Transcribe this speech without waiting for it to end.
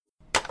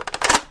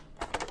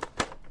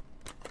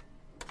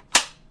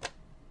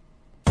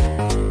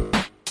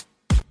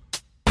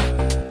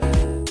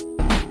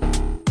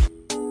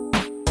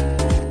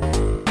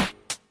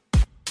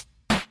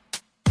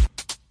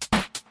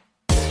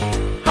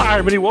Hi,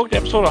 everybody. Welcome to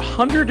episode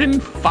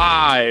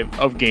 105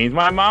 of Games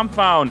My Mom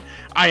Found.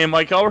 I am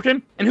Mike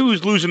Elverton, and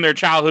who's losing their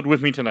childhood with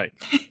me tonight?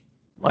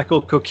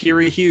 Michael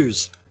Kokiri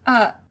Hughes.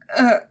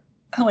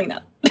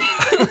 Helena.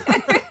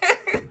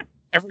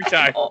 Every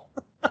time.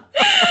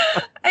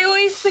 I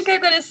always think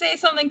I'm going to say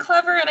something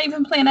clever, and I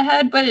even plan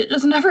ahead, but it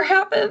just never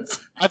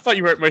happens. I thought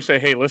you might say,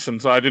 hey,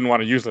 listen, so I didn't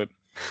want to use it.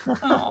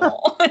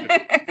 Oh.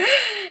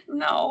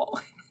 No.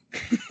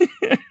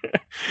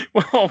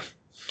 Well,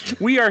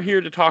 we are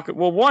here to talk.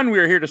 Well, one, we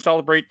are here to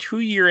celebrate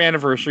 2-year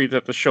anniversary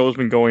that the show's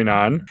been going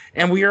on,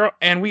 and we are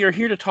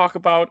here to talk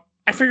about.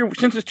 I figure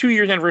since it's 2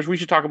 years anniversary, we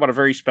should talk about a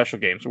very special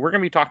game. So we're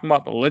going to be talking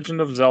about The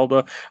Legend of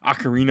Zelda: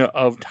 Ocarina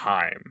of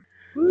Time.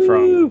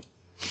 Woo!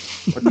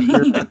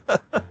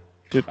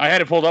 I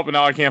had it pulled up, and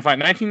now I can't find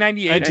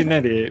 1998.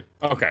 1998.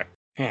 Okay,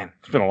 man,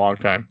 it's been a long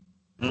time.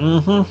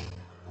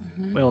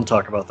 Mm-hmm. We don't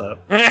talk about that.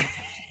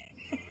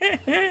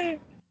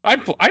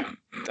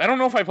 I don't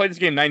know if I played this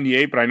game in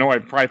 98, but I know I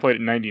probably played it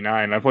in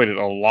 99. I played it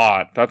a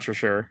lot, that's for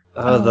sure.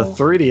 The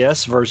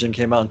 3DS version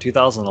came out in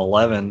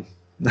 2011.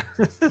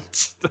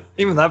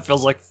 Even that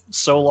feels like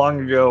so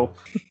long ago.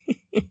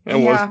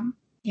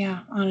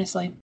 Yeah,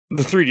 honestly.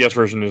 The 3DS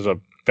version is a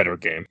better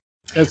game.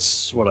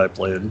 It's what I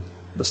played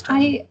this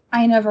time.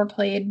 I never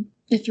played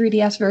the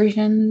 3DS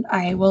version.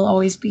 I will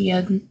always be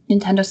a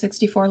Nintendo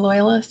 64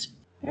 loyalist.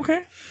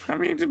 Okay. I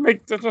mean,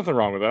 there's nothing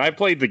wrong with that. I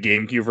played the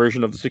GameCube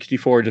version of the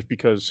 64 just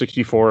because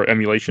 64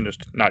 emulation is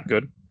not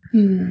good.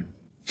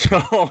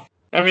 So,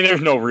 I mean,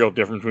 there's no real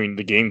difference between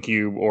the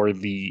GameCube or it's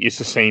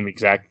the same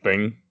exact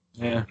thing.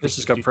 Yeah, this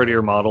has got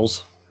prettier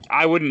models.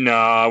 I wouldn't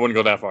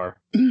go that far.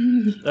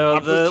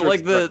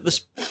 The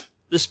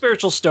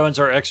spiritual stones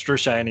are extra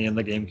shiny in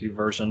the GameCube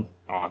version.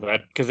 Oh,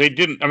 that because they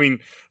didn't. I mean,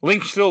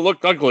 Link still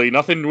looked ugly.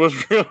 Nothing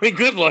was really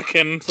good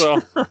looking.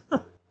 So,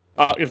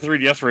 the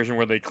 3DS version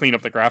where they clean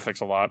up the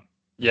graphics a lot.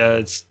 Yeah,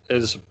 it's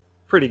a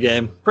pretty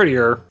game,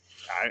 prettier.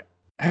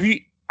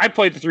 I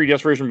played the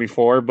 3DS version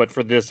before, but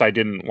for this, I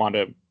didn't want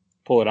to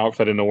pull it out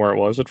because I didn't know where it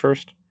was at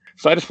first.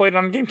 So I just played it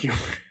on GameCube.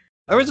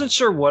 I wasn't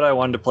sure what I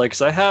wanted to play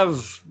because I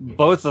have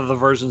both of the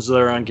versions that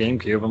are on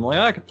GameCube. I'm like,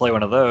 I could play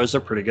one of those.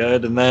 They're pretty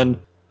good. And then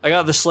I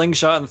got the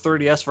Slingshot in the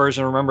 3DS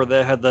version. Remember,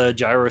 they had the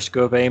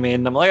gyroscope aiming.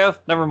 And I'm like, oh,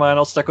 never mind.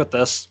 I'll stick with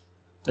this.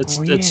 It's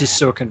just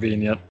so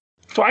convenient.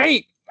 So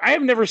I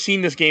have never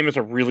seen this game as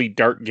a really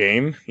dark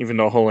game, even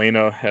though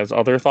Helena has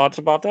other thoughts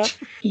about that.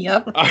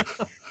 Yep.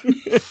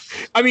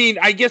 I mean,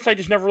 I guess I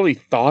just never really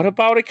thought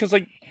about it because,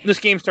 like, this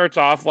game starts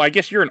off. Well, I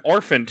guess you're an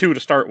orphan too to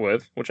start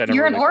with, which I never.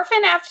 You're an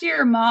orphan after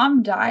your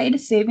mom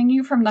died, saving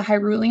you from the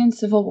Hyrulean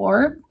Civil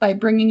War by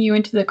bringing you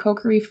into the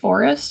Kokiri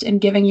Forest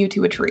and giving you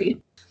to a tree.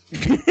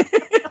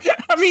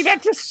 I mean,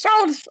 that just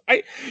sounds.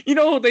 They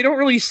don't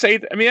really say.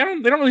 I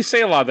mean, they don't really say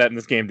a lot of that in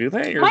this game, do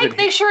they? Mike,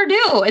 they sure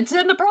do. It's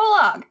in the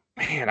prologue.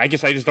 Man, I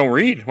guess I just don't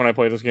read when I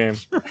play this game.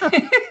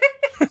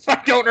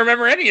 I don't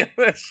remember any of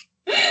this.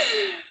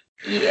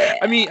 Yeah.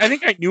 I mean, I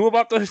think I knew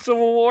about the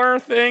Civil War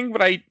thing,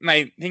 but I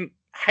think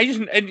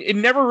it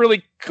never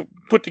really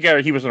put together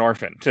he was an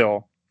orphan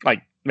till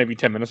like maybe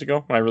 10 minutes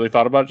ago when I really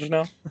thought about it just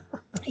now.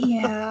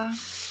 Yeah.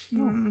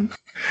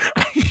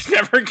 I just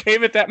never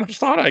gave it that much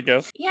thought, I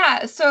guess.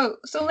 Yeah, so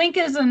Link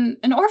is an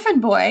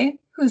orphan boy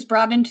who's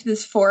brought into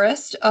this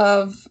forest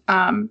of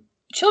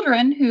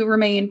children who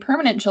remain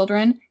permanent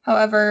children.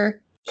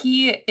 However,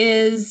 he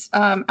is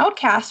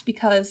outcast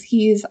because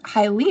he's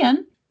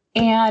Hylian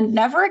and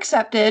never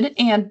accepted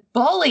and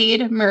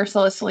bullied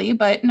mercilessly,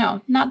 but no,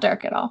 not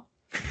dark at all.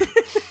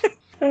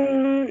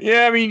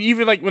 Yeah, I mean,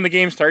 even like when the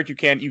game starts, you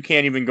can't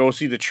even go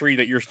see the tree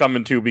that you're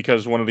summoned to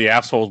because one of the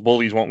assholes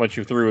bullies won't let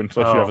you through unless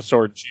you have a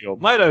sword and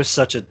shield. Mido's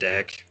such a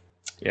dick.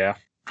 Yeah.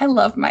 I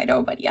love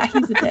Mido, but yeah,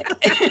 he's a dick.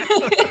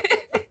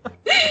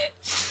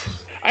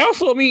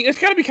 I mean, it's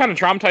got to be kind of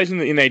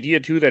traumatizing in the idea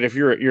too that if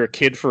you're a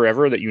kid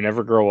forever that you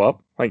never grow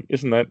up. Like,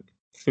 seems a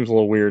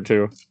little weird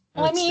too.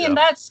 Well, I mean,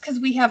 that's because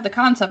we have the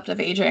concept of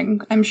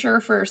aging. I'm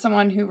sure for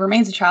someone who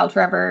remains a child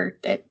forever,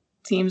 it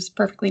seems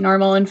perfectly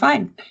normal and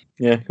fine.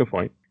 Yeah, good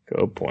point.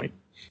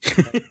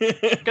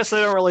 I guess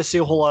they don't really see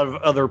a whole lot of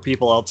other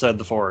people outside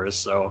the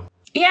forest, so.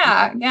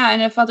 Yeah,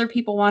 and if other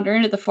people wander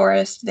into the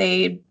forest,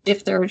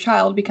 if they're a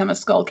child, become a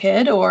skull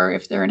kid, or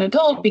if they're an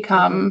adult,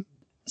 become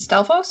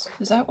Stelphos?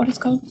 Is that what it's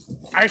called?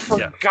 I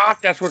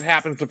forgot that's what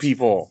happens to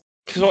people.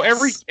 So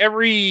every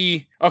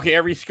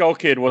skull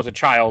kid was a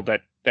child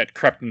that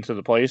crept into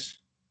the place?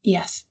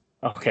 Yes.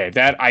 Okay,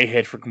 that I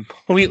had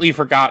completely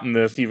forgotten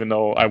this, even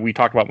though we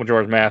talked about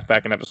Majora's Mask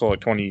back in episode like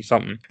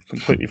 20-something.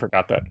 Completely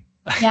forgot that.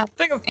 Yeah.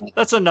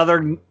 That's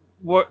another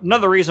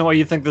reason why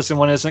you think this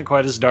one isn't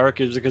quite as dark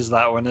is because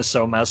that one is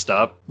so messed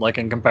up. Like,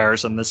 in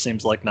comparison, this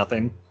seems like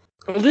nothing.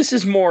 Well, this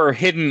is more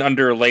hidden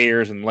under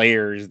layers and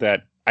layers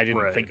that I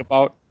didn't think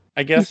about,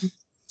 I guess.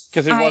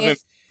 Because it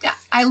wasn't...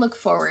 I look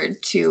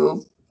forward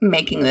to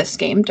making this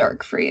game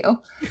dark for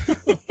you.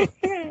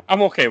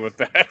 I'm okay with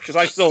that, because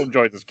I still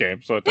enjoyed this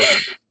game, so it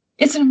doesn't...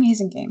 It's an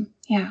amazing game,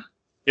 yeah.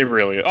 It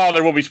really is. Oh,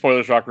 there will be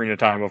spoilers for Ocarina of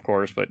Time, of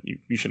course, but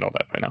you should know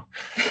that by now.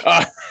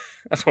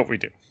 That's what we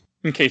do.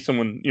 In case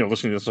someone,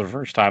 listening to this for the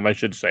first time, I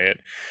should say it.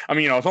 I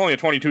mean, it's only a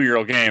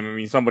 22-year-old game. I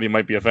mean, somebody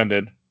might be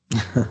offended.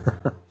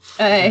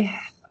 If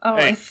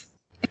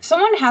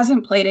someone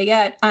hasn't played it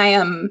yet, I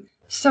am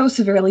so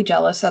severely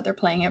jealous that they're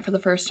playing it for the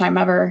first time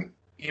ever.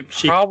 It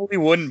probably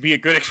wouldn't be a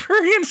good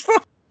experience.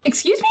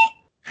 Excuse me?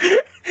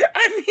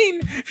 I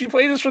mean, if you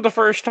play this for the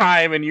first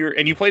time and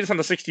you play this on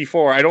the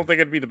 64, I don't think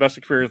it'd be the best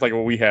experience like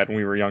what we had when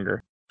we were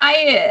younger.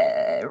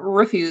 I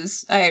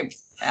refuse.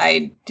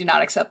 I do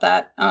not accept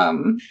that.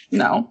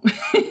 No.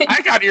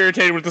 I got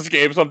irritated with this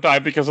game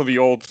sometimes because of the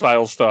old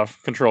style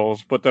stuff,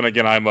 controls. But then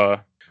again, I'm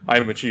a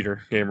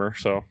cheater gamer,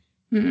 so.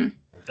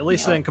 At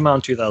least it didn't come out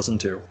in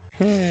 2002.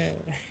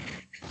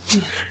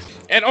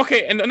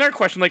 And another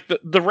question, like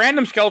the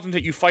random skeletons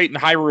that you fight in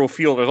Hyrule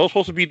Field, are those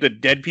supposed to be the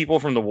dead people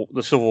from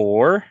the Civil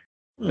War?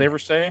 Did they ever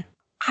say?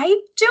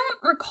 I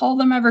don't recall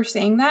them ever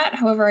saying that.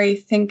 However, I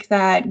think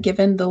that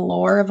given the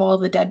lore of all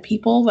the dead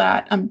people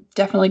that I'm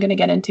definitely going to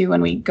get into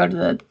when we go to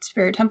the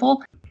Spirit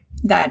Temple,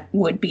 that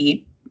would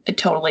be a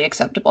totally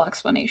acceptable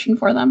explanation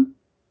for them.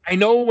 I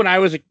know when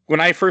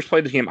I first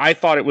played this game, I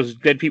thought it was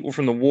dead people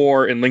from the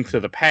war and Link to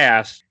the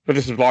Past, but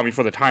this is long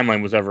before the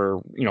timeline was ever,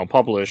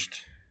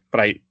 published. But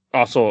I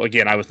also,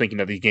 again, I was thinking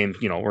that these games,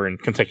 were in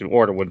consecutive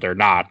order when they're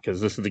not,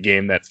 because this is the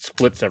game that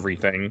splits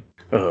everything.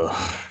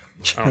 Ugh.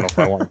 I don't know if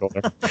I want to go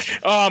there.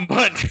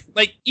 But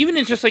like, even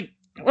it's just like,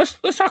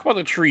 let's talk about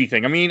the tree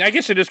thing. I mean, I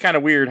guess it is kind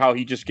of weird how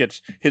he just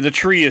gets the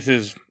tree is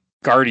his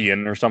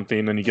guardian or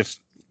something, and he gets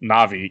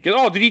Navi.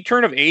 Oh, did he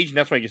turn of age, and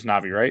that's why he gets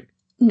Navi, right?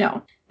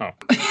 No. Oh,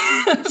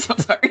 I'm so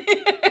sorry.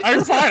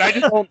 I'm fine.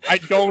 I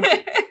don't.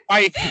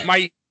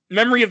 My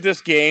memory of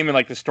this game and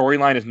like the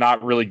storyline is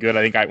not really good.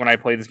 I think when I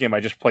play this game, I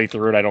just play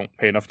through it. I don't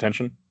pay enough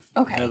attention.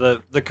 Okay.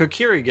 The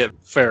Kokiri get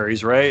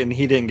fairies, right? And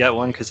he didn't get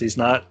one because he's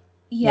not.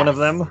 Yes. One of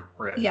them?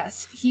 Right.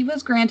 Yes. He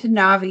was granted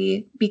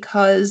Navi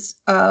because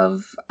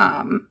of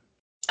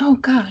oh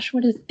gosh,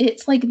 what is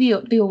it's like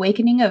the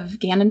awakening of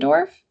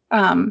Ganondorf.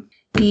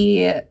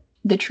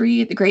 The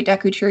tree, the Great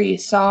Deku Tree,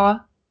 saw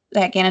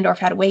that Ganondorf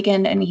had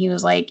awakened, and he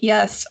was like,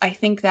 yes, I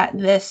think that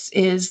this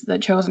is the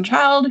chosen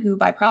child who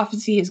by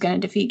prophecy is going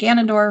to defeat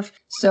Ganondorf,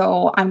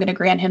 so I'm going to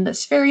grant him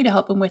this fairy to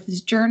help him with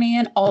his journey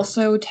and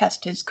also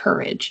test his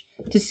courage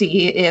to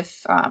see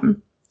if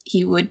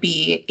he would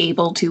be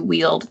able to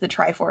wield the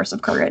Triforce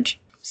of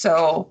Courage.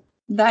 So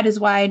that is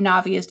why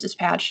Navi is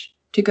dispatched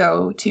to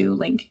go to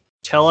Link.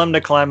 Tell him to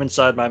climb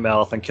inside my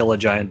mouth and kill a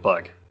giant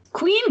bug.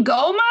 Queen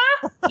Goma?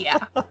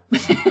 Yeah.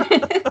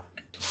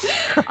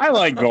 I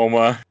like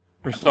Goma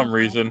for some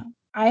reason.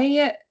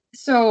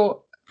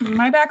 So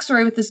my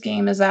backstory with this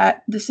game is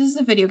that this is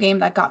a video game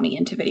that got me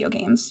into video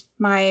games.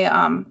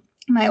 My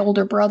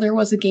older brother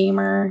was a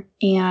gamer,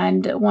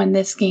 and when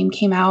this game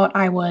came out,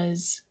 I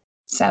was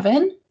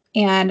 7.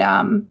 And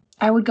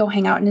I would go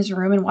hang out in his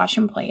room and watch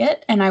him play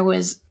it. And I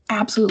was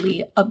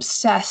absolutely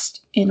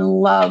obsessed, in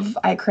love.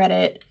 I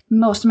credit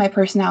most of my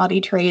personality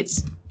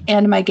traits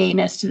and my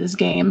gayness to this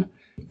game.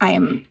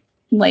 I've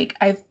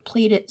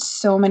played it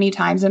so many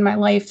times in my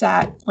life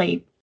that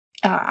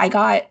I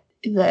got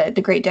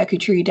the Great Deku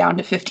Tree down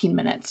to 15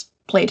 minutes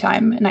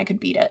playtime and I could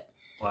beat it.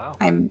 Wow.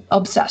 I'm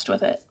obsessed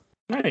with it.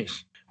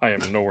 Nice. I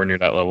am nowhere near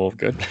that level of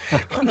good.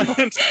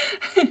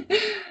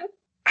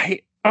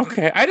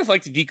 I just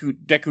like the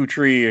Deku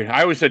Tree.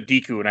 I always said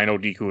Deku, and I know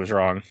Deku is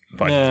wrong.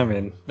 But yeah, I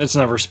mean, it's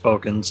never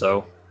spoken,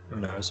 so who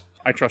knows?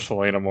 I trust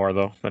Helena more,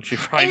 though, than she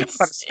probably knows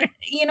how to say.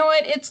 You know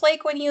what? It's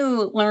like when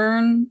you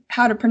learn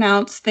how to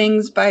pronounce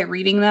things by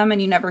reading them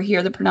and you never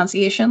hear the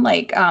pronunciation.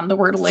 Like the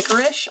word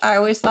licorice, I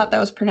always thought that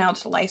was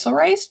pronounced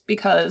Lysorice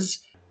because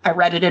I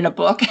read it in a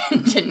book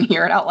and didn't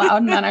hear it out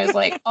loud. And then I was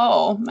like,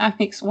 oh, that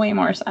makes way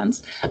more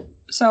sense.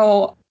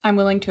 So I'm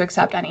willing to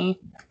accept any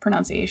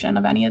pronunciation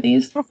of any of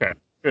these. Okay.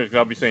 Good,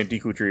 I'll be saying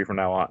Deku Tree from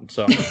now on.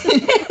 So,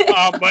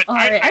 but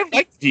I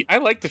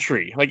like the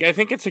tree. Like, I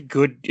think it's a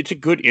good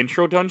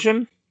intro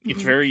dungeon.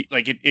 It's very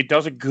it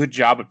does a good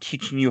job of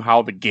teaching you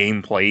how the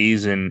game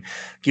plays and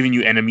giving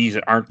you enemies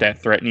that aren't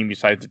that threatening.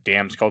 Besides the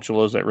damn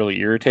Skulltulas that really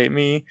irritate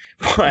me.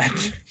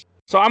 But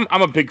so I'm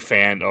a big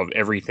fan of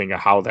everything of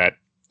how that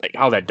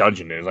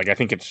dungeon is. Like, I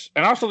think it's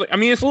it's a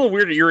little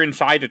weird that you're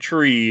inside a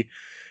tree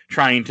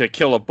trying to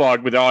kill a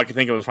bug, but all I can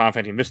think of was Final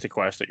Fantasy Mystic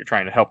Quest that you're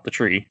trying to help the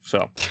tree.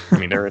 So, I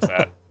mean, there is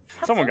that.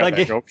 Someone got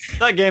that joke.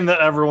 That game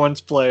that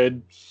everyone's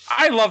played.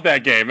 I love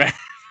that game, man.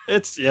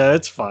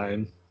 It's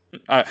fine.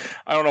 I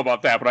don't know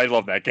about that, but I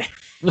love that game.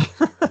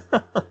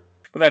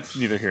 But that's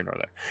neither here nor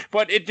there.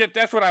 But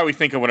that's what I always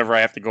think of whenever I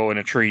have to go in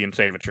a tree and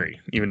save a tree,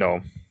 even though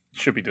it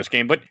should be this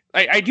game. But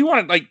I do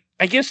want to,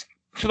 I guess,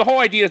 so the whole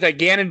idea is that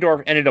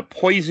Ganondorf ended up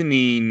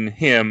poisoning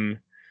him,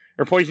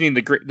 or poisoning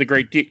the Great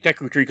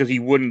Deku Tree because he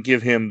wouldn't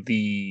give him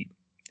the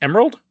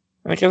Emerald,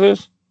 I think it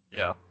is.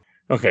 Yeah.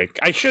 Okay,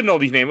 I should know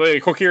these names.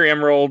 Kokiri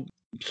Emerald,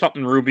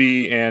 something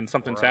Ruby, and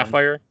something Goron.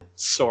 Sapphire.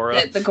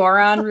 Sora. The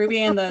Goron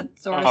Ruby and the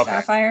Sora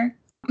Sapphire.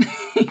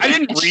 I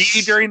didn't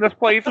read during this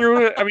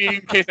playthrough. I mean,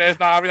 in case that's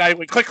not, I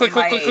went click.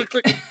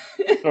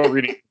 No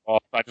reading.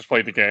 I just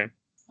played the game.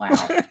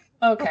 Wow.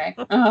 Okay.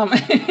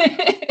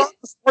 The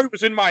story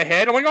was in my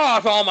head. I'm like, oh,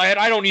 it's all in my head.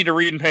 I don't need to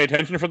read and pay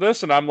attention for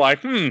this. And I'm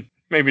like,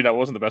 maybe that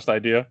wasn't the best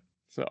idea.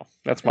 So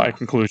that's my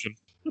conclusion.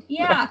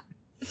 Yeah.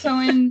 So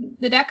in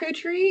the Deku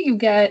Tree, you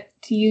get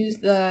to use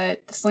the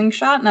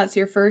slingshot, and that's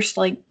your first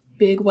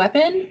big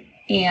weapon.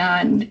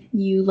 And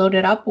you load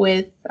it up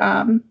with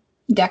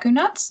Deku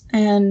nuts,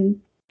 and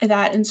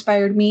that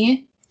inspired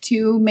me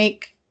to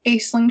make a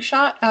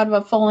slingshot out of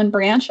a fallen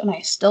branch, and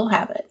I still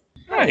have it.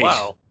 Nice.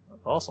 Wow.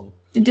 Awesome.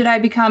 Did I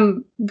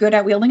become good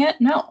at wielding it?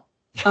 No.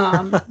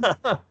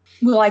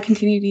 Will I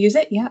continue to use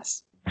it?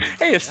 Yes.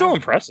 Hey, it's still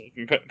impressive,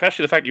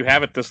 especially the fact you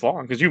have it this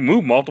long, because you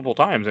moved multiple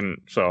times,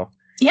 and so.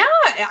 Yeah,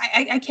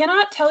 I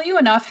cannot tell you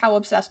enough how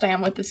obsessed I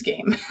am with this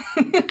game.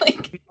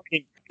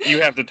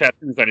 You have the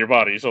tattoos on your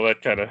body, so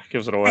that kind of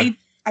gives it away.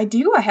 I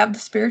do. I have the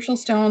spiritual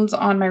stones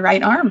on my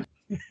right arm.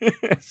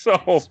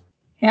 So.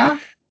 Yeah.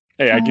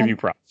 Hey, I give you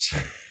props.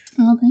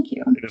 Oh, thank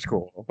you. It is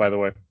cool, by the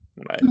way.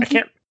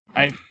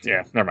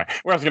 Never mind.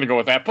 Where I was going to go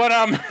with that, but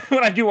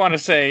what I do want to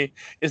say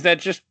is that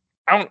because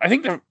I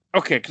think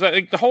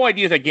the whole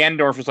idea is that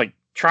Ganondorf is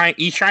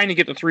he's trying to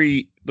get the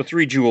three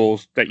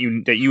jewels that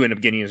you end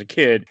up getting as a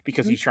kid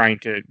because he's trying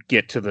to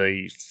get to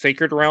the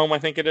sacred realm, I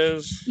think it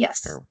is.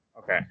 Yes.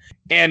 Okay.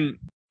 And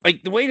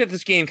the way that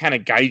this game kind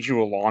of guides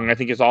you along, I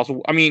think it's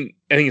also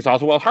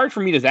well, hard for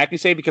me to exactly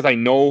say because I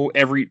know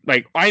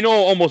I know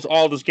almost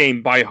all this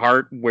game by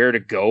heart where to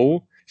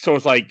go. So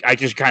it's I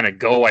just kind of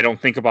go. I don't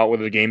think about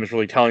whether the game is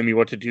really telling me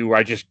what to do.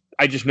 I just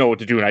know what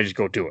to do and I just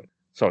go do it.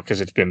 So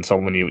because it's been so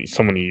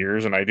many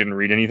years and I didn't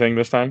read anything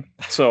this time.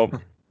 So,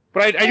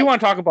 but I do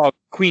want to talk about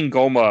Queen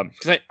Goma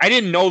because I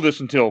didn't know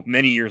this until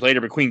many years later.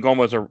 But Queen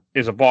Goma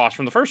is a boss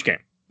from the first game.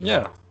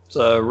 Yeah, it's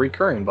a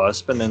recurring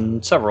boss. Been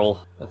in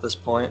several at this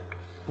point.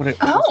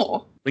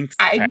 I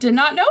did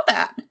not know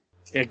that.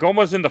 Yeah,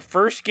 Goma's in the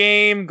first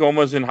game.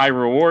 Goma's in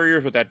Hyrule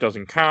Warriors, but that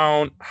doesn't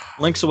count.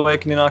 Link's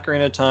Awakening,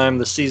 Ocarina of Time,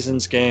 the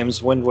Seasons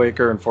games, Wind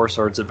Waker, and Four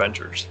Swords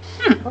Adventures.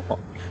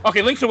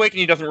 Okay, Link's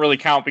Awakening doesn't really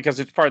count because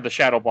it's part of the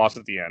shadow boss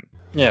at the end.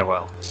 Yeah,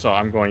 well. So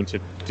I'm going to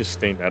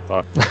disdain that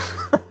thought.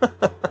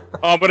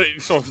 I know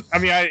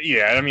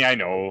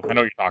what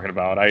you're talking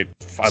about. I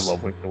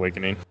love Link's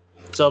Awakening.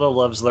 Zelda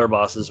loves their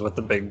bosses with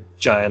the big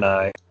giant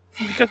eye.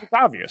 Because it's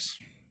obvious.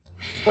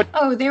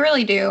 Oh, they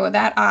really do.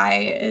 That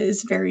eye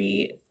is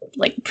very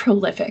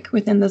prolific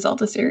within the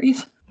Zelda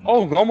series.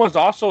 Oh, Goma's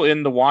also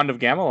in the Wand of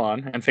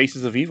Gamelon and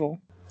Faces of Evil.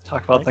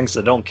 Talk about things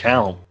that don't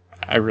count.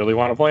 I really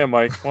want to play them,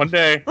 Mike. One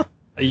day.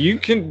 You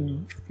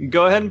can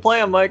go ahead and play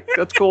them, Mike.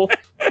 That's cool.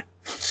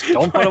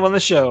 Don't put them on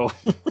the show.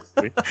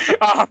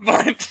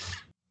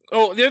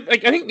 I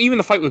think even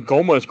the fight with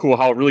Goma is cool.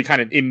 How it really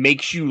it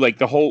makes you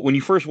when you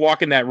first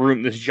walk in that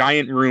room, this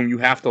giant room, you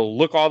have to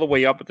look all the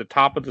way up at the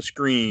top of the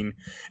screen,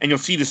 and you'll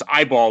see this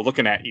eyeball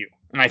looking at you.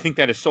 And I think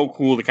that is so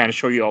cool to kind of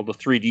show you all the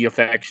 3D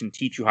effects and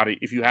teach you how to.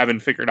 If you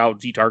haven't figured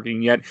out Z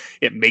targeting yet,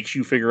 it makes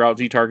you figure out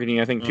Z targeting.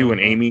 I think too, and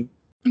aiming.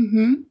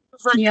 Mm-hmm.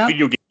 It's very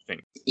video game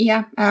thing.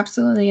 Yeah,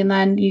 absolutely. And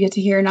then you get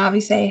to hear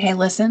Navi say, "Hey,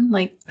 listen,"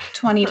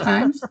 20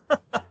 times.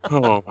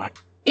 Oh my!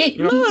 It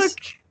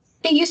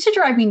used to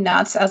drive me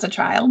nuts as a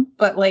child,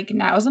 but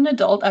now as an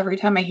adult, every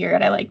time I hear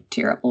it, I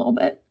tear up a little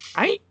bit.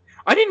 I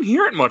didn't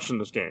hear it much in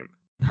this game.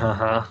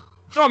 Uh-huh.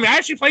 No, I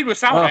actually played with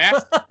sound. I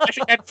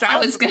actually had sound. I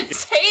was gonna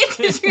say,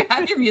 did you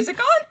have your music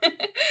on?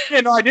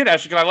 Yeah, no, I did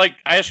actually. Cause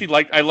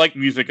I like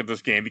music of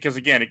this game because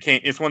again,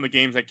 it's one of the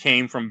games that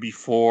came from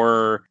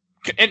before.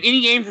 And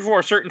any game before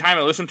a certain time,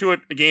 I listen to it.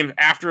 The games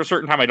after a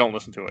certain time, I don't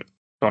listen to it.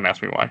 Don't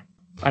ask me why.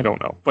 I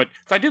don't know, but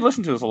so I did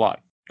listen to this a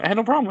lot. I had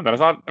no problem with that. I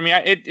thought,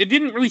 it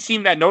didn't really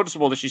seem that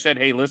noticeable that she said,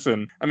 "Hey,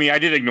 listen." I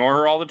did ignore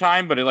her all the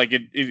time, but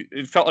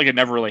it felt like it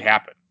never really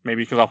happened.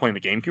 Maybe because I was playing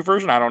the GameCube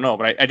version. I don't know,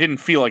 but I didn't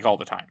feel all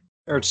the time.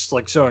 Or it's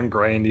so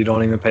ingrained you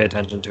don't even pay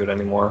attention to it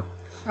anymore.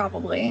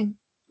 Probably.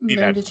 I'm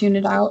going to tune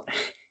it out.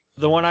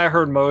 The one I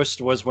heard most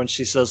was when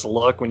she says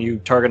 "look" when you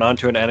target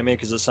onto an enemy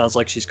because it sounds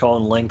like she's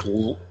calling Link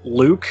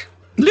Luke.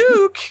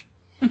 Luke.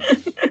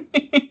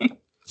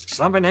 It's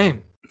not my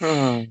name.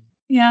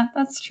 Yeah,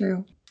 that's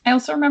true. I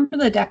also remember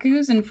the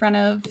Dekus in front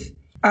of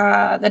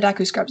the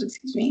Deku Scrubs,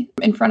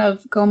 in front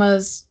of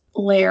Goma's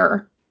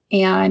lair,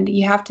 and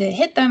you have to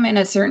hit them in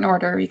a certain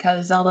order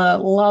because Zelda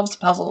loves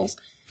puzzles,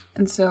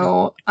 and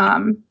so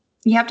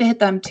you have to hit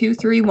them 2,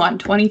 3, 1.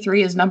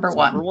 23 is number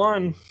 1. Number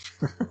 1.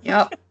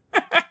 Yep.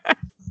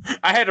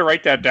 I had to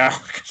write that down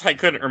because I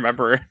couldn't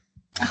remember it.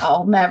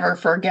 I'll never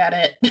forget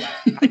it.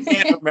 I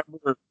can't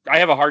remember. I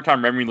have a hard time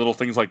remembering little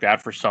things like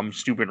that for some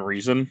stupid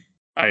reason.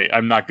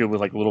 I'm not good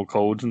with little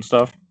codes and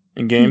stuff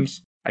in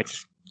games. I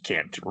just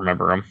can't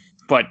remember them.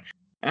 But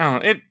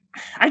I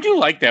do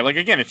like that.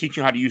 Again, it's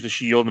teaching you how to use the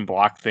shield and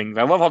block things.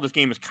 I love how this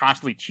game is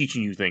constantly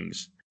teaching you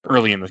things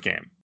early in this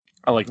game.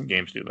 I like when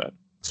games do that.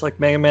 It's like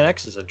Mega Man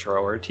X's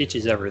intro, where it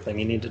teaches everything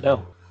you need to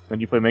know. Then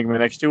you play Mega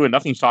Man X2 and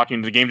nothing's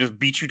talking, the game just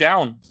beats you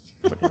down.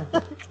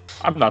 But,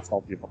 I'm not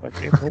salty about that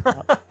game.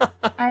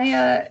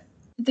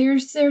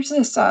 There's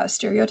this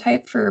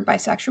stereotype for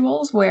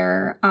bisexuals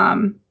where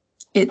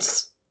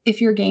it's if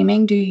you're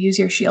gaming, do you use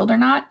your shield or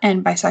not?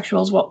 And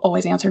bisexuals will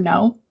always answer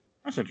no.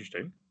 That's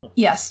interesting.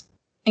 Yes.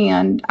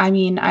 And I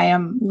mean, I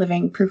am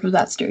living proof of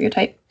that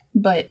stereotype.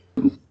 But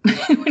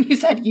when you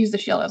said use the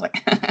shield, I was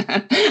like,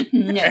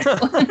 no.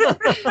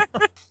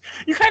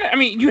 You kind of, I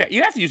mean, you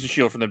have to use the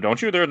shield for them,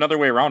 don't you? There's another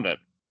way around it.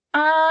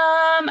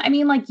 I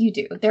mean, like you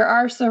do. There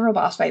are several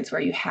boss fights where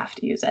you have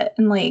to use it.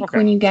 And like Okay.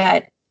 when you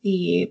get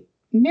the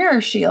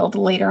mirror shield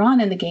later on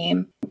in the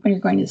game, when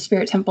you're going to the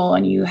Spirit Temple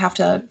and you have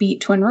to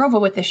beat Twinrova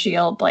with the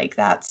shield, like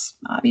that's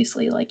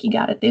obviously like you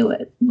got to do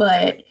it.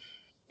 But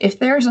if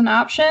there's an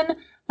option,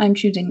 I'm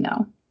choosing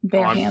no.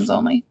 Bare hands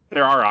only.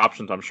 There are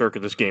options, I'm sure,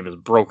 because this game is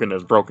broken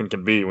as broken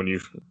can be when you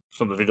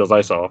some of the videos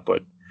I saw.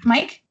 But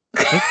Mike,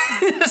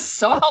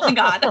 so help me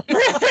God.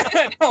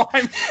 No,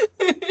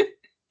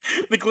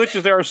 the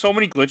glitches. There are so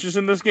many glitches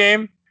in this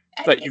game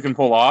that you can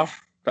pull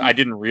off that I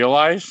didn't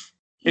realize.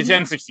 It's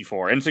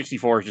N64.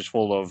 N64 is just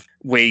full of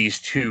ways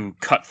to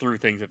cut through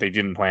things that they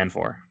didn't plan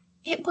for.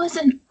 It was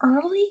an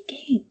early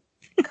game.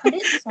 Cut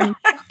it some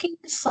fucking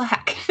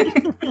slack.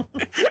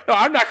 No,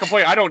 I'm not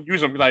complaining. I don't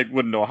use them because I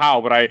wouldn't know how.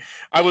 But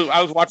I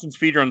was watching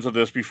speedruns of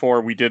this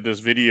before we did this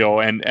video,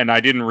 and I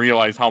didn't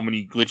realize how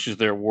many glitches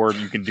there were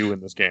you can do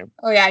in this game.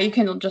 Oh yeah, you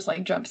can just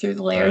like jump through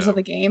the layers of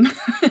the game.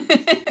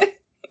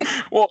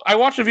 Well, I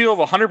watched a video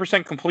of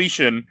 100%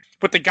 completion,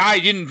 but the guy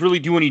didn't really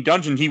do any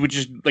dungeons. He would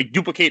just like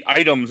duplicate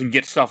items and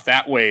get stuff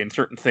that way and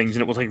certain things,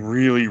 and it was like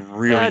really,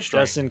 really That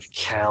strange. doesn't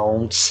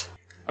count.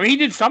 I mean, he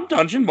did some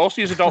dungeon,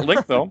 mostly as Adult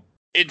Link, though.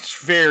 It's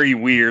very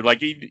weird. Like,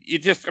 it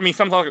just, I mean,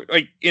 sometimes,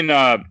 like, in,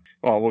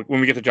 well, when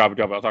we get to Jabba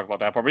Jabba, I'll talk about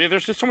that part. But yeah,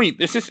 there's just so many,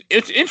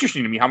 it's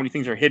interesting to me how many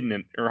things are hidden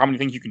in, or how many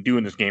things you can do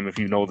in this game if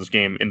you know this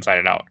game inside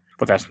and out.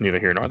 But that's neither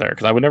here nor there,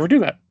 because I would never do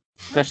that.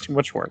 That's too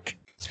much work.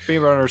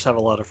 Speedrunners have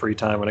a lot of free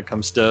time when it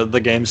comes to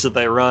the games that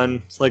they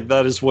run. It's like,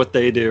 that is what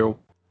they do.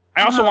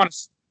 I also want to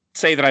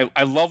say that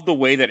I love the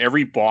way that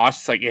every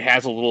boss, like, it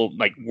has a little,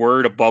 like,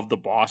 word above the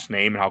boss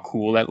name and how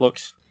cool that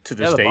looks to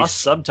this Yeah, the day. boss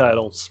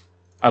subtitles.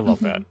 I love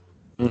that.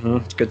 Mm-hmm.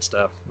 It's good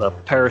stuff. The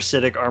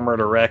parasitic armored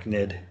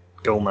arachnid,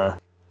 Goma.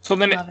 So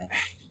then, Love it.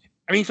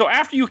 I mean, so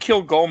after you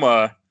kill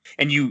Goma,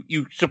 and you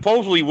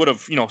supposedly would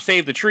have,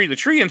 saved the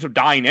tree ends up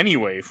dying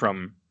anyway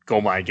from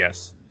Goma, I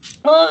guess.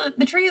 Well,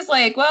 the tree is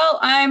like, well,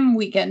 I'm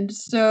weakened,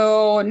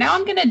 so now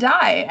I'm gonna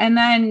die. And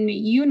then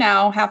you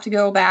now have to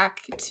go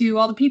back to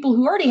all the people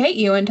who already hate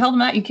you and tell them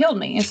that you killed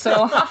me.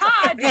 So,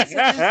 haha, Jesus.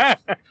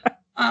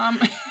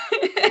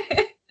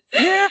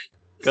 Yeah.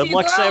 Good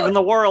luck saving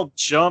the world,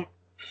 chump.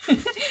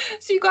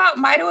 So you go out,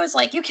 Mido is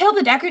like, you killed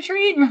the Deku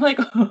Tree? And you're like,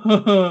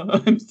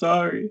 I'm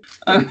sorry.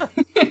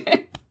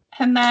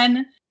 And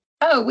then,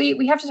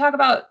 we have to talk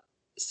about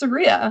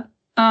Saria.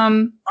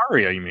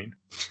 Aria, you mean?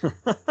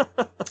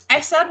 I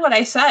said what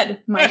I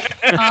said, Mike.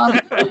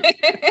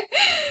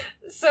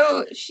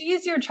 So she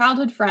is your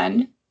childhood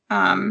friend,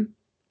 and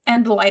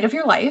the light of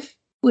your life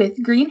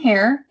with green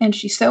hair, and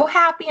she's so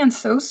happy and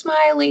so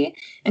smiley,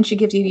 and she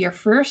gives you your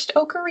first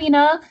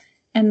ocarina,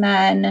 and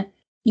then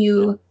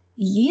you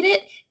yeet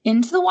it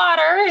into the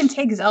water and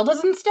take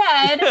Zelda's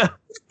instead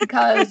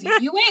because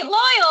you ain't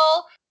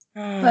loyal.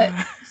 But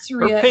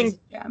Saria is a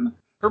gem.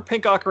 Her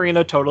pink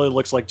ocarina totally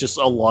looks like just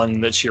a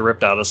lung that she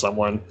ripped out of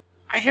someone.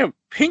 I have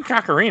pink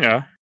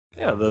ocarina.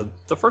 Yeah,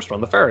 the first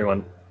one, the fairy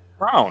one.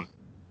 Brown.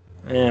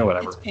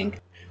 Whatever. It's pink.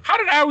 How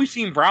did I always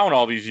seem brown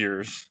all these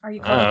years? Are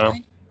you I don't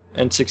colorblind?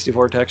 And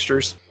 64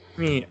 textures.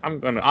 I'm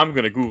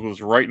gonna Google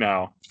this right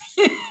now.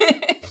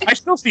 I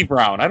still see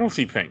brown. I don't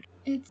see pink.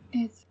 It's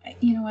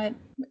you know what?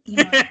 You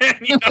know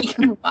what? You know? We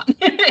can move on.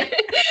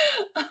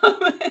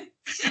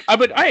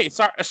 But hey,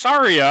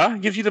 Saria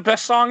gives you the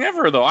best song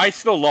ever, though. I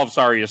still love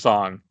Saria's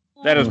song.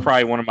 That is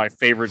probably one of my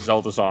favorite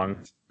Zelda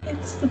songs.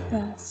 It's the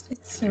best.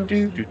 It's so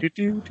Do, good. do,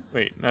 do, do.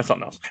 Wait, that's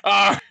something else.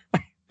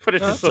 But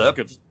it's just That's so it.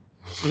 good.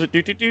 Was it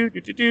do do do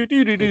do do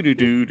do do do do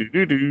do do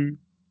do do?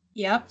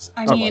 Yep.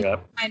 I Something mean, like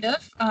that. kind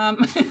of.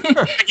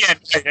 Again,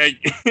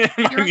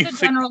 my You're in the music,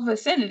 general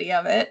vicinity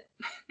of it.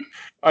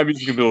 my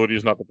music ability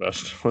is not the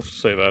best. Let's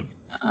just say that.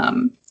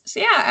 So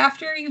yeah,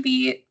 after you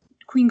beat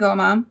Queen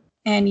Goma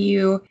and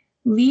you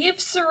leave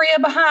Saria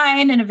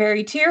behind in a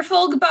very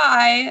tearful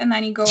goodbye, and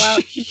then you go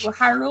out to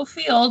Hyrule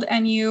Field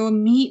and you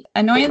meet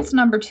annoyance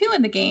number 2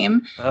 in the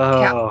game,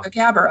 Oh,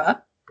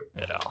 Gabara.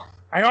 yeah.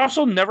 I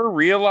also never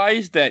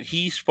realized that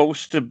he's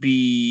supposed to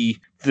be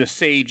the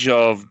Sage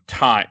of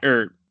Time,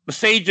 or the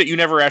Sage that you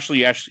never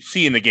actually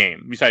see in the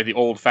game, besides the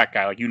old fat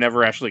guy. Like, you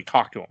never actually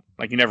talk to him.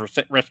 Like, you never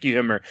rescue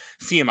him or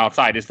see him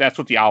outside. That's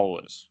what the owl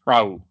is,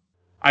 Raul.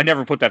 I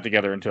never put that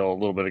together until a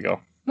little bit ago.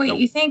 Wait, Nope.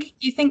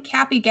 you think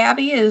Cappy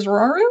Gabby is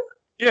Roru?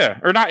 Yeah,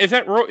 or not? Is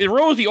that is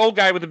Rose the old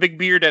guy with the big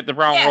beard at the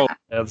brown Yeah. robe?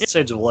 Yeah, the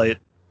Sage of Light.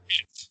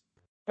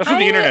 That's what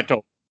the internet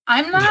told.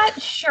 I'm not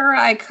sure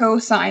I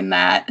co-sign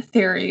that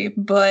theory,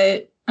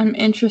 but I'm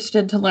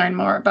interested to learn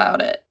more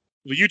about it.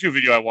 The YouTube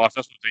video I watched,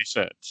 that's what they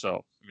said.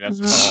 So I mean,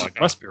 that's all I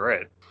got. Must be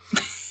right.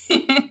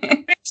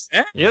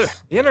 Yeah, Yeah,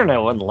 the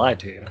internet wouldn't lie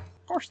to you.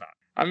 of course not.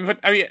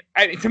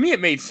 To me, it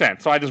made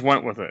sense, so I just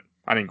went with it.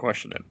 I didn't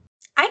question it.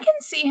 I can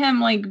see him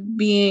like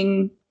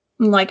being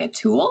like a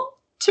tool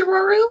to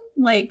Roru,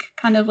 like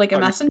kind of like a Oh,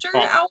 messenger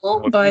oh,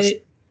 owl, what but is-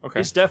 Okay.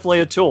 He's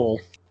definitely a tool.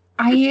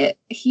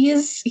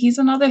 He's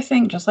another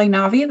thing, just like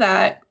Navi,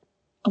 that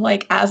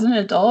like as an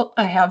adult,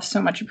 I have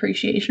so much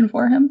appreciation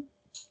for him.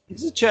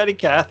 He's a chatty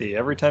Cathy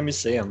every time you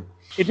see him.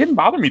 It didn't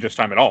bother me this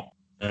time at all.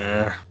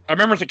 I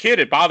remember as a kid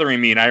it bothering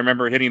me, and I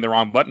remember hitting the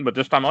wrong button. But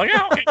this time I'm like,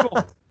 yeah, okay,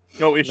 cool,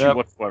 no issue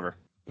whatsoever.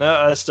 No,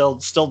 I still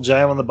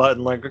jam on the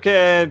button. Like,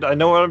 okay, I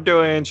know what I'm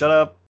doing. Shut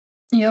up.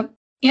 Yep.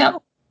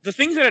 The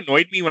things that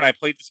annoyed me when I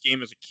played this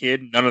game as a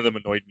kid, none of them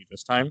annoyed me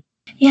this time.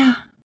 Yeah.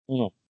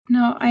 Mm.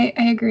 No, I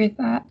agree with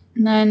that.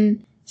 And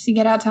then so you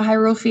get out to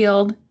Hyrule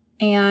Field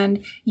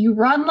and you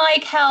run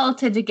like hell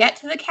to get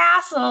to the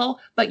castle,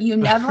 but you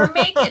never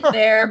make it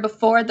there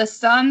before the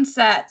sun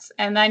sets.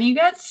 And then you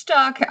get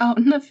stuck out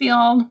in the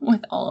field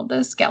with all of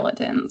those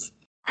skeletons.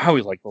 I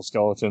always like those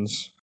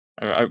skeletons.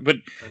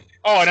 And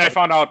I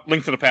found out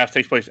Link to the Past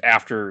takes place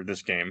after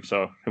this game,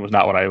 so it was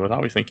not what I was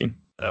always thinking.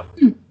 Oh.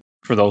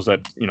 For those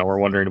that were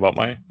wondering about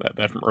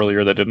that from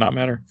earlier, that did not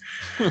matter.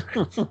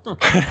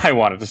 I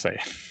wanted to say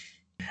it.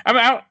 I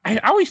mean,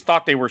 I always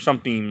thought they were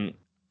something.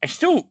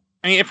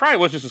 It probably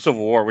was just a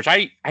Civil War, which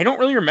I don't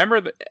really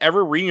remember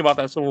ever reading about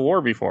that Civil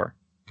War before.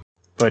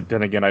 But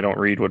then again, I don't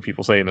read what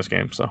people say in this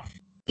game, so.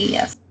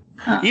 Yes.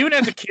 Even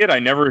as a kid, I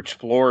never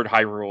explored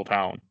Hyrule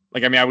Town.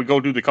 Like, I mean, I would go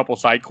do the couple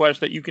side quests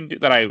that you can do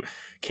that I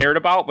cared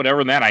about, but other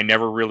than that, I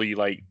never really,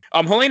 like...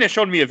 Helena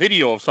showed me a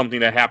video of something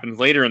that happens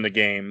later in the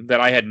game that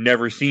I had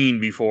never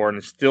seen before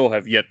and still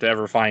have yet to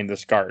ever find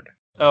this guard.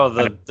 Oh,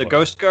 the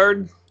Ghost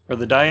Guard? Or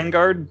the Dying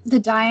Guard? The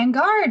Dying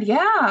Guard,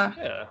 yeah.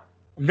 Yeah.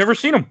 I've never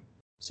seen him.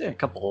 Seen a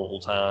couple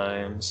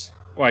times.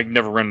 Well, I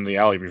never ran in the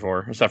alley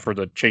before, except for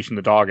the chasing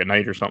the dog at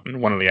night or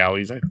something. One of the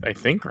alleys, I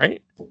think,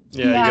 right?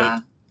 Yeah, you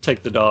gotta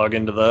take the dog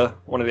into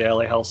one of the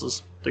alley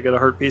houses to get a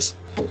hurt piece.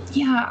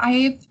 Yeah,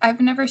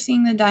 I've never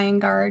seen the Dying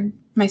Guard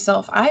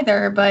myself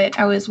either, but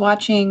I was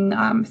watching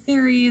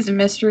theories and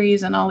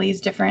mysteries and all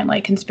these different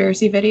like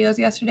conspiracy videos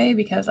yesterday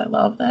because I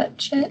love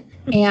that shit.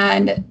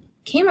 And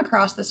came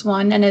across this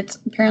one, and it's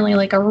apparently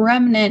like a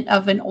remnant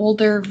of an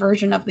older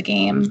version of the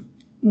game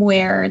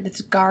where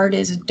this guard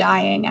is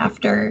dying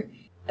after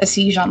a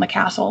siege on the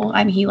castle,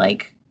 and he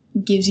like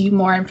gives you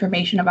more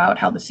information about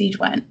how the siege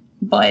went.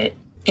 But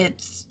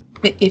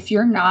if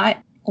you're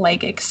not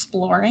like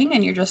exploring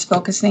and you're just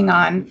focusing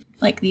on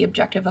like the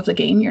objective of the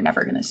game, you're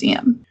never going to see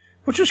him.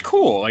 Which is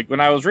cool. Like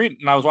when I was reading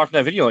and I was watching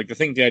that video, like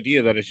the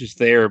idea that it's just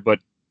there, but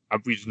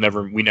we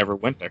never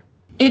went there.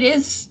 It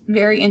is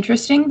very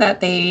interesting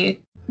that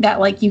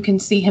like you can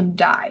see him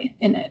die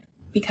in it,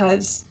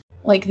 because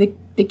like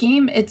the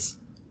game, it's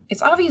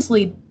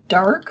obviously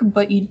dark,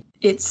 but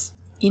it's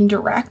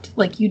indirect.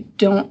 Like you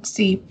don't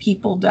see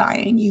people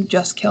dying, you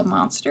just kill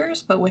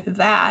monsters. But with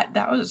that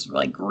was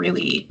like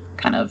really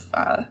kind of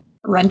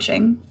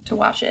wrenching to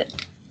watch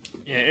it.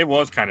 Yeah, it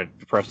was kind of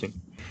depressing.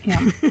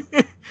 Yeah.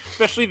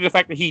 Especially the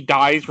fact that he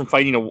dies from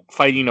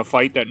fighting a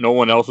fight that no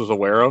one else is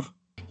aware of.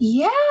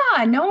 Yeah,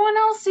 no one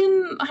else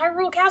in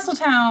Hyrule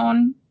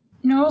Castletown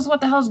knows what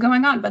the hell's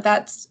going on, but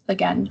that's,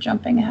 again,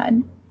 jumping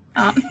ahead.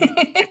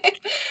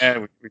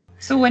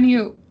 So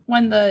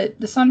when the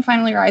sun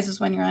finally rises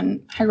when you're on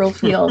Hyrule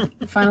Field,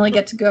 you finally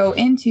get to go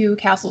into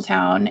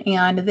Castletown,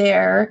 and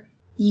there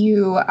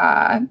you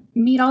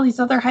meet all these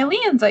other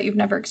Hylians that you've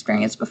never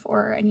experienced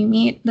before, and you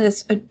meet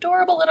this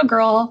adorable little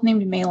girl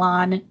named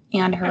Malon,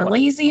 and her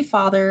lazy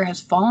father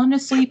has fallen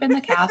asleep in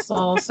the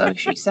castle, so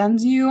she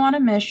sends you on a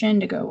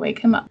mission to go wake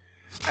him up.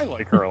 I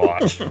like her a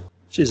lot.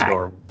 She's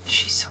adorable.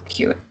 She's so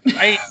cute.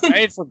 I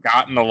had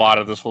forgotten a lot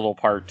of this little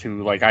part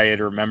too. Like I had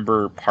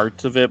remember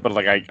parts of it, but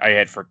like I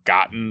had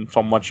forgotten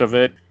so much of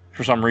it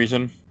for some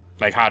reason.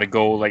 Like how to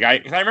go. Like I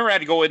remember I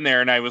had to go in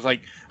there, and I was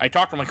like, I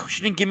talked to him like, oh,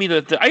 she didn't give me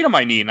the item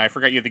I need, and I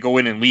forgot you had to go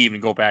in and leave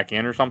and go back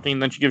in or something.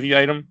 Then she gives you the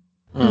item.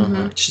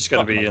 Mm-hmm. She's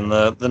gonna be in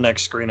the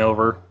next screen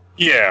over.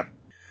 Yeah.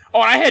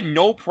 Oh, and I had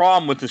no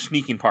problem with the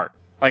sneaking part.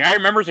 Like I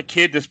remember as a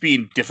kid this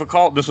being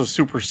difficult. This was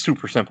super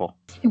super simple.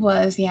 It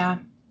was, yeah.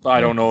 I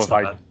don't know if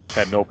I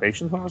had no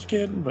patience when I was a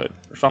kid, but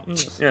or something.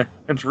 Yeah,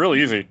 it's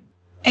really easy.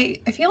 I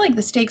feel like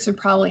the stakes are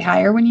probably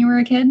higher when you were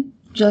a kid.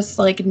 Just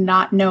like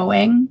not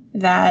knowing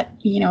that,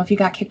 if you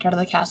got kicked out of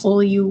the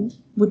castle, you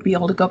would be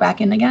able to go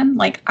back in again.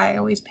 Like I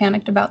always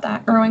panicked about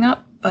that growing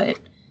up, but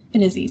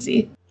it is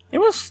easy.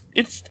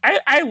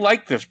 I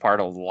like this part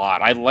a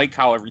lot. I like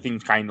how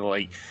everything's kind of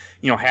like,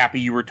 happy.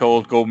 You were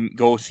told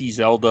go see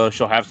Zelda.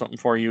 She'll have something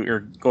for you. Or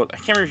go. I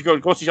can't remember if you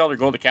go see Zelda or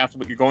go to the castle,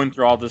 but you're going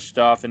through all this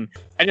stuff, and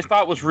I just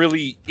thought it was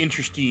really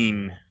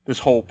interesting. This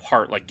whole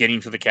part, like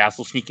getting to the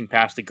castle, sneaking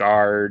past the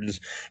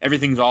guards,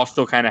 everything's all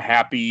still kind of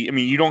happy. I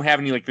mean, you don't have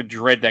any like the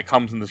dread that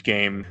comes in this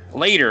game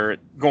later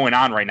going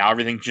on right now.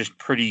 Everything's just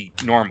pretty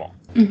normal.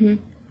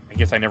 Mm-hmm. I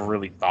guess I never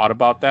really thought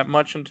about that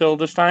much until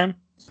this time.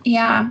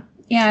 Yeah.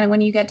 Yeah, and when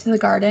you get to the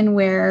garden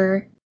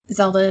where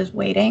Zelda is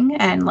waiting,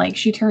 and like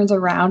she turns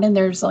around and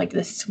there's like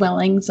this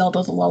swelling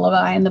Zelda's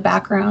lullaby in the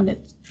background.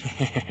 It's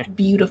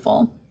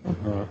beautiful.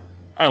 Uh-huh.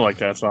 I like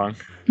that song.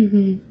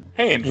 Mm-hmm.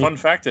 Hey, and fun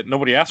fact that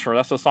nobody asked for,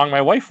 that's the song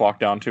my wife walked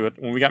down to it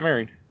when we got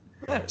married.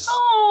 Nice.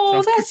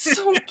 Oh, that's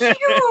so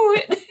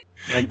cute.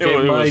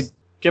 I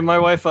give my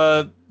wife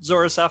a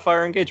Zora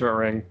Sapphire engagement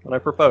ring when I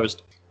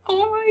proposed.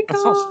 Oh my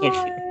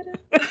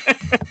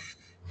That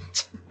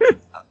god.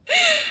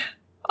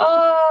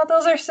 Oh,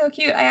 those are so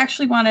cute. I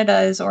actually wanted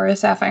a Zora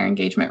Sapphire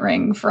engagement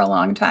ring for a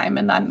long time,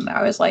 and then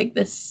I was like,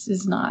 this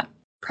is not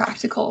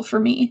practical for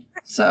me.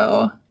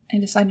 So I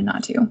decided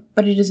not to.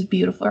 But it is a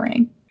beautiful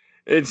ring.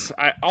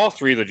 All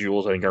three of the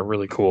jewels I think are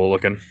really cool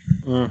looking.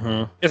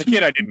 Mm-hmm. As a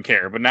kid, I didn't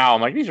care, but now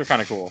I'm like, these are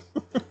kind of cool.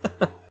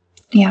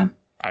 Yeah.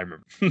 I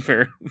remember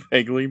very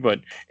vaguely, but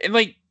and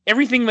like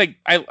everything, like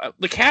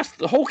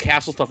the whole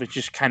castle stuff is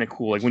just kind of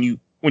cool. Like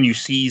when you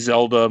see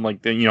Zelda, and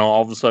like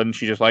all of a sudden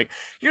she's just like,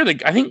 you're the.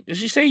 I think did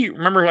she say you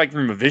remember like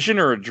from a vision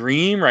or a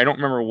dream, or I don't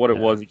remember what it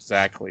was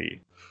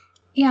exactly.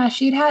 Yeah,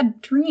 she'd had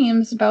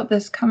dreams about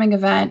this coming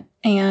event,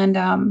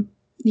 and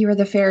you were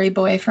the fairy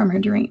boy from her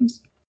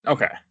dreams.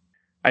 Okay.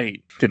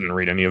 I didn't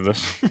read any of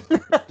this.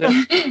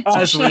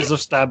 As was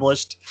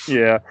established.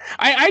 Yeah.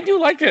 I do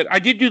like it. I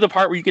did do the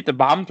part where you get the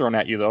bomb thrown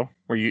at you, though.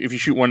 Where if you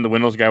shoot one of the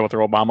windows, the guy will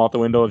throw a bomb out the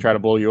window and try to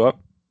blow you up.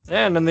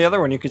 Yeah, and then the other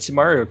one, you could see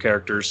Mario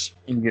characters.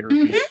 You can get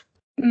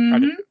Mm-hmm. I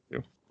did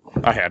too.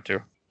 I had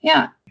to.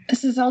 Yeah.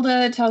 So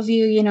Zelda tells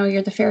you,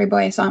 you're the fairy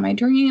boy I saw in my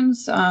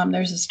dreams.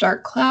 There's this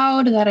dark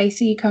cloud that I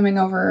see coming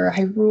over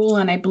Hyrule,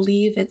 and I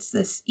believe it's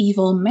this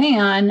evil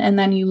man. And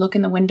then you look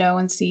in the window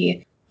and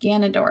see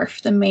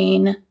Ganondorf, the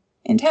main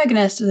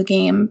antagonist of the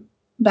game,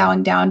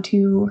 bowing down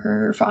to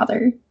her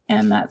father.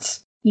 And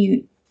that's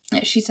you.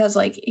 She says,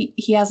 like,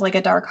 he has like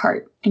a dark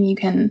heart, and you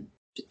can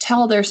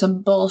tell there's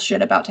some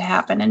bullshit about to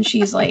happen. And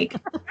she's like,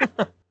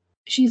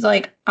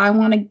 I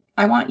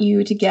want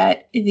you to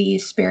get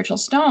these spiritual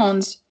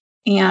stones,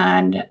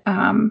 and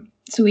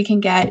so we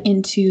can get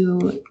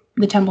into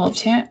the Temple of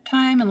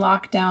Time and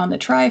lock down the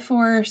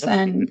Triforce.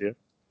 And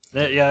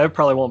yeah, it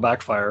probably won't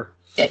backfire.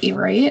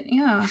 Right?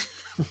 Yeah.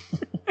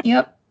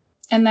 Yep.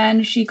 And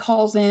then she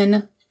calls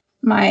in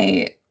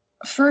my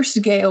first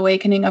gay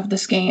awakening of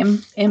this game,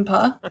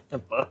 Impa.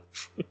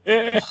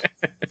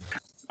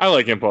 I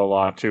like Impa a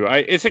lot too.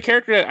 It's a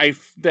character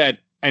that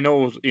I know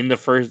was in the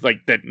first,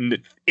 like that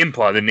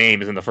Impa. The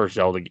name is in the first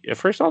Zelda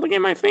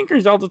game, I think,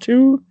 or Zelda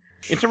 2.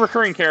 It's a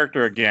recurring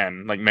character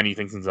again, like many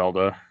things in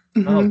Zelda.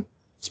 Mm-hmm. Oh,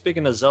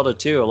 speaking of Zelda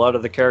 2, a lot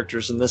of the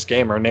characters in this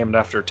game are named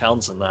after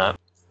towns in that.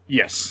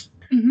 Yes,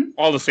 Mm-hmm.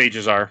 all the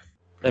sages are.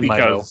 And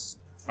Mido.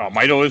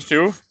 Mido is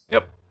too.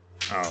 Yep.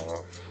 Oh,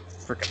 well,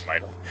 freaking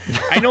Mido.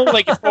 I know,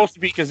 like, it's supposed to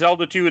be because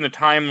Zelda 2 in the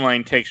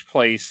timeline takes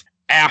place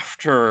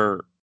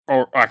after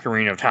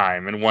Ocarina of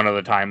Time in one of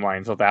the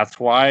timelines, so that's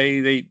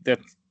why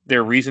that's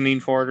their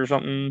reasoning for it or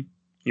something.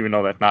 Even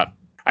though that's not,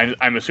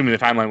 I'm assuming the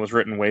timeline was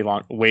written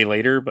way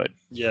later, but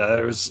yeah,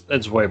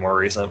 it's way more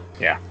recent.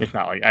 Yeah, it's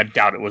not like I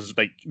doubt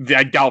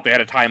they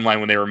had a timeline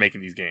when they were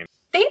making these games.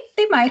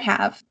 They might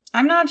have.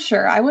 I'm not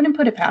sure. I wouldn't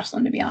put it past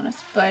them, to be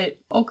honest. But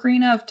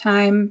Ocarina of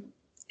Time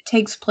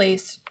takes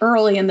place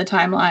early in the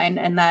timeline,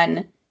 and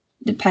then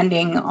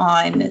depending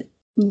on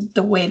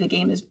the way the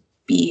game is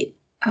beat,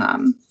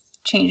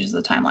 changes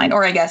the timeline.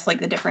 Or I guess like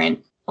the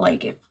different,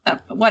 like if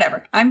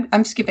whatever.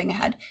 I'm skipping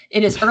ahead.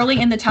 It is early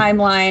in the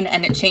timeline,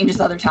 and it changes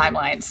other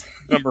timelines.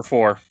 Number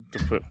 4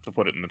 to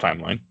put it in the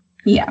timeline.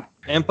 Yeah.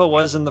 Impa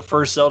was in the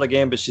first Zelda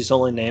game, but she's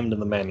only named in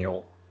the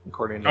manual,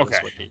 according to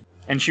this wiki.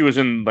 And she was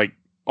in like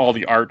all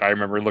the art I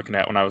remember looking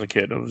at when I was a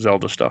kid of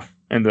Zelda stuff,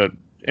 and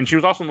she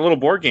was also in the little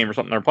board game or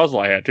something, or puzzle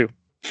I had too.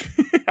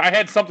 I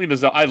had something to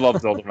Zelda. I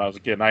loved Zelda when I was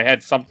a kid, and I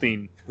had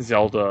something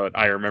Zelda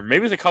I remember. Maybe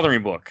it was a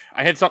coloring book.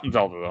 I had something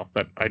Zelda though,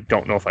 but I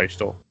don't know if I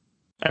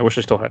wish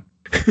I still had.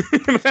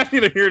 But that's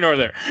neither here nor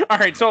there. All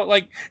right, so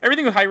like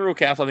everything with Hyrule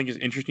Castle I think is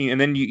interesting, and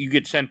then you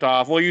get sent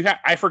off. Well,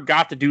 I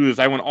forgot to do this.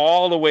 I went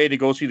all the way to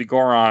go see the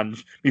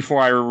Gorons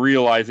before I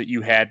realized that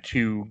you had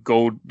to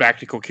go back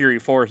to Kokiri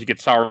Forest to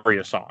get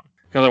Saria's song.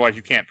 Otherwise,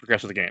 you can't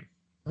progress with the game.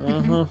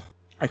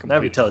 Mm-hmm.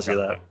 Navi tells you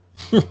that.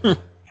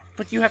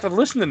 But you have to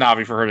listen to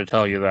Navi for her to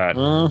tell you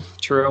that.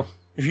 True.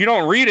 If you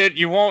don't read it,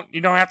 you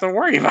don't have to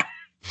worry about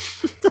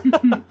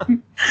it.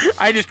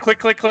 I just click,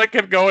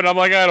 kept going. I'm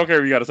like, I don't care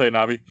what you got to say,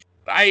 Navi.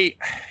 I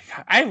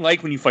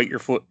like when you fight your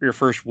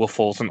first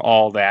Wolfos and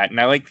all that, and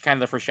I like kind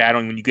of the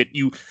foreshadowing when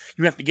you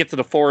have to get to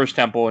the Forest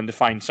Temple and to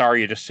find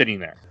Saria just sitting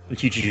there and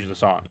teaches you the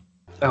song.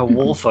 Oh,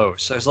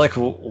 Wolfos. I was like,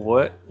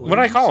 what? What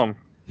do I call them?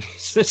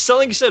 It sounded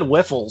like you said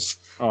Wiffles.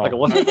 Oh. Like a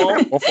Wiffle ball?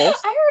 Wolfos?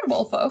 I heard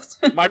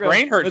Wolfos. My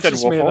brain hurt said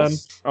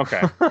Wolfos.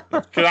 Okay.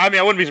 Because I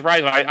wouldn't be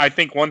surprised. I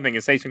think one thing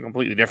is say something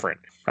completely different.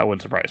 That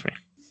wouldn't surprise me.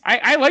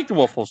 I like the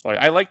Wolfos fight.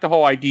 I like the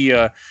whole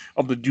idea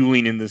of the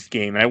dueling in this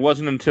game. And it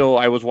wasn't until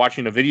I was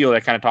watching a video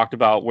that kind of talked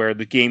about where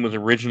the game was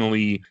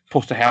originally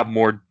supposed to have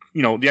more,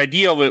 the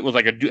idea of it was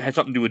like had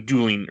something to do with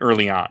dueling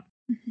early on.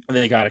 And then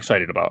they got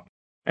excited about.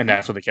 And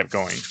that's what they kept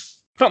going.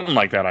 Something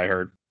like that I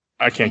heard.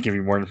 I can't give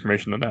you more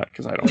information than that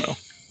because I don't know.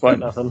 But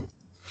nothing.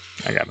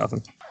 I got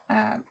nothing.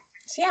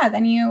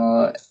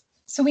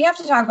 So we have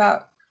to talk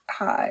about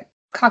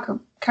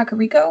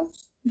Kakariko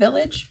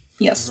Village.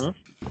 Yes.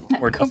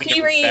 Mm-hmm.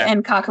 Kokiri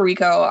and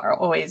Kakariko are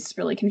always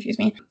really confuse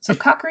me. So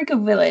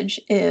Kakariko Village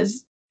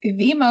is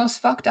the most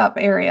fucked up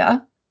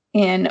area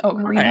in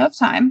Ocarina of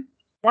Time.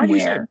 Why do you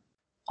say?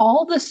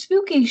 all the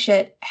spooky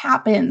shit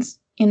happens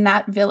in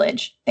that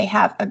village. They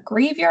have a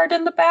graveyard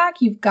in the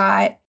back. You've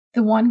got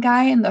the one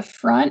guy in the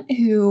front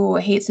who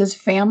hates his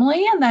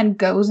family and then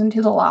goes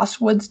into the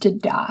Lost Woods to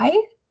die.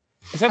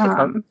 Is that the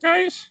Carpenter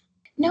guys?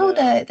 No,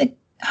 Yeah. the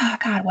oh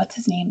God, what's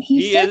his name?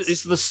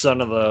 He's the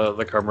son of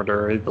the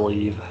carpenter, I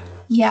believe.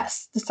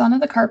 Yes, the son of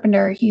the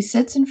carpenter. He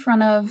sits in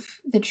front of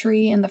the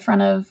tree in the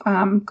front of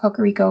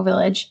Cocorico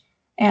Village,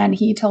 and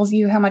he tells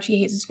you how much he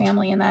hates his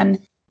family. And then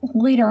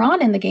later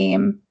on in the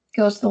game,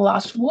 goes to the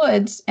Lost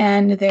Woods,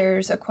 and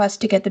there's a quest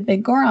to get the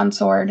big Goron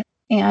sword.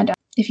 And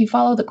if you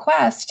follow the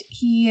quest,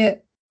 he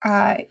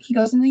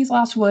goes into these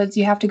Lost Woods.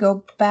 You have to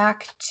go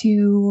back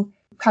to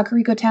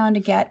Cocorico Town to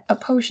get a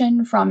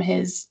potion from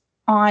his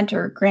aunt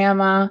or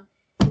grandma.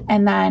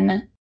 And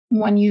then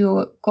when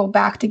you go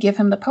back to give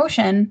him the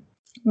potion,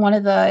 one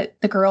of the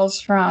girls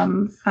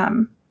from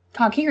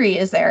Kokiri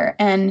is there,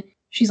 and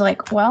she's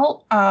like,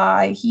 well,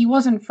 he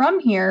wasn't from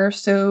here,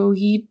 so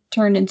he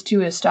turned into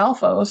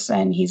Astolfos,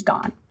 and he's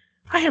gone.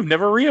 I have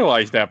never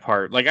realized that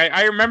part. Like,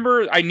 I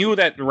remember, I knew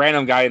that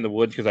random guy in the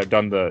woods because I've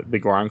done the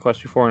Goron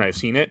quest before and I've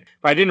seen it,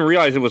 but I didn't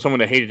realize it was someone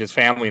that hated his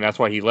family and that's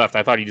why he left.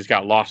 I thought he just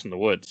got lost in the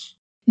woods.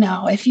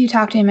 No, if you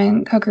talk to him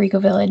in Cocorico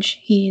Village,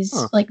 he's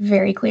like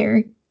very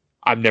clear.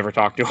 I've never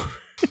talked to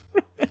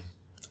him.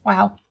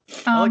 Wow.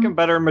 I like him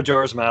better in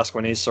Majora's Mask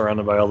when he's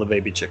surrounded by all the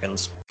baby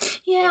chickens.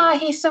 Yeah,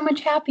 he's so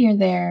much happier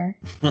there.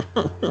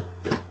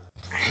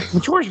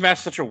 Majora's Mask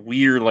is such a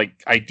weird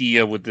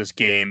idea with this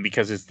game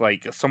because it's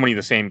like so many of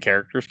the same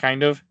characters,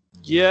 kind of.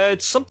 Yeah,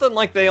 it's something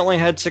like they only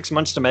had 6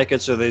 months to make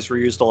it, so they just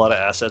reused a lot of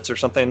assets or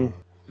something.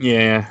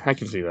 Yeah, I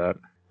can see that.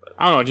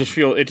 I don't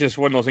know. It's just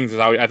one of those things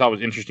that I thought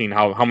was interesting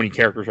how many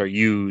characters are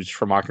used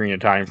from Ocarina of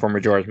Time for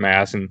Majora's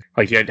Mask, and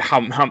like how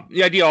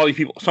the idea all these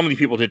people, some of these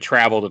people did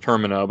travel to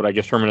Termina, but I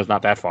guess Termina's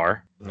not that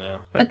far.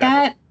 Yeah, but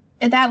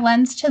that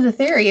lends to the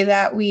theory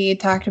that we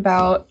talked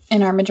about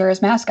in our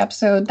Majora's Mask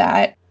episode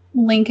that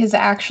Link is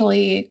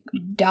actually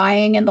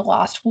dying in the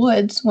Lost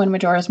Woods when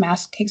Majora's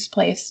Mask takes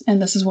place,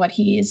 and this is what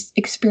he's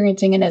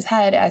experiencing in his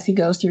head as he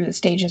goes through the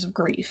stages of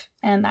grief,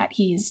 and that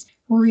he's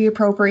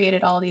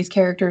reappropriated all these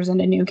characters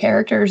into new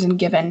characters and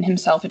given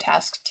himself a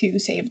task to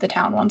save the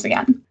town once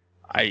again.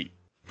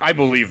 I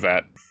believe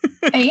that.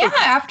 Yeah,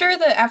 after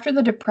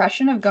the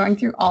depression of going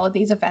through all of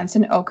these events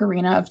in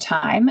Ocarina of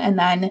Time and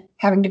then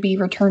having to be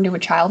returned to a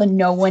child and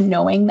no one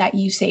knowing that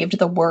you saved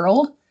the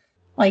world,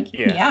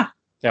 yeah.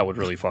 That would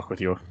really fuck with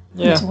you.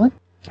 Yeah.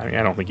 I mean,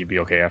 I don't think you'd be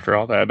okay after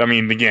all that. I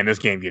mean, again, this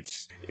game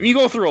you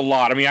go through a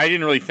lot. I mean, I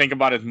didn't really think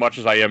about it as much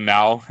as I am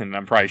now, and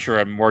I'm probably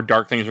sure more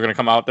dark things are going to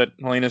come out that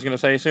Helena's going to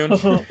say soon.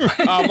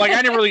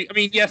 I didn't really, I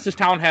mean, yes, this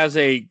town has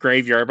a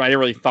graveyard, but I didn't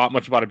really thought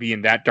much about it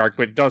being that dark,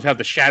 but it does have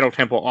the Shadow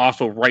Temple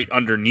also right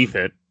underneath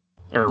it,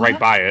 or right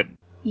by it.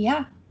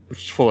 Yeah.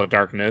 Which is full of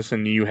darkness,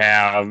 and you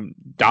have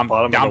Dompe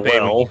Bottom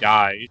when he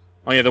dies.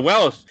 Oh yeah, the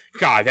well is,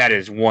 God, that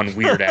is one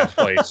weird-ass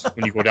place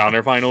when you go down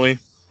there finally.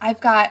 I've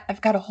got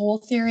a whole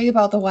theory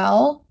about the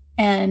well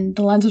and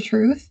the Lens of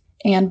Truth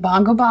and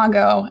Bongo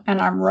Bongo,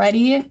 and I'm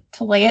ready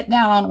to lay it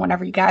down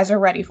whenever you guys are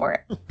ready for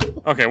it.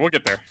 Okay, we'll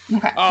get there.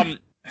 Okay. I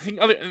think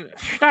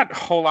there's not a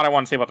whole lot I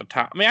want to say about the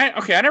town. I mean,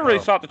 I never really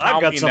thought the town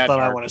I've got being that something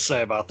dark. I want to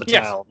say about the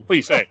Yes, town.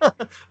 please say.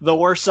 The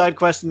worst side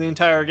quest in the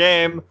entire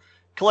game,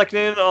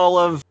 collecting all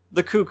of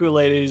the cuckoo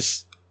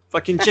ladies'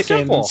 fucking That's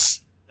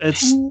chickens. I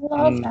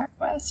love that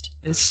quest.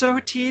 It's so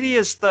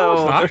tedious,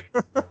 though. No, it's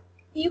not.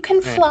 You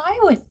can fly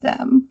with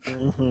them.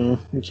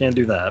 Mm-hmm. You can't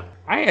do that.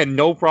 I had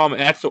no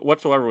problem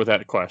whatsoever with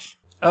that quest.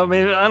 I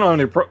mean, I don't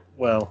have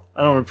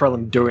any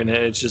problem doing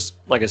it. It's just,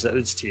 like I said,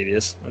 it's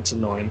tedious. It's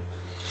annoying.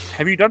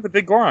 Have you done the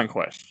big Goron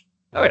quest?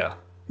 Oh, yeah.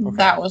 Okay.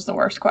 That was the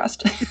worst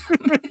quest.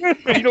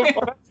 You don't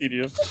call that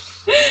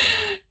tedious.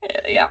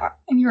 Yeah,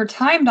 and you were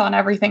timed on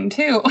everything,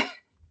 too.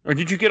 Or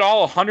did you get all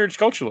 100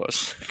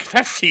 Skulltulas?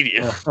 That's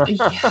tedious.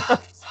 Yeah,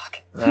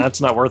 fuck.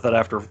 That's not worth it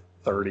after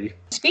 30.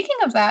 Speaking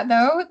of that,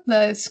 though,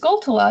 the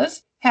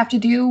Skulltulas have to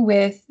do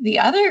with the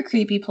other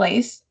creepy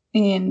place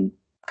in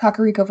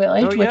Cocorico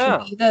Village, which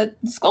would be the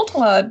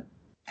Skulltula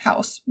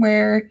house,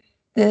 where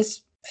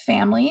this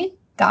family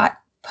got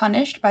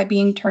punished by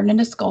being turned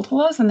into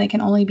Skulltulas, and they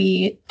can only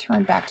be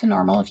turned back to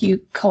normal if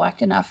you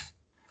collect enough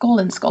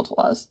golden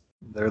Skulltulas.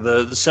 They're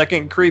the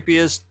second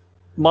creepiest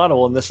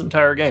model in this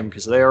entire game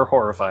because they are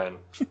horrifying.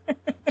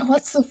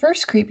 What's the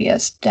first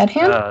creepiest? Dead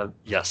Hand?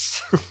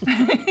 Yes.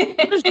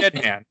 Where's Dead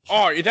Hand?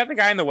 Oh, is that the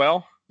guy in the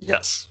well?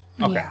 Yes.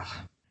 Okay. Yeah.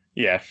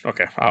 Yeah.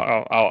 Okay.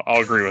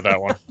 I'll agree with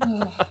that one.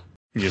 Ugh.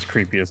 He's just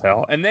creepy as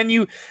hell. And then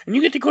you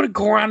get to go to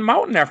Goron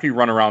Mountain after you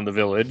run around the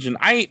village, and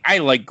I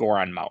like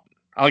Goron Mountain.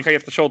 I like how you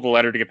have to show the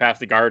letter to get past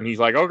the guard, and he's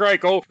like, "Oh,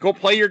 great, go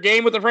play your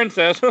game with the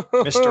princess,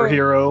 Mr.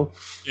 Hero.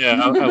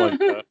 Yeah, I like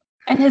that.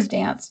 And his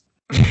dance.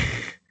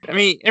 I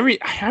mean, I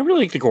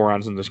really like the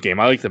Gorons in this game.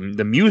 I like the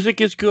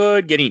music is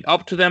good. Getting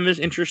up to them is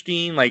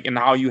interesting. Like, and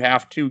how you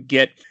have to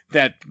get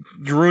that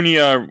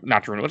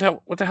not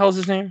Darunia. What the hell is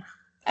his name?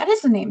 That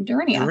is the name,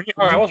 Darunia.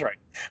 Oh, I was right.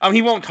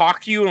 He won't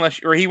talk to you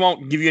or he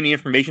won't give you any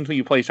information until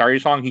you play Sorry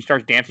Song. He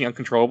starts dancing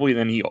uncontrollably,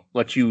 then he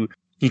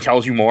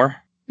tells you more.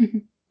 Mm-hmm.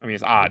 I mean,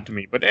 it's odd to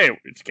me, but hey,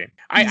 it's a game.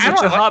 I Such don't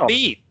a like hot all-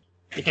 beat.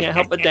 You can't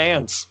help but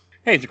dance.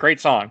 Hey, it's a great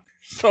song.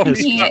 So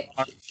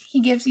He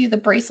gives you the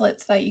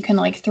bracelets that you can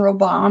like throw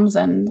bombs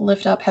and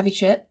lift up heavy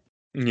shit.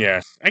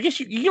 yes, I guess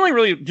you can only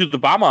really do the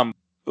bomb,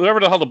 whatever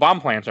the hell the bomb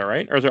plants are,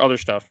 right? Or is there other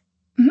stuff?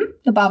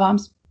 The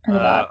bombs. Or the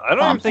I don't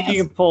bomb even think you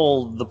plants. can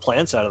pull the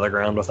plants out of the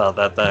ground without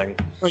that thing.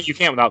 Well, you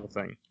can't without the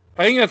thing.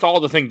 I think that's all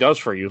the thing does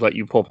for you, let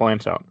you pull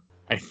plants out.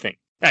 I think.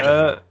 I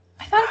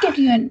thought it gave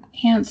you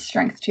enhanced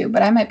strength too,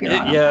 but I might be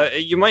wrong. on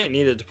that. You might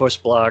need it to push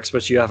blocks,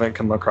 but you haven't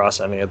come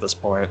across any at this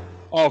point.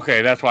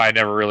 Okay, that's why I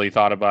never really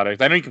thought about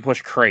it. I know you can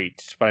push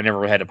crates, but I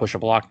never had to push a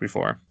block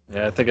before.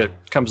 Yeah, I think it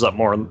comes up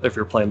more if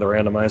you're playing the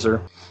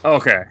randomizer.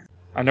 Okay.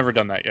 I've never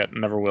done that yet,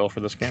 and never will for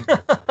this game.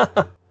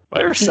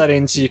 There are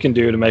settings you can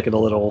do to make it a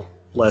little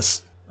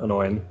less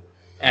annoying.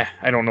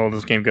 I don't know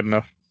this game good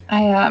enough.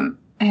 I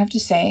have to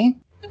say,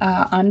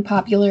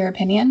 unpopular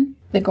opinion,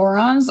 the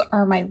Gorons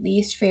are my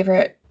least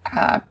favorite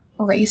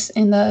race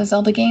in the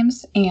Zelda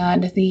games,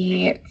 and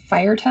the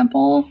Fire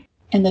Temple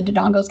and the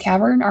Dodongo's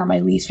Cavern are my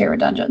least favorite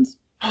dungeons.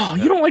 Oh,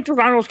 you don't like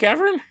Dodongo's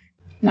Cavern?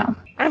 No.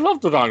 I love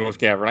Dodongo's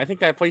Cavern. I think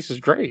that place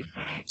is great.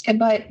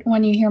 But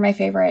when you hear my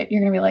favorite,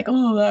 you're going to be like,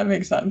 oh, that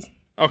makes sense.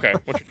 Okay,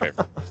 what's your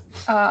favorite?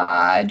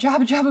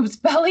 Jabba Jabba's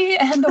Belly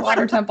and the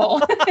Water Temple.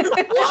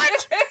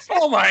 What?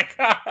 Oh my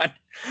god.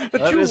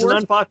 That is an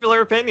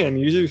unpopular opinion.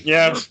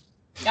 Yes.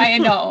 I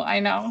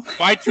know.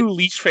 My two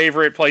least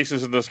favorite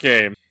places in this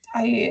game.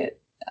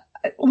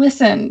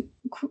 Listen,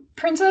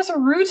 Princess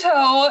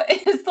Ruto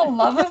is the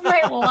love of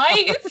my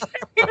life.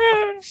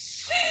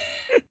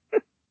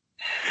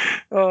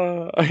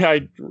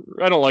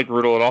 I don't like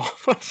Ruto at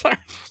all. Sorry.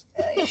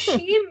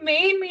 She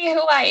made me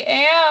who I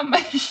am.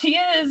 She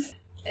is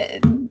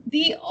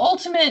the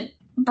ultimate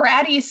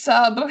bratty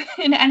sub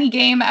in any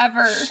game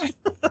ever.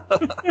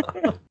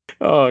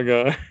 Oh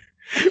god.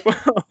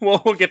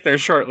 Well, we'll get there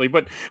shortly,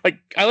 but like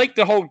I like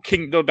the whole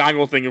King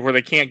Dodongo thing of where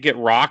they can't get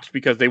rocks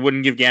because they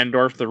wouldn't give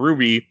Ganondorf the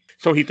ruby,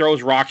 so he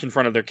throws rocks in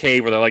front of their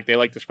cave where they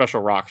like the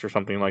special rocks or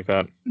something like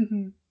that.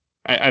 Mm-hmm.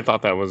 I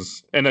thought that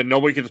was, and then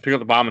nobody can just pick up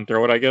the bomb and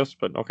throw it, I guess,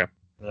 but okay.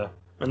 Yeah,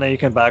 and then you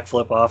can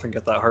backflip off and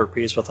get that heart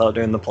piece without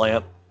doing the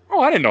plant.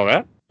 Oh, I didn't know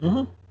that.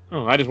 Mm-hmm.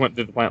 Oh, I just went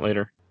to the plant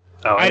later.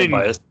 Oh, I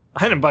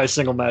didn't buy a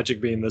single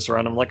magic bean this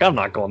run. I'm like, I'm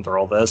not going through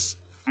all this.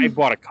 I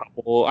bought a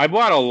couple. I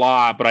bought a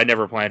lot, but I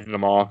never planted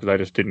them all because I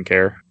just didn't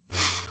care.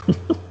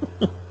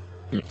 That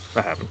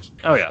happens.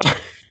 Oh yeah.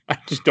 I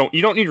just don't.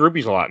 You don't need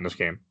rubies a lot in this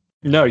game.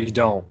 No, you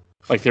don't.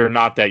 Like they're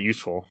not that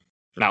useful.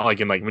 Not like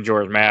in like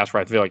Majora's Mask,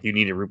 where I feel like you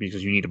needed rubies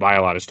because you need to buy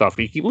a lot of stuff,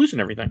 but you keep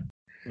losing everything.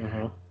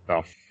 Mm-hmm.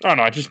 So I don't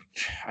know.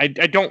 I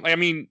don't. I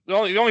mean, the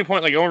only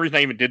point, like the only reason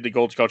I even did the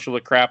gold sculpture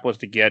crap was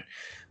to get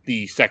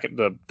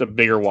the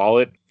bigger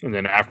wallet, and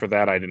then after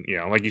that, I didn't. You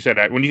know, like you said,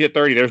 when you get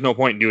 30, there's no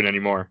point in doing it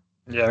anymore.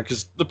 Yeah,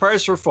 because the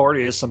price for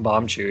 40 is some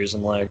bomb chews.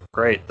 I'm like,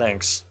 great,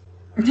 thanks.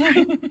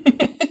 I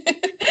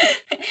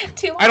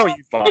I don't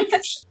use bomb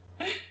chews.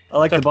 I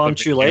like That's the bomb the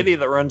chew big lady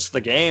that runs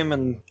the game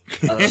and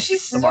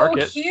She's the so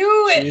market.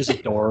 cute. She's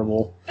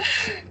adorable.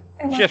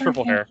 I love She has her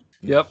purple hair.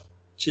 Yep,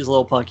 she's a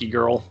little punky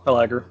girl. I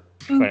like her.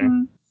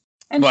 Mhm.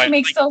 And But- she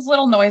makes those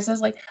little noises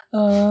like,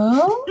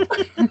 oh.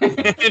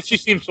 And she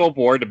seems so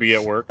bored to be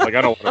at work. Like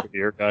I don't want to be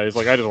here, guys.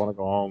 Like I just want to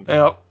go home.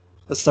 Yep,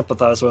 I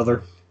sympathize with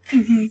her.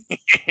 Mhm.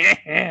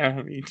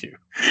 Yeah, me too.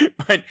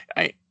 But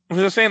I was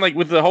just saying, like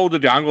with the whole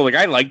Dodongo, like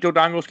I like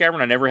Dodongo's Cavern.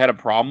 I never had a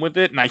problem with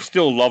it, and I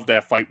still love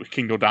that fight with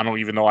King Dodongo,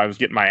 even though I was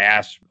getting my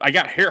ass. I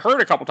got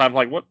hurt a couple times.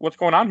 Like what's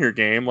going on here,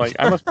 game? Like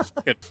I must.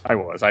 I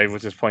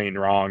was just playing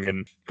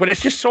wrong, but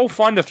it's just so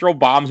fun to throw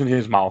bombs in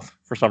his mouth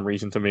for some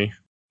reason to me.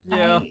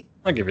 Yeah,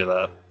 I'll give you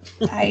that.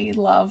 I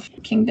love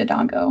King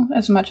Dodongo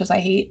as much as I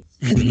hate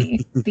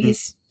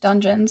these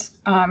dungeons.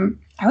 I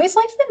always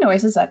liked the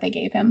noises that they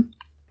gave him.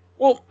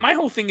 Well, my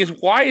whole thing is,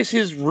 why is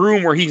his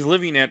room where he's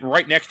living at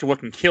right next to what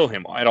can kill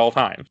him at all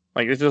times?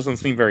 Like, this doesn't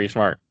seem very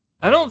smart.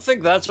 I don't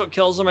think that's what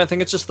kills him. I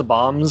think it's just the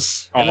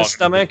bombs in his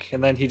stomach,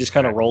 and then he just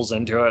kind of rolls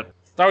into it.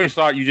 I always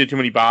thought you did too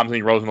many bombs and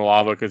he rolls in the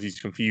lava because he's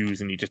confused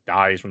and he just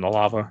dies from the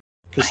lava.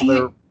 Because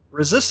they're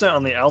resistant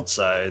on the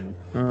outside.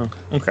 Oh,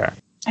 okay.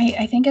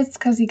 I think it's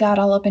because he got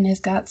all up in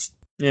his guts.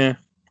 Yeah.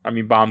 I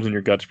mean, bombs in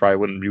your guts probably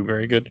wouldn't do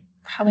very good.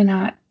 Probably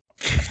not.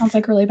 Sounds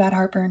like really bad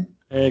heartburn.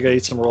 Yeah, you gotta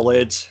eat some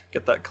Rolaids,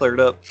 get that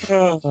cleared up. I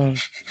don't know,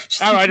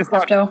 I just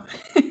thought, Pepto.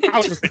 I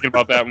was just thinking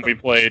about that when we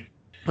played.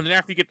 And then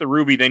after you get the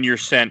ruby, then you're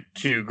sent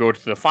to go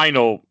to the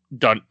final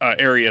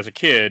area as a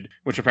kid,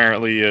 which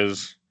apparently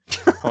is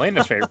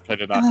Helena's favorite. I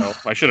did not know.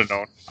 I should have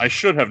known. I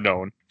should have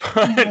known.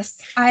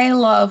 Yes, I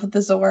love the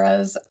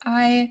Zoras.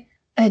 I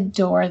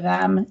adore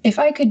them. If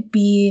I could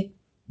be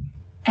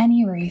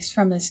any race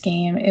from this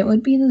game, it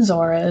would be the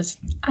Zoras.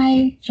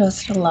 I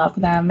just love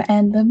them.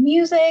 And the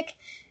music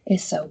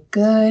is so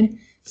good.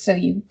 So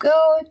you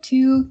go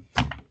to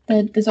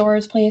the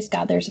Zora's place.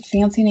 God, there's a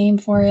fancy name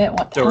for it.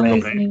 What the hell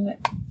is the name of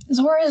it?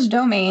 Zora's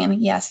Domain.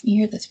 Yes, you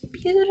hear this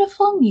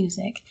beautiful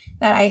music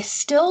that I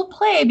still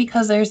play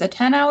because there's a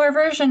 10-hour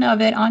version of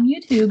it on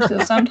YouTube. So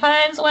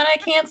sometimes when I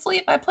can't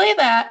sleep, I play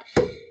that.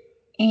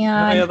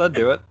 And Yeah, that'd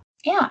do it.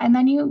 Yeah, and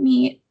then you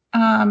meet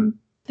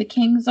the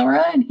King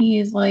Zora, and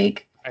he's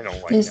like I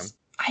don't like this.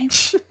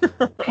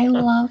 I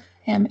love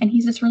him, and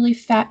he's this really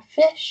fat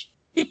fish.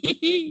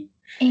 him.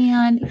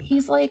 And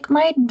he's like,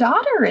 my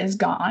daughter is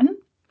gone.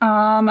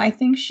 I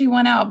think she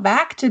went out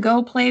back to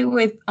go play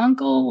with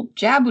Uncle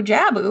Jabu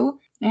Jabu.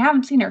 I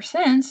haven't seen her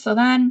since. So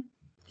then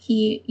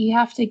you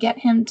have to get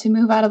him to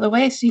move out of the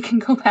way so you can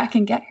go back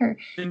and get her.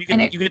 Then you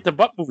get the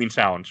butt moving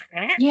sounds.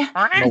 Yeah.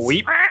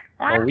 Moeep,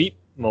 moeep,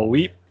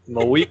 moeep,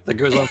 moeep. That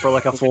goes on for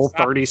like a full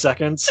 30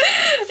 seconds.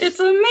 It's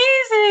amazing.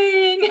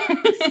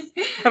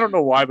 I don't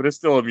know why, but it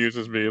still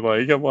amuses me.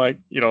 Like I'm like,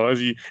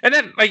 and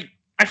then like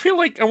I feel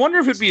like I wonder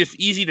if it'd be as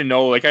easy to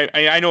know. Like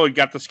I know it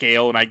got the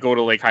scale, and I go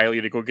to Lake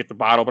Hylia to go get the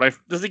bottle. But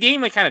does the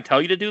game like kind of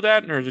tell you to do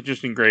that, or is it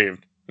just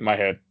engraved in my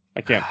head?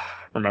 I can't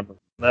remember.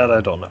 That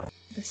I don't know.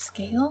 The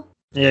scale?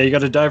 Yeah, you got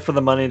to dive for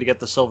the money to get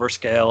the silver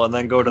scale, and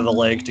then go to the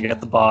lake to get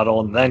the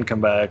bottle, and then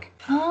come back.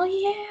 Oh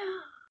yeah.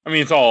 I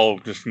mean, it's all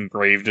just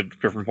engraved at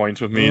different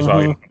points with me, so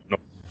I don't know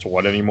what's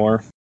what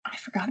anymore. I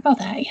forgot about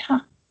that.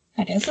 Yeah,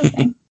 that is a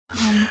thing.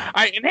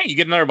 And hey, you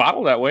get another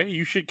bottle that way.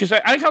 You should, because I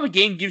like how the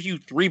game gives you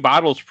 3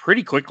 bottles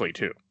pretty quickly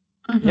too.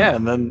 Mhm. Yeah,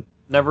 and then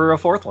never a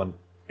fourth one.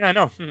 Yeah, I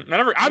know.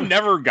 I've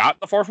never got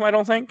the 4th one. I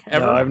don't think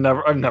ever.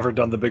 No, I've never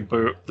done the big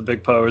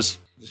pose.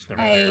 Just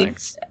never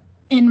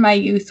In my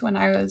youth, when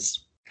I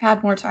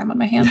had more time on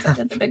my hands, I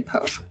did the big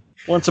pose.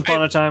 Once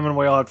upon a time when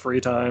we all had free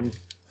time.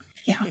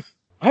 Yeah.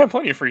 I have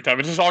plenty of free time.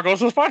 It just all goes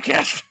to this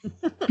podcast.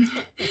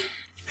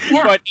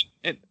 Yeah. But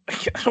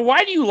so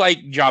why do you like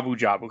Jabu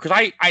Jabu? Because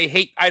I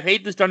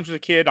hate this dungeon as a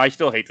kid. I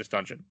still hate this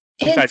dungeon.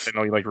 Besides, I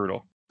know you like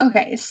Rudel.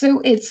 Okay, so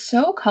it's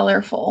so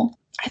colorful.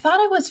 I thought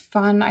it was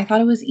fun. I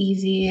thought it was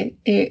easy.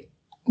 It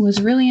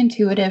was really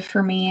intuitive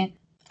for me.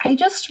 I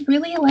just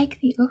really like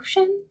the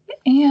ocean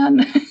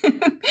and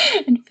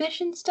and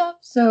fish and stuff.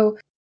 So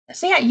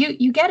yeah,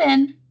 you get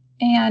in,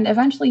 and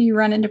eventually you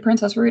run into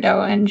Princess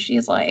Ruto, and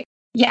she's like,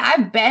 "Yeah,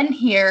 I've been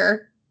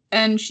here."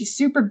 And she's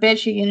super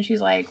bitchy, and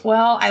she's like,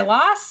 well, I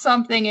lost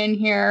something in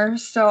here,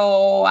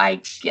 so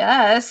I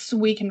guess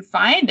we can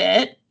find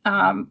it.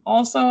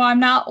 Also, I'm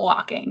not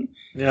walking.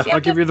 Yeah, I'll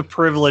give you the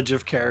privilege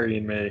of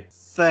carrying me.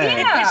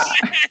 Thanks.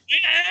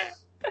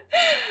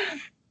 Yeah.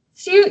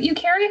 So you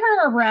carry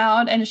her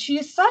around, and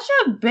she's such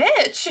a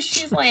bitch.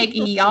 She's like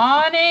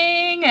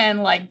yawning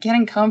and like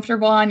getting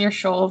comfortable on your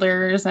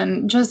shoulders,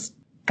 and just,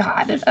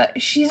 God,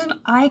 she's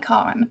an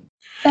icon.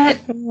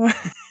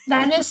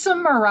 That is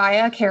some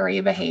Mariah Carey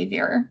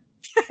behavior.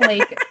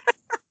 Like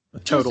a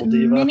total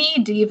diva.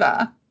 Mini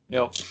diva.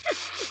 Yep.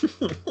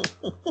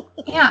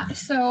 Yeah,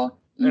 so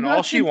and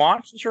all she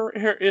wants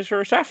is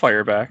her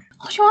sapphire back.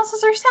 All she wants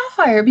is her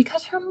sapphire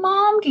because her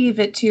mom gave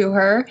it to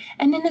her,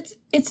 and then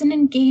it's an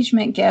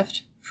engagement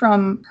gift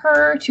from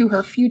her to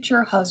her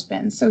future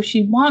husband. So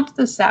she wants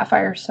the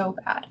sapphire so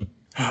bad.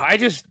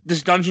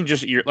 This dungeon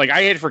just, like,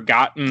 I had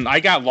forgotten. I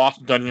got lost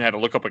in the dungeon, had to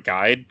look up a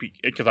guide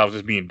because I was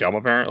just being dumb,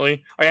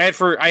 apparently.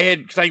 Because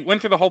I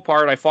went through the whole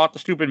part, I fought the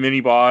stupid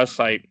mini boss,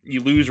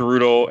 you lose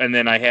Ruto, and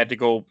then I had to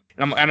go,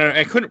 and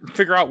I couldn't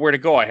figure out where to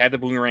go. I had the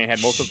boomerang,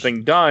 had most of the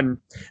thing done,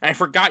 and I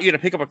forgot you had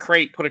to pick up a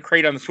crate, put a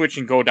crate on the switch,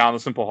 and go down the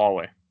simple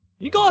hallway.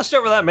 You glossed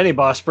over that mini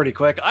boss pretty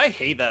quick. I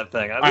hate that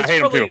thing. I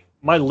hate him too.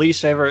 My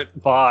least favorite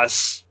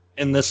boss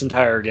in this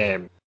entire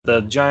game. The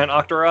giant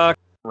Octorok.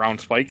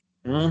 Round Spike.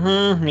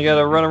 Mm-hmm. You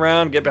gotta run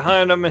around, get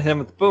behind him, and hit him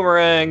with the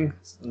boomerang.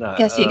 No,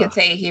 Guess you could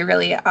say he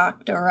really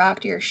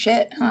rocked your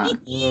shit, huh?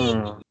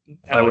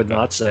 I would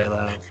not say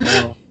that.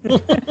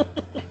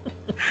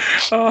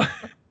 No.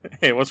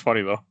 Hey, it was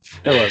funny though.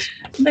 It was.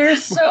 They're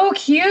so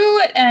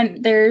cute,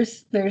 and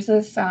there's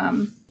this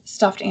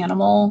stuffed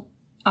animal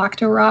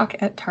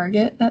Octorok at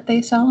Target that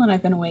they sell, and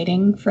I've been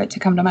waiting for it to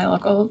come to my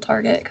local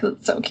Target because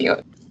it's so cute.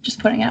 Just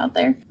putting it out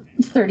there.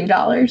 It's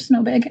 $30,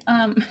 no big.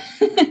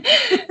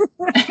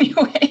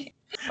 Anyway.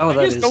 Oh,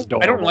 that is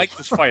adorable. I don't like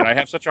this fight. I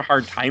have such a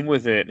hard time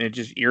with it, and it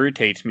just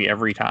irritates me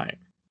every time.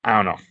 I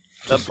don't know.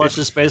 That plus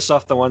is based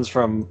off the ones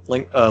from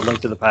Link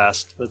to the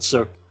Past. That's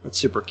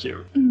super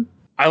cute.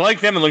 I like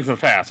them in Link to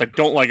the Past. I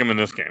don't like them in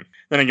this game.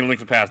 Then again, Link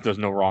to the Past does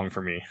no wrong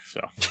for me,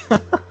 so it's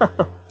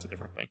a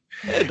different thing.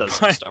 It does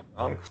some stuff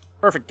wrong.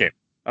 Perfect game.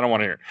 I don't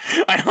want to hear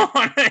it. I don't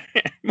want to hear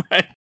it,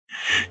 but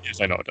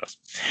yes, I know it does.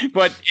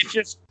 But it's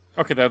just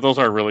okay. Those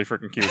are really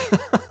freaking cute.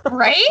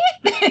 Right?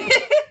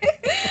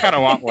 I kind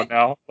of want one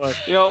now. But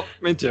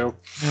me too.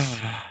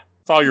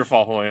 It's all your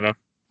fault, Helena.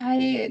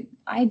 I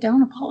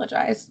don't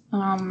apologize.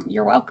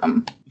 You're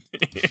welcome.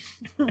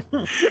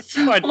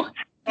 But,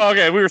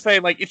 okay, we were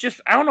saying, it's just,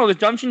 I don't know, the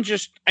dungeon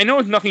just, I know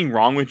there's nothing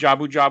wrong with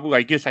Jabu Jabu.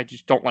 I guess I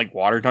just don't like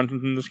water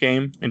dungeons in this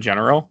game in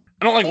general.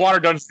 I don't like water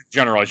dungeons in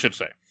general, I should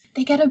say.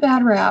 They get a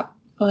bad rap,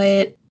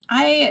 but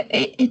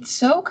it's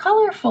so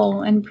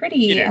colorful and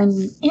pretty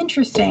and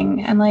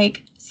interesting. And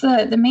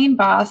so the main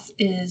boss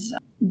is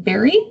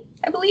Barry,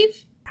 I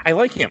believe. I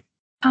like him.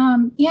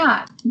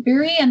 Yeah,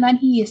 Barry, and then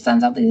he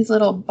sends out these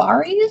little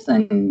barries,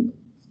 and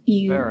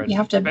you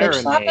have to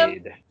bitch slap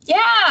him.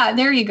 Yeah,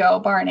 there you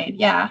go, Baronade.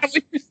 Yeah.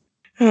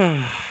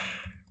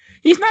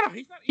 He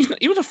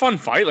was a fun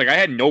fight. I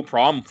had no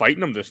problem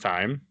fighting him this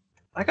time.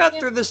 I got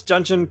through this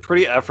dungeon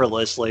pretty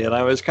effortlessly, and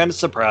I was kind of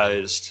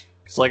surprised.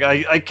 It's like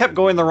I kept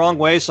going the wrong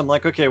way, so I'm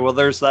like, okay, well,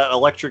 there's that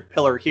electric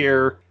pillar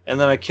here, and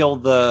then I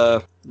killed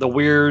the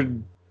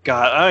weird,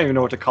 God, I don't even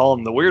know what to call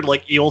them, the weird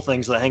like eel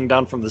things that hang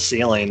down from the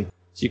ceiling.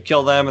 So you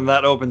kill them, and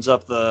that opens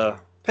up the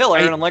pillar,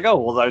 and I'm like, oh,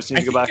 well, I just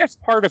need to go back. That's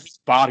part of his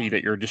body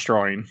that you're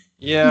destroying.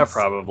 Yeah,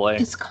 probably.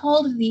 It's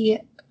called the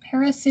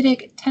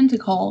parasitic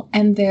tentacle,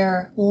 and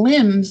they're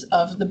limbs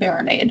of the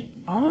Baronade.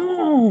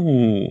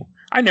 Oh,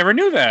 I never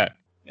knew that.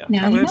 Yeah.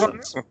 Now you know.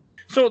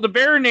 So the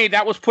Baronade,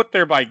 that was put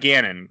there by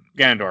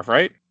Ganondorf,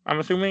 right? I'm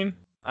assuming?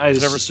 I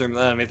just assumed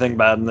that anything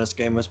bad in this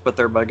game was put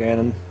there by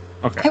Ganon.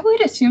 Okay. I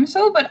would assume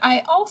so, but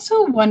I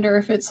also wonder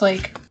if it's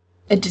like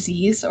a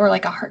disease or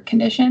like a heart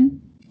condition.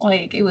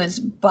 Like it was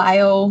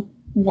bio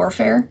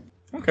warfare,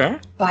 Okay.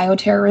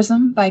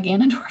 bioterrorism by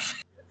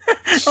Ganondorf.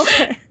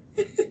 Okay.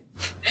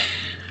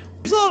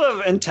 There's a lot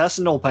of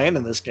intestinal pain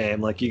in this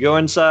game. Like, you go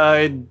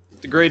inside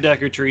the Great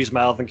Deku Tree's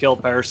mouth and kill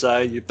a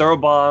parasite. You throw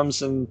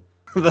bombs in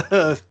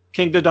the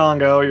King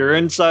Dodongo. You're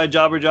inside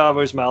Jabu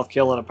Jabu's mouth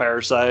killing a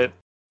parasite.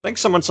 I think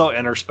someone saw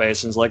Inner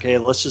Space and was like, hey,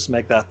 let's just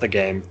make that the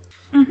game.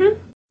 Mm-hmm.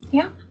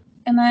 Yeah.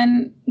 And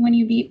then when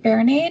you beat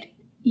Baronade,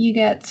 you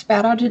get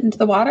spat out into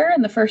the water,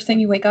 and the first thing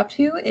you wake up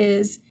to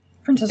is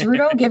Princess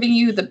Ruto giving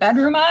you the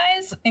bedroom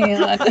eyes,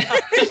 and,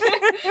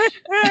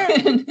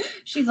 and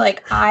she's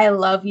like, I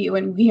love you,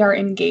 and we are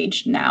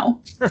engaged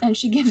now. And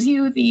she gives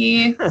you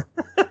the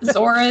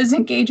Zora's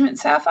engagement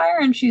sapphire,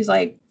 and she's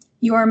like,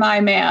 you are my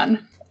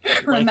man.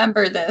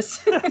 Remember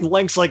this.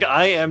 Link's like,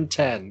 I am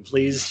 10.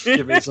 Please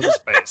give me some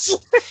space.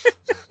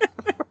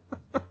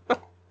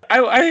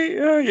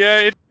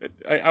 I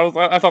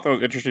thought that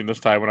was interesting this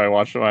time when I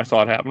watched it. When I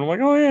saw it happen, I'm like,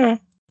 oh yeah.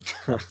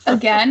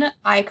 Again,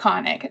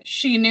 iconic.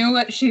 She knew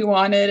what she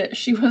wanted.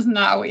 She was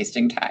not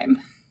wasting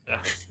time.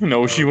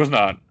 No, she was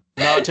not.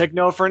 No, take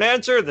no for an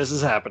answer. This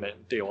is happening.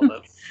 Deal with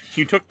it.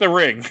 You took the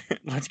ring.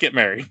 Let's get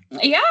married.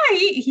 Yeah,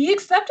 he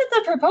accepted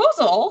the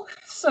proposal,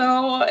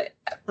 so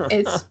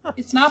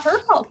it's not her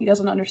fault he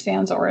doesn't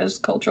understand Zora's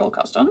cultural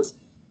customs.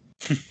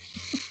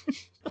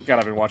 God,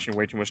 I've been watching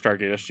way too much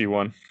Stargate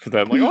SG-1 because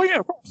I'm like, oh yeah,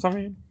 of course. I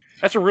mean,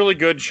 that's a really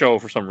good show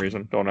for some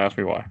reason. Don't ask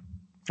me why.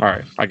 All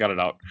right, I got it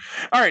out.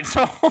 All right,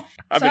 so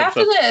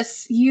after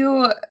this,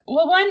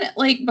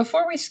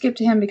 before we skip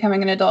to him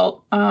becoming an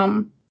adult,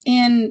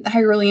 in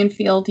Hyrulean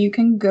Field, you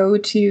can go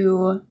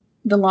to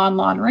the Lon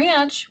Lon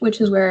Ranch,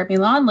 which is where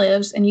Milan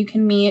lives, and you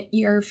can meet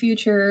your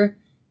future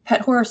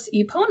pet horse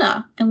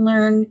Epona and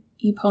learn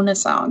Epona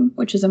song,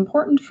 which is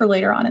important for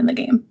later on in the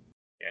game.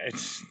 Yeah,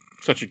 it's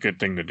such a good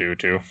thing to do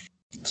too.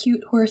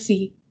 Cute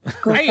horsey.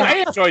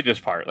 I enjoyed this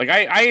part. Like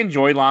I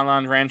enjoy Lon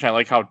Lon Ranch. I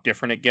like how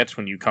different it gets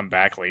when you come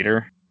back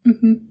later.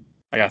 Mm-hmm.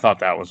 Like I thought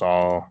that was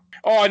all.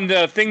 Oh, and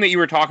the thing that you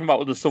were talking about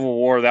with the Civil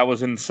War, that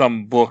was in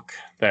some book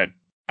that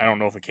I don't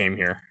know if it came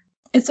here.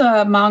 It's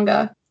a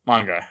manga.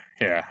 Manga.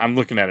 Yeah, I'm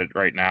looking at it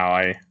right now.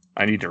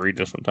 I need to read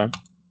this sometime.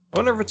 I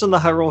wonder if it's in the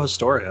Hyrule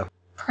Historia.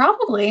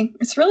 Probably.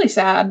 It's really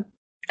sad.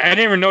 I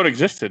didn't even know it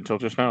existed until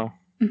just now.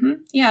 Mm-hmm.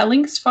 Yeah,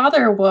 Link's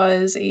father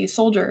was a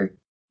soldier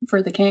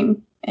for the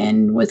king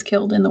and was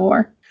killed in the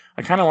war.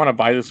 I kind of want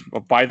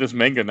to buy this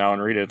manga now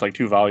and read it. It's like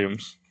 2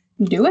 volumes.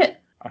 Do it.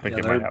 I think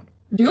it might happen.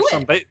 Do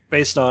it.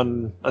 Based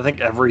on, I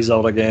think, every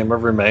Zelda game,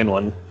 every main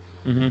one.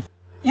 Mm-hmm.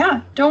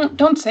 Yeah,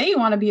 don't say you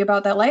want to be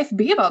about that life.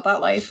 Be about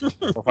that life. Well,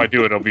 if I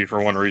do it, it'll be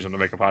for one reason, to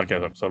make a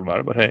podcast episode about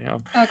it. But hey,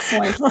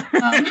 Excellent. But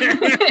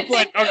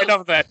okay,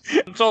 enough of that.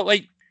 So,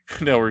 like,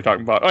 no, we were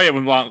talking about. Oh yeah,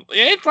 when Lon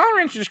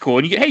Ranch is cool,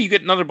 and you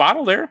get another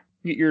bottle there.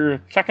 You get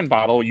your second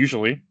bottle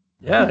usually.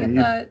 Yeah,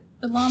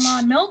 the Lon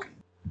Lon milk.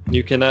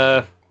 You can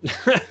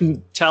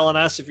Talon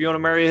asks if you want to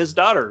marry his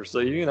daughter, so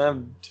you can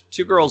have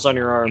 2 girls on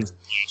your arm.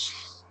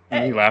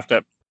 And he laughed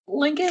at.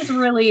 Link is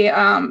really,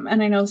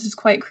 and I know this is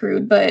quite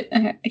crude, but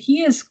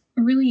he is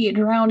really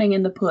drowning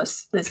in the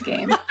puss this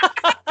game.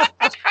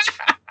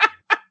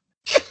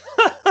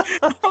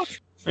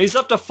 He's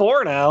up to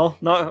 4 now.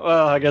 Not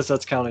well, I guess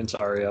that's counting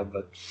Saria,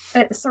 but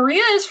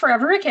Saria is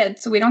forever a kid,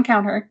 so we don't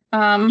count her.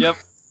 Yep.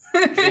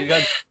 So you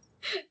got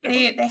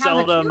they have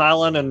Zelda,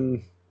 Malon,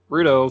 and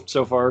Ruto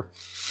so far.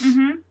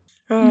 Mm-hmm.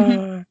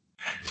 I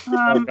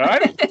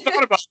didn't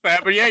thought about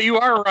that, but yeah, you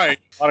are right.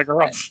 A lot of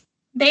girls.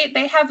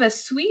 They have a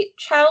sweet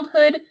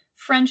childhood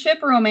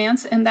friendship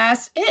romance, and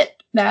that's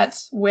it.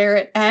 That's where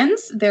it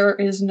ends. There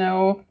is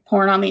no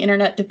porn on the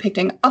internet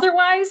depicting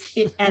otherwise.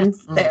 It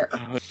ends there.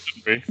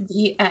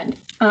 The end.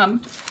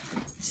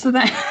 So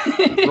that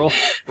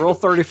Rule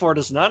 34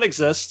 does not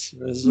exist.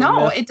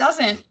 No, it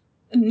doesn't.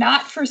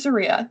 Not for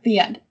Saria. The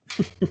end.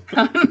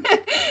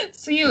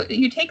 So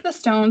you take the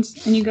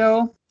stones and you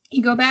go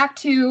back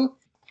to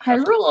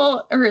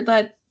Hyrule, or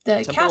the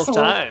Temple castle.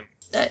 Of Time.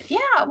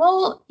 Yeah.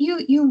 Well,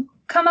 you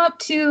come up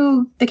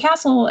to the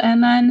castle,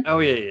 and then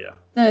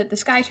the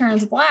sky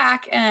turns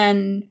black,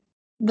 and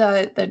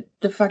the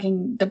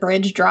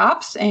bridge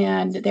drops,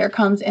 and there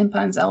comes Impa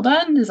and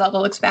Zelda, and Zelda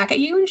looks back at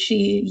you, and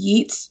she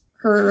yeets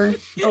her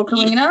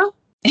ocarina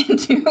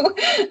into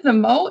the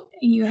moat,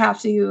 and you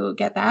have to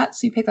get that.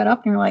 So you pick that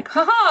up, and you're like,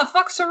 haha,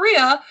 fuck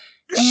Saria,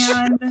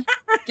 and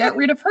get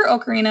rid of her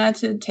ocarina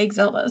to take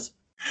Zelda's.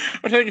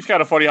 I think it's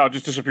kind of funny how it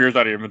just disappears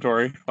out of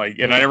inventory. Like,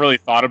 and I never really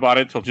thought about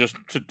it till just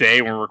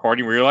today when we're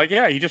recording. Where you're like,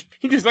 yeah, he just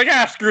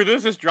like, screw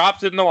this, just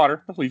drops it in the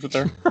water, just leaves it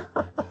there.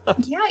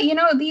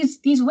 Yeah,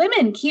 these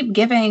women keep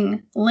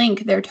giving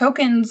Link their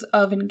tokens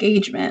of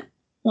engagement,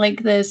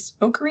 like this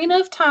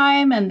Ocarina of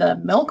Time and the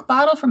milk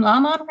bottle from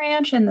Lon Lon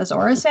Ranch and the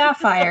Zora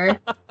Sapphire.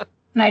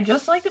 And I'd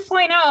just like to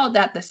point out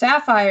that the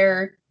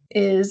Sapphire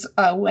is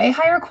a way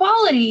higher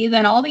quality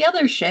than all the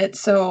other shit,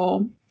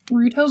 so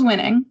Ruto's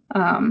winning.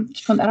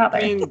 Just put that out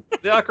there. I mean,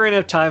 the Ocarina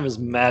of Time is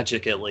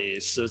magic at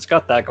least, so it's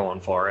got that going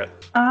for it.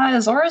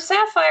 Zora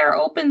Sapphire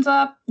opens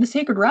up the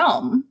Sacred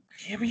Realm.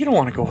 Yeah, but you don't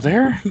want to go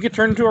there. You get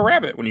turned into a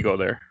rabbit when you go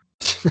there.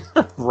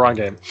 Wrong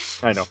game.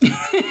 I know.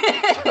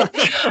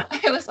 I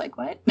was like,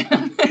 what?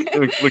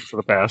 Link to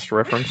the Past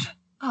reference.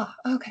 Oh,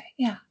 okay,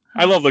 yeah.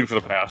 I love Link to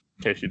the Past,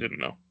 in case you didn't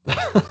know.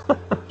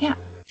 Yeah.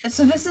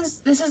 So this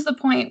is the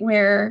point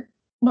where,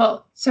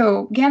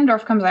 so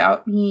Ganondorf comes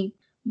out, and he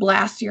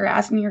blasts your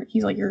ass, and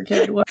he's like, you're a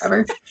kid,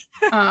 whatever.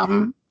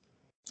 And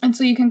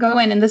so you can go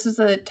in, and this is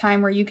the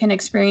time where you can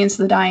experience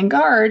the Dying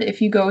Guard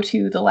if you go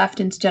to the left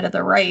instead of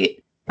the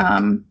right.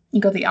 You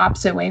go the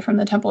opposite way from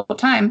the Temple of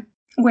Time,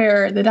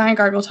 where the Dying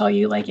Guard will tell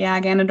you, like, yeah,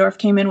 Ganondorf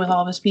came in with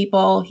all of his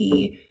people.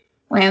 He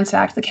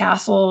ransacked the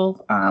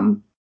castle.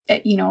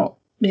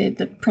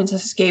 The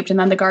princess escaped, and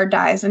then the guard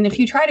dies. And if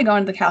you try to go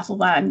into the castle,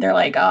 then they're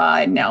like,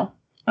 no,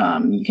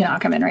 you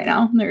cannot come in right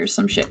now. There's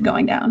some shit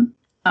going down.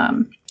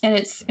 And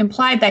it's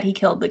implied that he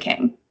killed the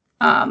king.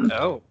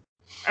 Oh.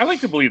 I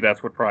like to believe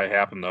that's what probably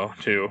happened, though,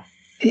 too.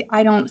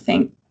 I don't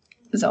think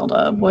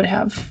Zelda would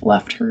have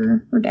left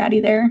her daddy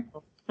there.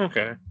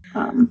 Okay.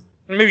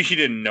 Maybe she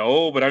didn't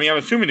know, but I mean, I'm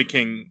assuming the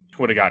king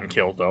would have gotten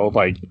killed, though.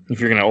 Like,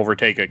 if you're going to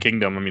overtake a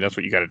kingdom, I mean, that's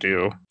what you got to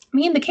do. I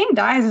mean, the king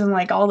dies in,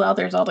 like, all the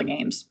other Zelda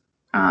games.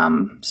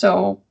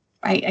 So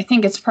I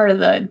think it's part of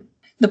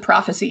the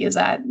prophecy is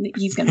that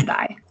he's going to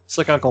die. It's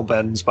like Uncle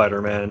Ben in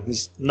Spider-Man.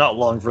 He's not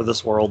long for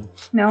this world.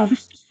 No.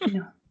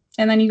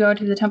 And then you go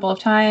to the Temple of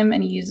Time,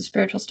 and you use the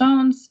spiritual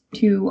stones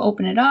to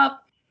open it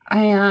up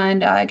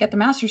and get the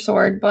Master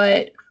Sword.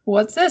 But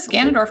what's this?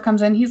 Ganondorf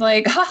comes in. He's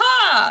like,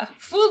 ha-ha!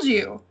 Fooled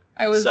you.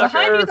 I was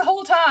behind you the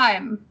whole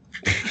time.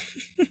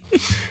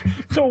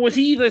 So was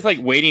he just, like,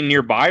 waiting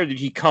nearby, or did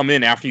he come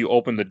in after you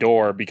opened the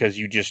door because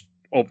you just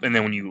opened, and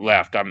then when you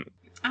left, I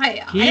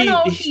don't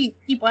know. He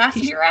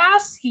blasted your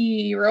ass.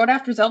 He rode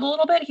after Zelda a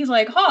little bit. He's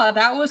like,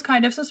 that was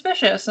kind of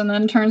suspicious, and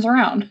then turns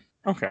around.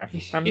 Okay.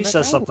 He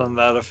says something to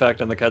that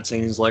effect in the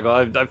cutscene. He's like,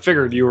 I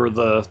figured you were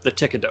the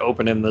ticket to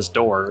open in this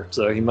door,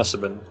 so he must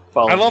have been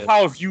following I love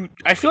how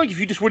I feel like if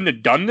you just wouldn't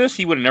have done this,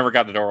 he would have never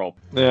got the door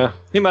open. Yeah,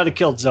 he might have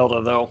killed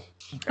Zelda, though.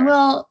 Okay.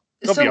 Well,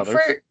 so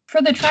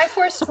for the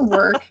Triforce to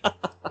work,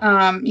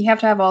 you have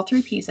to have all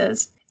three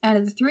pieces.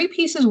 And the three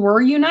pieces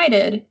were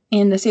united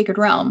in the Sacred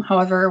Realm.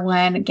 However,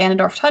 when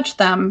Ganondorf touched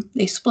them,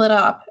 they split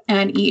up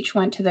and each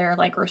went to their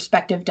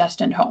respective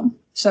destined home.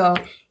 So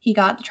he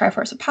got the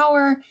Triforce of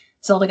Power,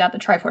 Zelda got the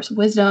Triforce of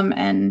Wisdom,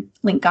 and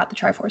Link got the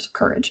Triforce of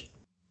Courage.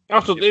 Oh,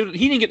 so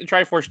he didn't get the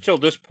Triforce till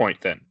this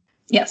point, then?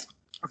 Yes.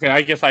 Okay,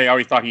 I guess I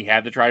always thought he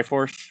had the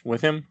Triforce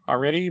with him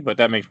already, but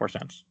that makes more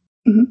sense.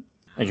 Mm-hmm.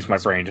 I guess my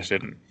brain just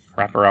didn't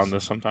wrap around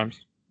this sometimes.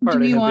 Part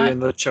of him being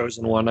the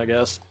chosen one, I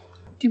guess.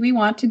 Do we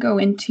want to go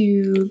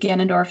into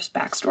Ganondorf's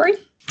backstory?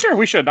 Sure,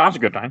 we should. Now's a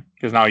good time,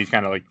 because now he's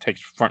kind of takes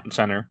front and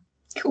center.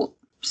 Cool.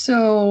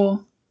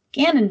 So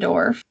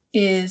Ganondorf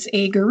is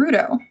a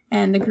Gerudo,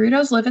 and the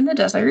Gerudos live in the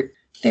desert.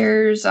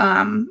 There's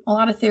a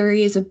lot of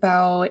theories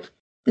about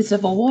the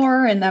Civil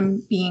War and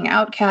them being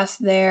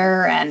outcast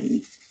there,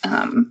 and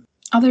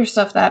other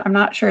stuff that I'm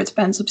not sure it's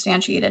been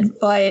substantiated.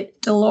 But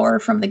the lore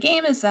from the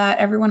game is that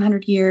every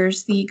 100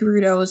 years, the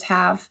Gerudos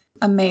have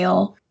a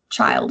male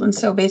child, and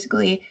so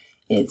basically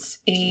it's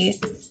a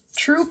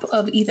troop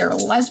of either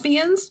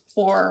lesbians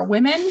or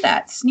women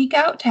that sneak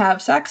out to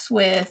have sex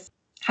with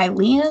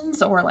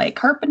Hylians or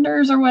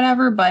carpenters or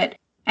whatever. But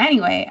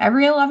anyway,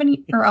 every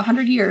 11 or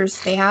 100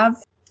 years, they have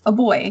a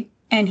boy,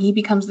 and he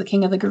becomes the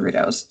king of the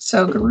Gerudos.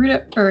 So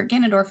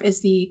Ganondorf is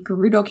the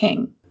Gerudo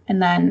king,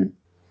 and then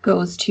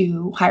goes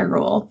to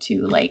Hyrule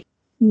to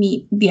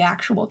meet the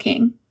actual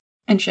king,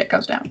 and shit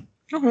goes down.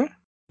 Okay.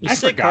 You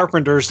say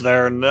carpenters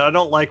there, and I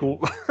don't like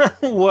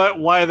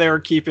why they were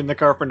keeping the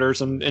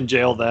carpenters in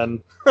jail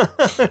then.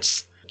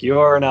 You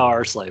are now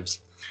our slaves.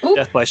 Oop.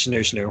 Death by Shnu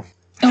Shnu.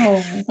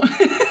 Oh.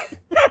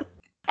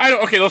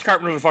 Okay, those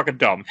carpenters are fucking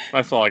dumb.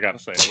 That's all I gotta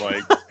say.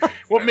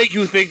 What make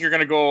you think you're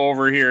gonna go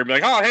over here and be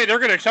like, oh, hey, they're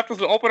gonna accept us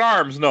with open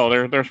arms?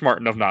 No, they're smart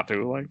enough not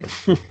to.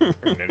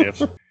 They're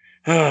idiots.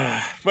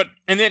 But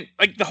and then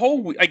the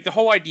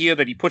whole idea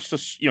that he puts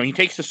this, he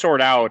takes the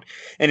sword out,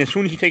 and as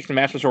soon as he takes the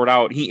Master Sword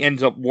out, he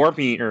ends up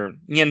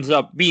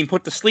being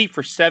put to sleep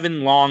for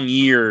 7 long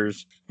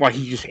years while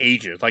he just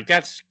ages.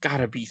 That's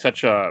gotta be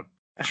that's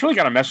really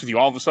gotta mess with you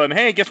all of a sudden.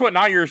 Hey, guess what?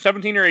 Now you're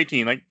 17 or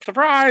 18.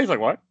 Surprise!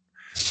 What?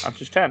 I'm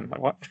just 10.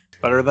 What?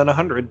 Better than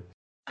 100.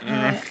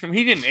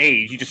 He didn't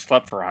age. He just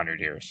slept for 100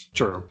 years.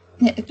 True.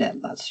 Yeah,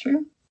 that's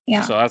true.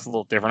 Yeah. So that's a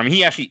little different. I mean,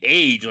 he actually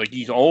aged, like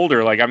he's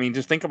older. Like, I mean,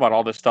 just think about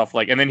all this stuff.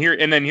 Like, and then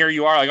here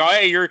you are, like, oh,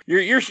 hey,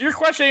 your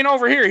quest ain't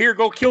over here. Here,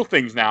 go kill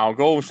things now.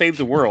 Go save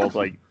the world.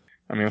 Like,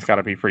 I mean, it's got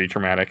to be a pretty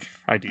traumatic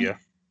idea.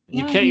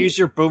 You can't use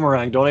your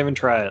boomerang. Don't even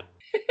try it.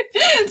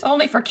 It's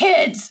only for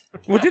kids.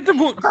 Well, did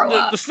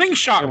the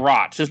slingshot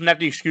rots? Isn't that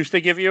the excuse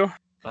they give you?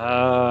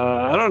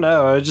 I don't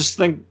know. I just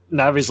think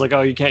Navi's like,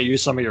 oh, you can't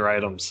use some of your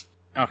items.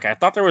 Okay, I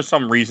thought there was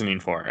some reasoning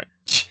for it.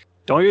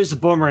 Don't use the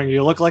boomerang.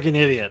 You look like an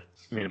idiot.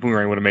 I mean, the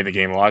boomerang would have made the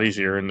game a lot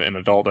easier in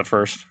adult at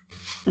first.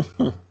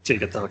 Till you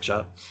get the hook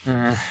shot.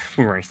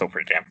 Boomerang's still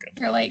pretty damn good.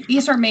 You're like,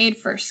 these are made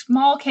for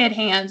small kid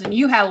hands, and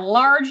you have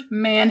large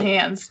man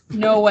hands.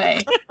 No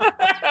way.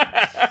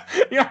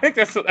 Yeah, I think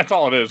that's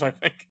all it is. I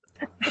think.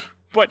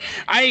 But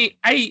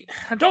I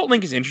Adult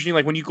Link is interesting.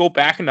 Like when you go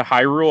back into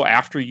Hyrule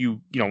after when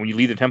you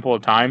leave the Temple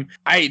of Time,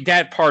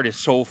 that part is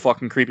so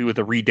fucking creepy with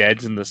the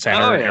re-deads in the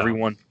center and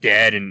everyone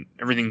dead and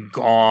everything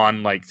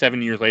gone. Like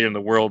 7 years later in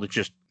the world, it's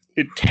just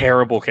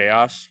terrible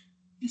chaos.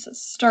 It's a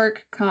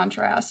stark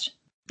contrast.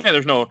 Yeah,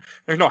 there's no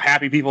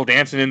happy people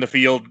dancing in the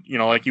field,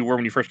 like you were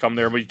when you first come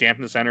there. Everybody's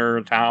dancing in the center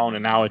of town,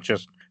 and now it's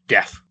just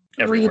death.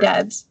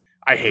 Re-deads.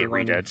 I hate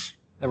re-deads.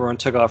 Everyone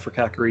took off for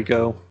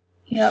Kakariko.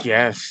 Yep.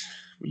 Yes.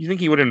 You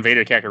think he would have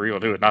invaded Kakariko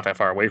too? It's not that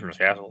far away from his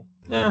castle.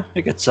 Yeah,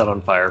 it gets set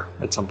on fire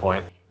at some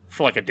point.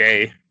 For like a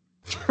day.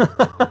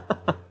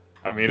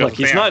 I mean, look,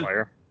 he's not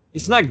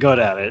good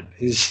at it.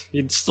 He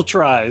still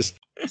tries.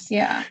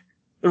 Yeah.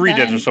 The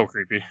re-deads are so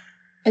creepy.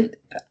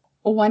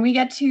 When we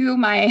get to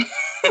my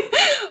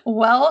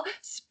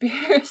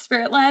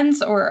Spirit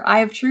Lens or Eye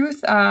of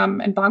Truth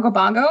and Bongo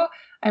Bongo,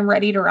 I'm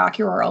ready to rock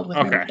your world with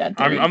my re-dead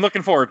theory. I'm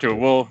looking forward to it.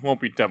 Won't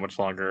be that much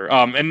longer.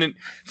 And then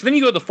you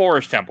go to the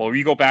Forest Temple.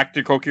 You go back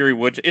to Kokiri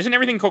Woods. Isn't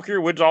everything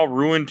Kokiri Woods all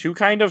ruined too,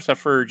 kind of, except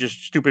for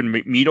just stupid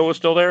Mito is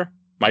still there?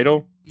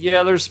 Mito?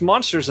 Yeah, there's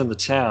monsters in the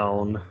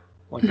town.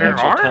 Like there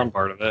the are? town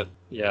part of it.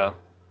 Yeah.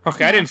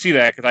 Okay, I didn't see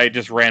that because I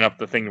just ran up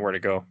the thing where to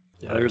go.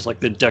 Yeah, there's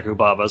like the Deku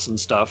Babas and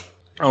stuff.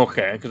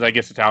 Okay, because I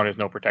guess the town has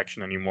no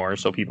protection anymore,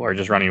 so people are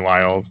just running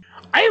wild.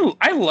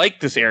 I like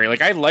this area.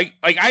 Like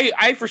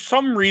I for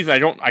some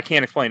reason I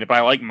can't explain it, but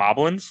I like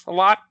moblins a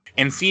lot.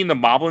 And seeing the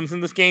moblins in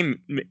this game,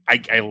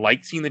 I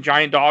like seeing the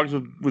giant dogs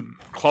with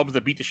clubs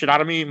that beat the shit out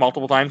of me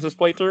multiple times this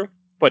playthrough.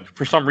 But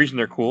for some reason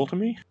they're cool to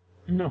me.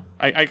 No,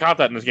 I got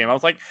that in this game. I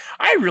was like,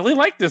 I really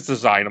like this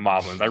design of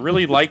moblins. I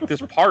really like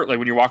this part, like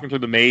when you're walking through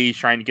the maze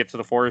trying to get to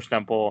the Forest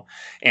Temple,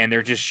 and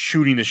they're just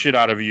shooting the shit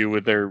out of you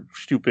with their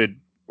stupid.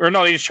 Or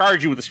no, they just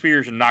charge you with the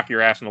spears and knock your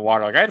ass in the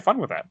water. Like, I had fun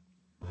with that.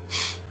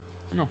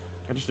 No,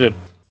 I just did.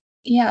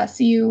 Yeah,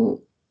 so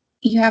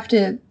you have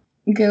to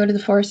go to the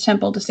Forest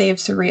Temple to save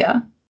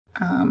Saria.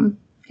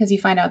 Because you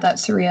find out that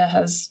Saria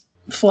has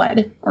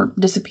fled or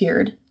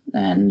disappeared.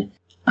 And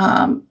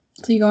so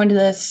you go into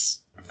this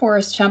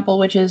Forest Temple,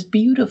 which is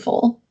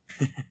beautiful.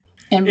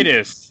 And it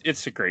is.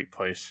 It's a great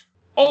place.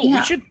 Oh,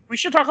 yeah. we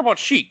should talk about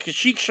Sheik, because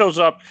Sheik shows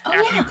up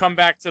after you come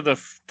back to the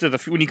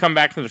when you come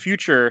back to the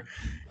future,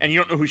 and you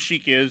don't know who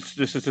Sheik is.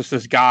 This is just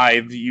this guy,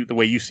 the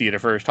way you see it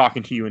at first,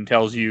 talking to you and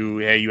tells you,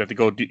 hey, you have to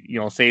go,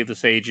 save the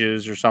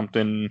sages or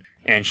something.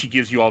 And she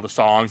gives you all the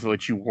songs that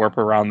let you warp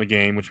around the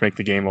game, which make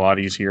the game a lot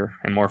easier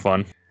and more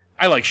fun.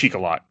 I like Sheik a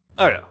lot.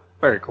 Oh yeah,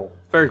 very cool.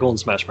 Very cool in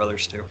Smash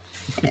Brothers too.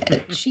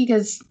 Sheik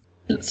is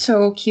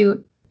so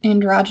cute,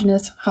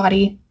 androgynous,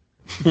 hottie.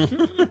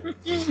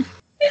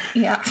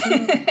 Yeah.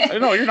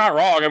 No, you're not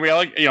wrong. I mean, I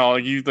like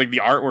you like the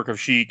artwork of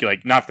Sheik,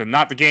 like not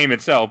the game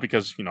itself,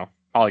 because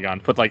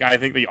Polygon, but like I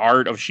think the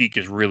art of Sheik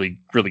is really,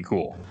 really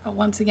cool. But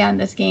once again,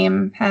 this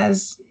game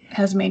has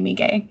made me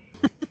gay.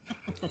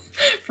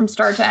 From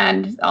start to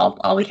end,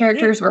 all the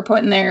characters were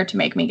put in there to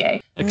make me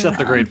gay. Except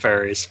the Great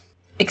Fairies.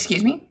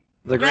 Excuse me?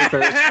 The Great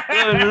Fairies.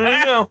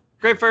 No.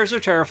 Great Fairies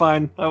are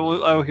terrifying. I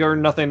will hear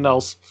nothing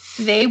else.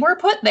 They were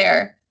put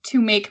there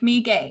to make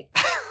me gay.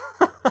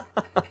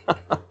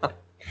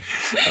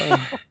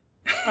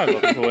 I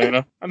love you,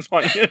 Helena. I'm just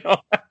fun.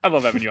 I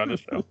love having you on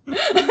this show.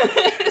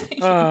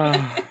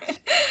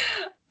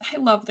 I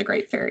love the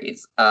Great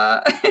Fairies.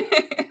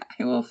 I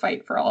will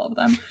fight for all of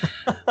them.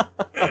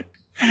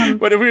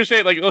 But if we were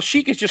saying,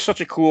 Sheik is just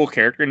such a cool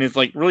character, and is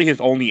like really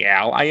his only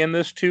ally in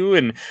this too.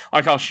 And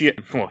I call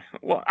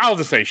I'll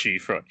just say she.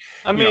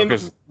 I mean,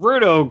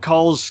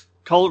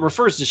 Ruto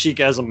refers to Sheik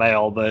as a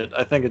male, but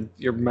I think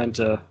you're meant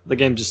to. The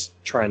game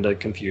just trying to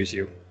confuse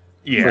you.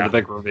 Yeah. For the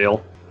big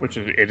reveal. Which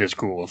is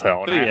cool as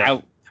hell.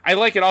 And I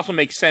like it also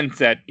makes sense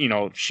that,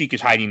 Sheik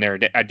is hiding their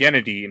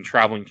identity and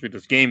traveling through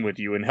this game with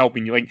you and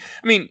helping you. Like,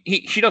 I mean,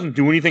 she doesn't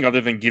do anything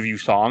other than give you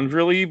songs,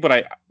 really,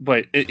 but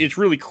it's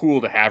really cool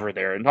to have her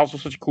there, and also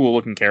such a cool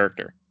looking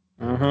character.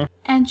 Mm-hmm.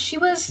 And she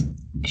was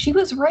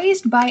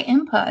raised by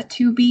Impa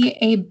to be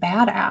a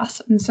badass,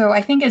 and so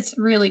I think it's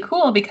really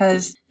cool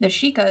because the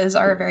Sheikahs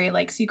are very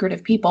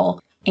secretive people,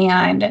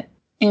 and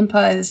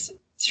Impa is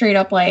straight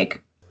up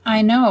like,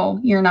 I know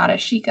you're not a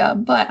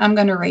Sheikah, but I'm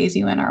going to raise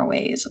you in our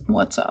ways.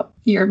 What's up?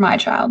 You're my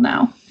child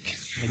now.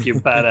 Thank you,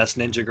 badass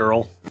ninja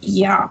girl.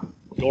 Yeah.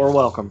 You're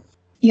welcome.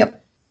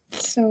 Yep.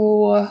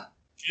 So...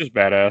 She's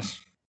badass.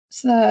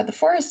 So the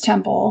Forest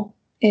Temple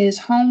is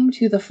home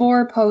to the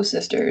 4 Poe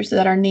sisters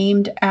that are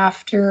named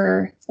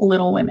after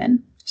Little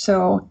Women.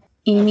 So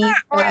Amy,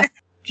 Beth,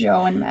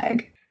 Jo, and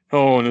Meg.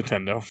 Oh,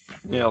 Nintendo.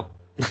 Yeah.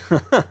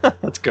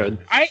 That's good.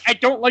 I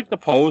don't like the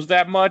Poes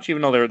that much,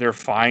 even though they're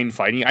fine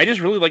fighting. I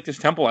just really like this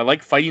temple. I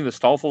like fighting the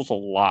Stolfos a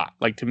lot.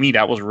 Like, to me,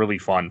 that was really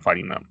fun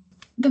fighting them.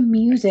 The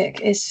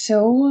music is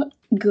so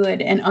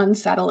good and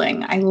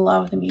unsettling. I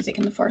love the music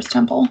in the Forest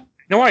Temple.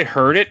 No, I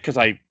heard it because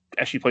I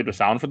actually played with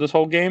sound for this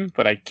whole game,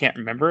 but I can't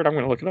remember it. I'm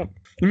going to look it up.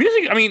 The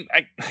music, I mean,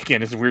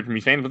 again, this is weird for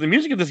me saying, but the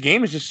music of this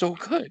game is just so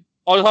good.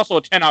 Oh, there's also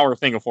a 10-hour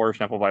thing of Forest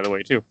Temple, by the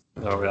way, too.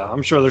 Oh, yeah.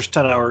 I'm sure there's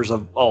 10 hours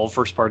of all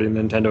first-party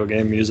Nintendo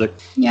game music.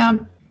 Yeah.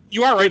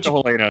 You are right,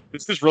 Helena.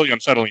 This is really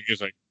unsettling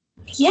music.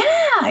 Yeah,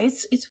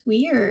 it's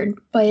weird,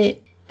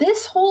 but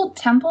this whole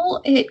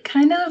temple, it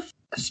kind of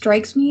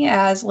strikes me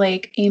as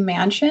like a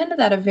mansion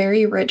that a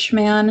very rich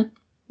man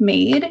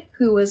made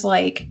who was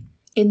like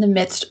in the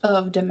midst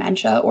of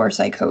dementia or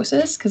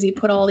psychosis because he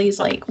put all these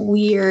like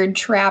weird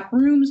trap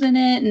rooms in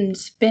it and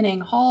spinning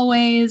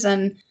hallways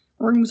and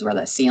rooms where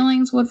the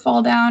ceilings would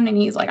fall down. And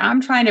he's like,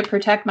 I'm trying to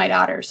protect my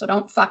daughter, so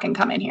don't fucking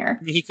come in here.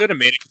 I mean, he could have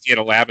made it because he had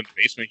a lab in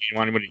the basement. He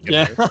wanted anybody to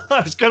get there.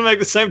 I was going to make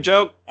the same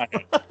joke.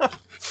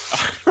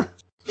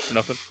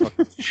 Nothing.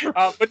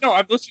 But no,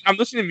 I'm listening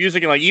to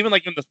music and like even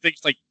like in the things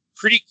like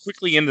pretty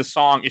quickly in the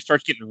song, it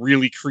starts getting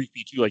really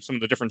creepy too. Like some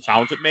of the different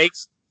sounds it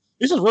makes.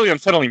 This is really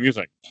unsettling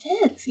music.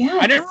 It is, yeah.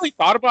 I never really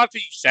thought about it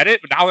until you said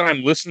it, but now that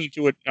I'm listening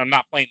to it, I'm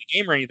not playing the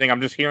game or anything.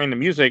 I'm just hearing the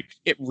music.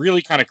 It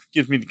really kind of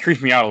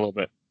creeps me out a little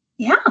bit.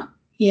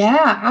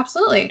 Yeah,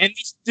 absolutely. And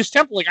this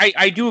temple, like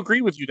I do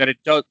agree with you that it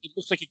does. It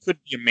looks like it could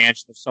be a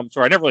mansion of some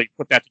sort. I never really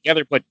put that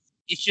together, but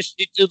it's just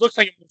it looks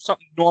like it was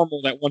something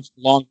normal that once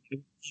belonged. It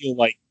would feel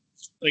like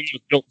it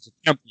was built as a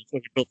temple. It's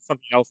like it built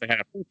something else that had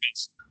a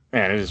purpose.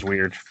 Man, it is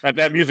weird.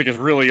 That music is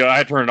really.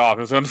 I turned it off.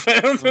 It's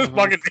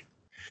bugging me.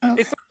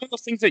 Okay. It's one of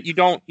those things that you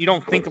don't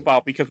think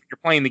about because when you're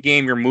playing the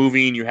game, you're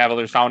moving, you have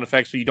other sound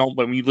effects, so you don't.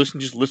 But when you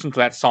listen to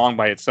that song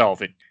by itself,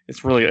 it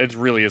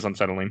really is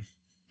unsettling.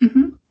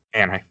 Mm-hmm.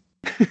 And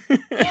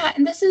Yeah,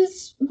 and this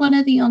is one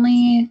of the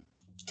only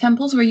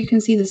temples where you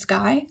can see the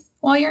sky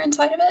while you're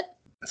inside of it.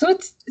 So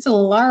it's a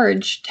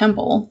large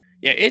temple.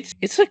 yeah,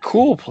 it's a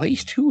cool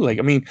place too. Like,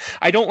 I mean,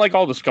 I don't like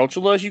all the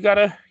sculptulas you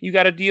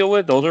gotta deal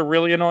with. Those are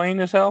really annoying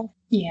as hell.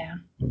 Yeah.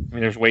 I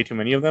mean, there's way too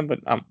many of them, but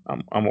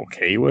I'm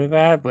okay with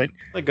that. But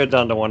They go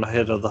down to one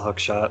hit of the hook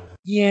shot,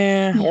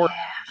 yeah, or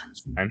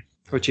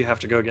which you have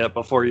to go get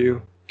before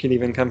you can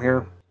even come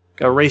here.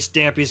 Got to race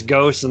Dampy's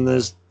ghost and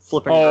this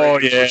flipping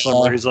grate for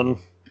some reason.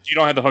 if you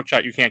don't have the hook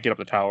shot, you can't get up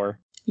the tower.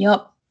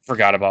 Yep.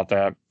 Forgot about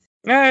that.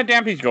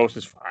 Dampy's ghost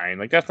is fine.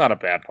 Like, that's not a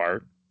bad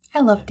part. I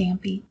love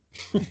Dampy.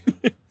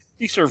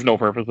 He serves no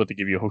purpose but to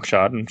give you a hook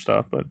shot and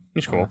stuff, but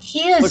he's cool.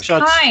 He is Hook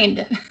shots.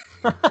 kind.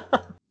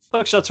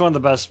 Hook shot's one of the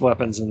best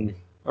weapons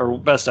or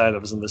best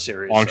items in the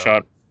series. Long so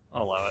shot.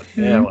 I'll allow it.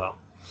 Mhm. Yeah, well,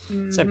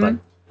 same thing.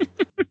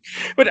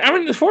 But I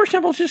mean, the Forest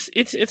Temple is just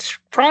it's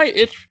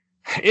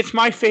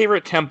my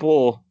favorite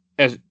temple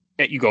that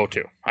you go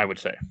to. I would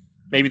say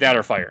maybe that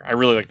or Fire. I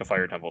really like the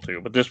Fire Temple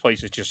too. But this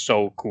place is just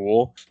so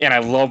cool, and I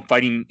love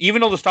fighting. Even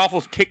though the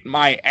Stoffels kicked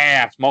my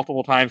ass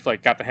multiple times,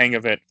 like got the hang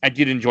of it, I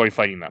did enjoy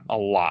fighting them a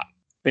lot.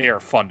 They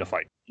are fun to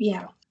fight,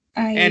 Yeah.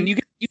 and you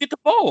get the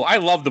bow. I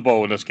love the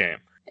bow in this game.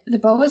 The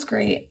bow is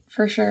great,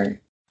 for sure.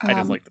 I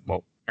just like the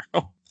bow.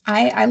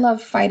 I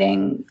love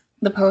fighting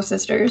the Poe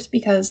sisters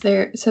because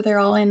they're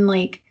all in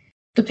like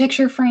the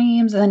picture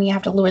frames, and then you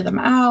have to lure them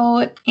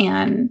out,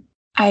 and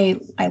I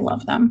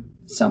love them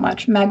so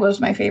much. Meg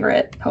was my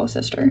favorite Poe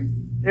sister.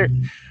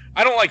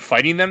 I don't like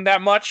fighting them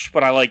that much,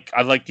 but I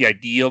like the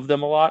idea of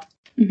them a lot.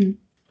 Mhm.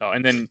 Oh,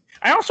 and then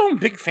I also am a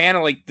big fan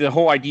of like the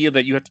whole idea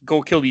that you have to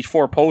go kill these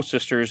 4 Poe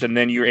sisters, and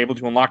then you're able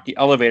to unlock the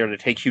elevator that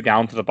takes you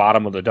down to the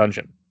bottom of the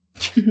dungeon.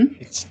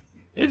 It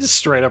is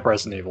straight up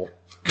Resident Evil.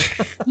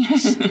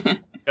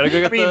 Gotta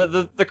go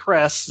get the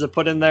crests to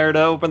put in there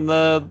to open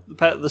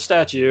the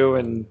statue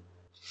and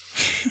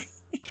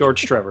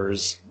George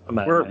Trevor's.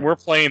 We're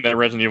playing that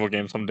Resident Evil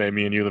game someday,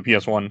 me and you, the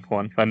PS1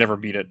 one. I never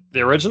beat it. The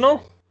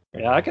original?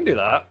 Yeah, I can do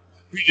that.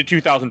 We did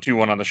 2002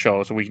 one on the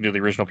show, so we can do the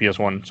original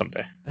PS1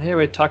 someday. Hey,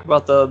 we talk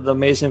about the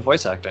amazing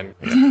voice acting.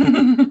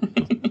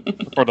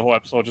 For the whole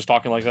episode, just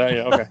talking like that.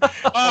 Yeah, okay.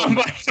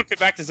 But okay,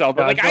 back to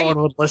Zelda. God, no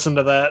one would listen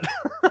to that.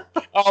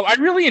 I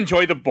really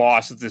enjoy the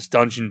boss of this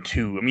dungeon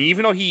too. I mean,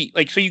 even though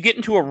so you get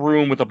into a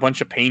room with a bunch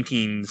of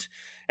paintings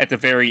at the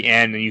very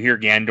end, and you hear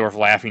Gandorf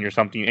laughing or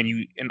something,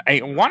 and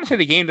I want to say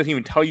the game doesn't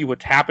even tell you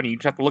what's happening. You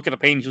just have to look at the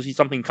paintings, you'll see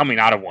something coming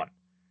out of one.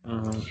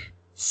 Mm-hmm.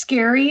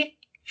 Scary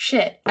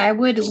shit. I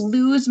would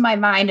lose my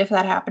mind if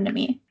that happened to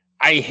me.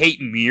 I hate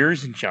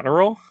mirrors in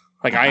general.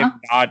 Like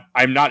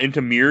I'm not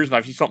into mirrors, and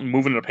if I see something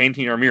moving in a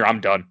painting or a mirror,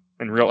 I'm done.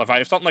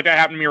 If something like that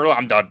happened to me,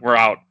 I'm done. We're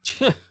out.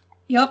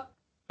 Yep.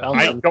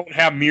 I don't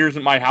have mirrors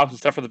in my house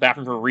except for the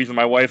bathroom for a reason.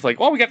 My wife's like,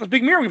 "Oh, we got this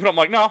big mirror we put up." I'm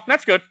like, "No,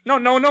 that's good. No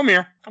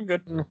mirror. I'm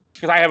good."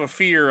 Because I have a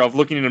fear of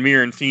looking in a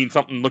mirror and seeing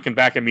something looking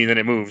back at me, then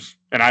it moves,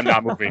 and I'm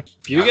not moving.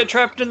 If you get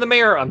trapped in the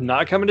mirror, I'm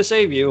not coming to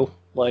save you.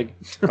 Like,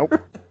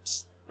 nope.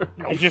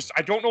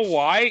 I don't know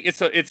why.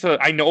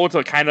 I know it's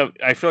a kind of,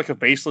 I feel like a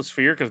baseless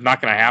fear because it's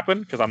not going to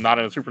happen because I'm not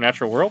in a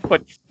supernatural world,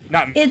 but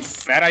not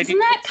that idea. Isn't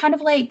that kind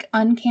of like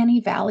Uncanny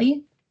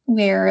Valley,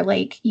 where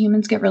like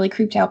humans get really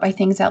creeped out by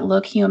things that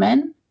look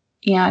human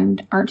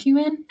and aren't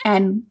human?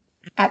 And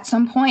at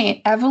some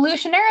point,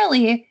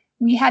 evolutionarily,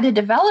 we had to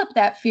develop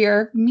that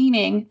fear,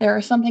 meaning there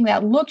was something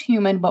that looked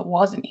human but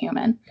wasn't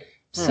human.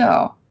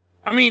 So,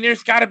 I mean,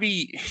 there's got to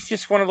be. It's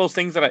just one of those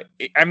things that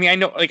I mean, I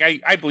know, like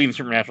I believe in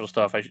supernatural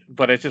stuff,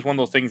 but it's just one of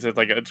those things that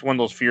like it's one of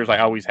those fears I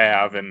always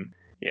have, and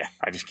yeah,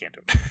 I just can't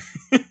do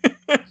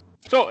it.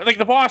 So, like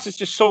the boss is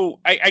just so.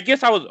 I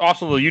guess I was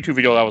also the YouTube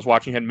video that I was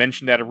watching had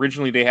mentioned that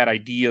originally they had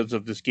ideas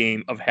of this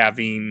game of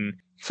having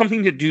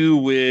something to do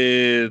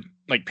with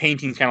like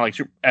paintings, kind of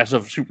like as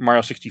of Super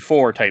Mario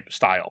 64 type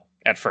style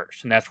at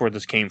first, and that's where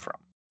this came from.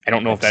 I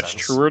don't know if that's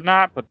true or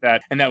not, but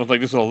that was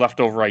like, this is a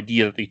leftover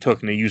idea that they took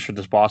and they used for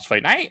this boss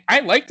fight. And I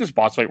like this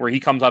boss fight where he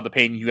comes out of the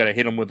paint and you got to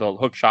hit him with a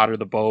hook shot or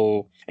the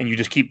bow, and you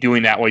just keep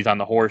doing that while he's on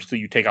the horse till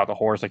you take out the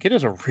horse. Like, it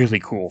is a really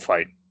cool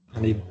fight.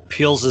 And he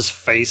peels his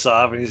face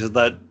off and he's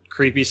that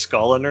creepy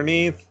skull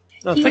underneath.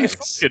 No,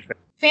 it's like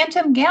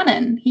Phantom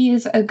Ganon. He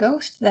is a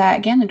ghost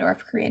that Ganondorf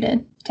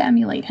created to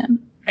emulate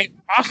him. I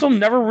also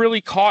never really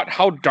caught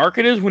how dark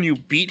it is when you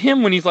beat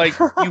him, when he's like,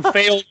 you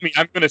failed me,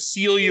 I'm going to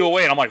seal you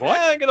away. And I'm like, what?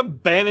 Yeah, I'm going to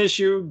banish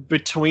you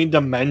between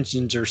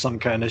dimensions or some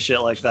kind of shit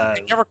like that.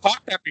 I never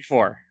caught that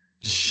before.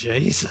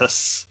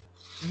 Jesus.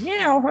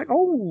 Yeah, I was like,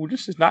 oh,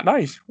 this is not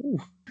nice. Ooh.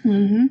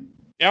 Mm-hmm.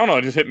 Yeah, I don't know,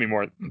 it just hit me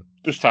more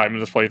this time in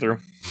this playthrough.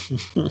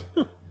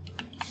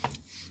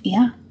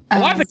 Yeah. A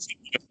lot of things in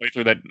this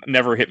playthrough that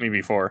never hit me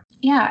before.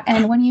 Yeah,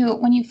 and when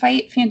you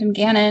fight Phantom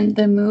Ganon,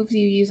 the moves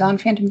you use on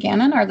Phantom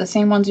Ganon are the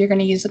same ones you're going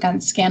to use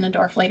against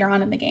Ganondorf later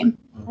on in the game.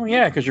 Oh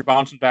yeah, because you're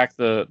bouncing back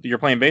you're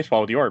playing baseball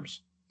with the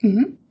orbs.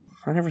 Mm-hmm.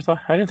 I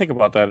didn't think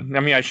about that.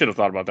 I mean, I should have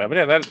thought about that, but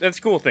yeah, that's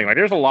a cool thing. Like,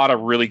 there's a lot of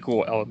really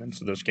cool elements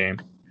to this game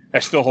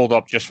that still hold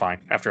up just fine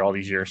after all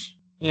these years.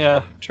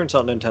 Yeah, turns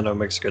out Nintendo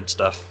makes good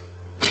stuff.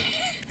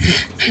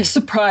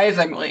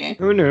 Surprisingly.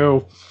 Who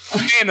knew?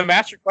 And the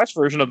Master Quest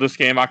version of this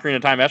game, Ocarina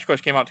of Time Master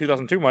Quest, came out in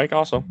 2002, Mike,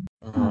 also.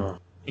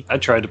 I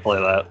tried to play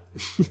that.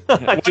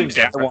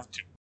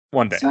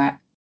 One day.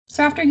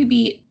 So after you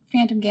beat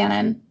Phantom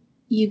Ganon,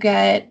 you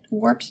get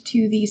warped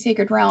to the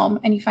Sacred Realm,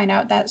 and you find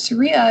out that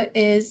Saria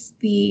is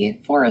the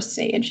forest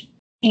sage.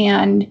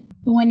 And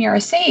when you're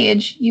a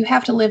sage, you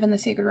have to live in the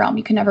Sacred Realm.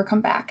 You can never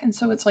come back. And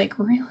so it's like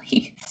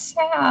really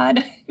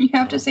sad. You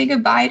have to say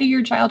goodbye to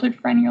your childhood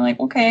friend. You're like,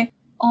 okay,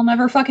 I'll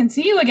never fucking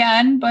see you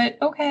again, but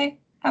okay,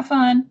 have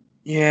fun.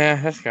 Yeah,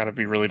 that's got to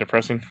be really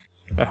depressing.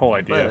 That whole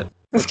idea.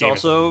 What's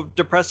also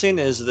depressing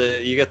is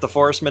that you get the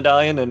forest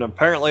medallion, and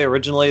apparently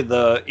originally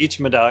each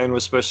medallion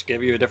was supposed to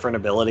give you a different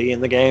ability in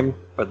the game,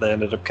 but they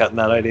ended up cutting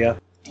that idea.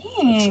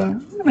 Dang.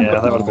 That would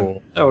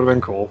have been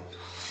cool.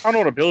 I don't know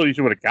what abilities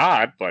you would have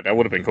got, but that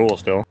would have been cool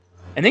still.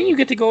 And then you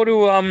get to go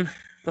to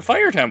the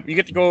fire temple.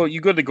 You go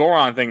to the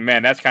Goron thing.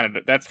 Man, that's kind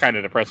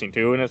of depressing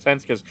too, in a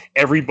sense, because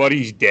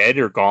everybody's dead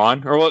or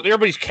gone, or well,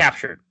 everybody's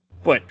captured.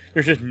 But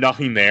there's just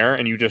nothing there,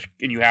 and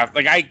you have,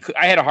 like,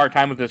 I had a hard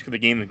time with this because the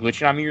game is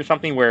glitching on me or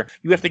something, where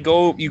you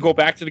go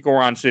back to the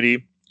Goron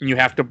city, and you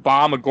have to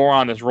bomb a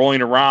Goron that's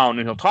rolling around,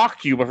 and he'll talk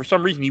to you, but for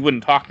some reason he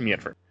wouldn't talk to me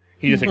at first.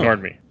 He just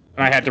ignored me.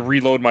 And I had to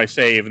reload my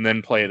save and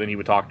then play it, then he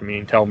would talk to me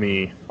and tell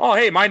me, oh,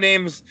 hey, my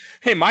name's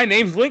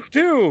Link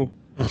too.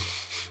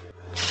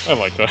 I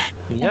like that.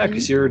 Yeah,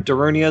 because you're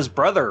Darunia's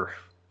brother.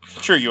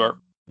 Sure you are.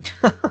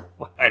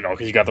 I know,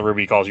 because you got the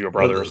ruby, he calls you a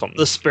brother or something.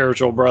 The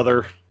spiritual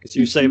brother. Because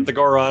you saved the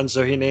Goron,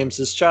 so he names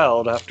his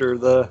child after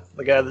the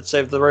guy that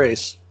saved the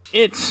race.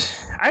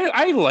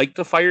 I like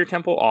the Fire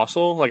Temple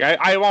also. Like,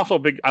 I'm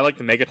also I like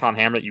the Megaton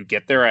Hammer that you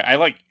get there. I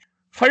like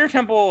Fire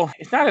Temple.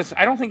 It's not as,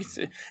 I don't think it's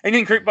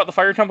anything great about the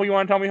Fire Temple you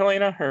want to tell me,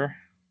 Helena? Or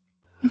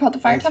about the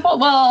Fire Temple?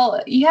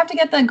 Well, you have to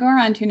get the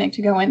Goron tunic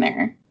to go in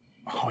there.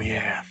 Oh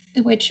yeah.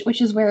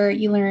 Which is where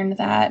you learn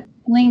that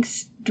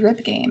Link's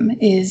drip game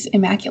is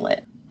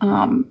immaculate.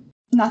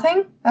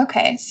 Nothing?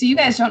 Okay, so you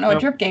guys don't know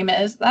what drip game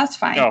is. That's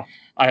fine. No,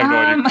 I have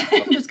no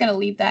idea. I'm just going to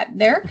leave that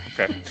there.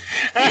 Okay.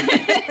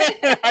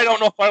 I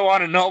don't know if I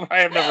want to know, but I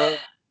have never heard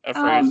that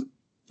phrase.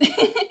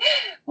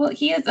 Well,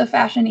 he is a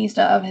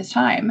fashionista of his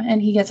time,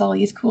 and he gets all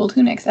these cool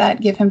tunics that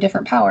give him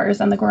different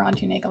powers, and the Goron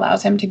tunic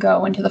allows him to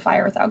go into the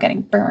fire without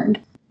getting burned.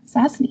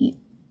 So that's neat.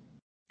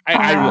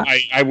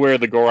 I wear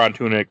the Goron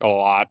tunic a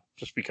lot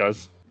just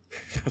because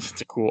it's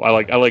a cool. I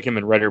like him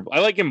in red or I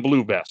like him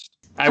blue best.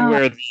 I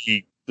wear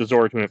the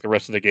Zora tunic the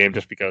rest of the game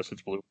just because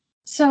it's blue.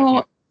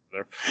 So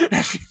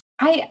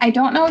I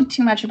don't know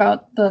too much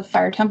about the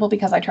Fire Temple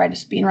because I try to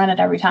speedrun it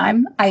every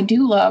time. I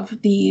do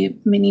love the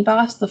mini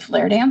boss, the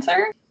Flare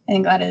Dancer. I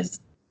think that is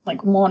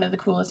like one of the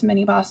coolest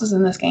mini bosses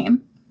in this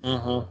game.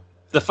 Mm-hmm.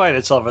 The fight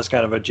itself is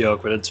kind of a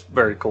joke, but it's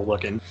very cool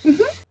looking.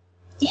 Mm-hmm.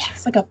 Yeah,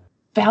 it's like a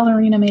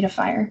ballerina made of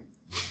fire.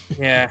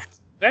 Yeah,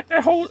 that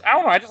whole, I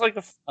don't know. I just like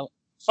the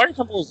Fire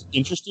Temple is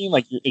interesting.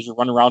 Like as you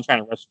run around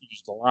trying to rescue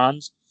these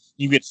Gorons,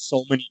 you get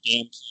so many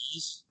damn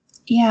keys.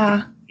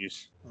 Yeah.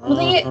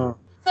 Well,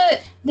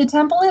 the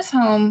temple is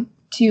home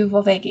to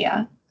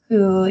Volvagia,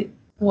 who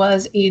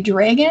was a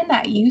dragon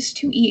that used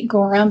to eat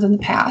Gorons in the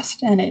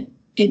past, and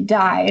it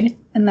died,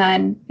 and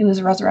then it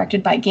was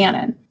resurrected by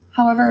Ganon.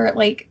 However,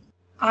 like,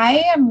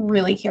 I am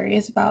really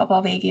curious about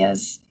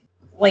Volvagia's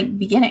like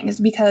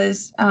beginnings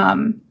because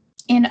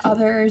in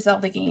other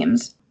Zelda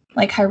games,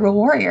 like Hyrule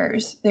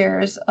Warriors,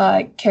 there's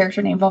a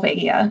character named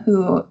Volvagia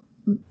who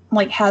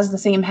like has the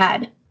same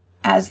head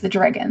as the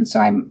dragon. So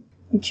I'm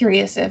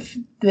curious if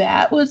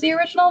that was the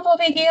original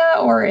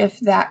Volvagia or if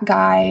that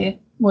guy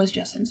was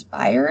just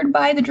inspired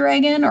by the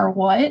dragon or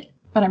what.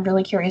 But I'm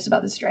really curious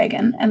about this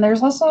dragon. And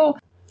there's also,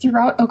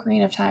 throughout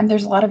Ocarina of Time,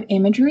 there's a lot of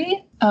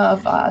imagery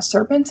of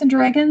serpents and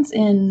dragons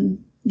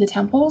in the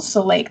temples.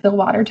 So like the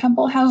water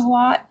temple has a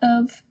lot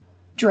of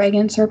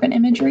dragon serpent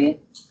imagery.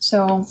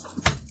 So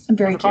I'm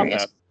very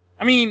curious.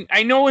 I mean,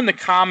 I know in the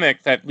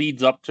comic that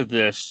leads up to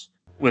this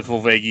with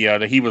Volvagia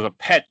that he was a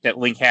pet that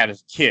Link had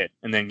as a kid,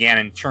 and then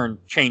Ganon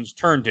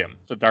turned him to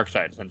the dark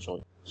side,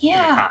 essentially.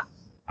 Yeah.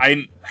 I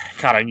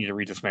need to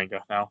read this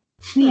manga now.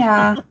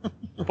 Yeah.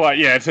 But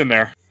yeah, it's in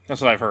there.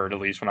 That's what I've heard,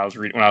 at least when I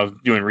was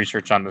doing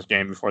research on this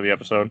game before the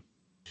episode.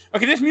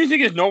 Okay, this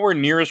music is nowhere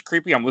near as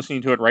creepy. I'm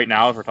listening to it right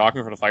now as we're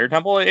talking for the Fire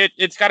Temple.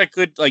 It's got a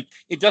good, like,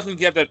 it doesn't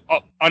get that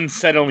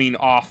unsettling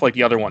off like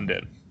the other one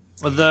did.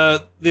 Well,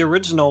 the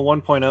original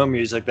 1.0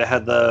 music that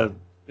had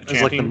it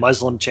was like the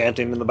Muslim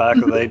chanting in the back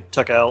that they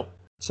took out.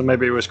 So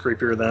maybe it was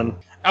creepier then.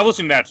 I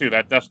listened to that too.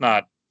 That's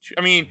not.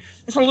 I mean,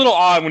 it's a little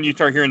odd when you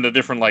start hearing the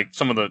different, like,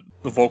 some of the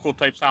vocal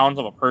type sounds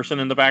of a person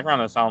in the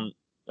background that sound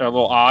a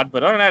little odd.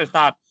 But other than that, it's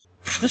not.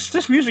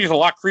 This music is a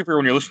lot creepier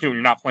when you're listening to it when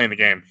you're not playing the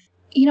game.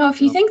 You know,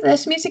 if you think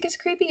this music is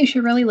creepy, you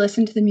should really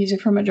listen to the music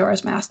from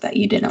Majora's Mask that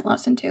you didn't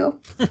listen to.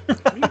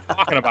 What are you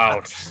talking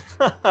about?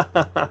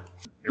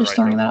 Just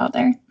throwing that out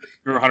there.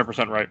 You're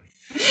 100% right.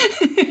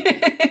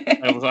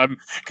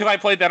 Because I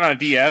played that on a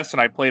DS,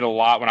 and I played a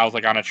lot when I was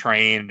like on a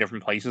train in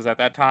different places at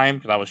that time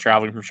because I was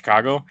traveling from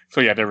Chicago.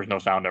 So yeah, there was no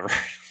sound ever.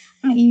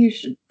 You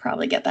should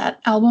probably get that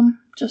album.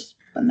 Just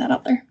putting that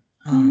out there.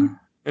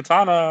 It's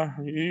on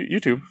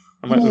YouTube.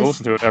 I might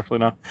listen to it actually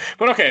now.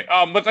 But okay,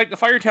 but like the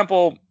Fire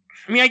Temple.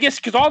 I mean, I guess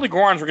because all the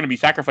Gorons were going to be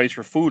sacrificed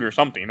for food or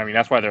something. I mean,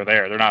 that's why they're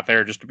there. They're not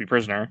there just to be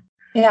prisoner.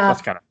 Yeah,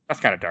 that's kind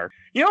of dark.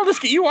 You know,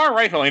 you are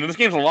right, Helena. This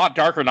game's a lot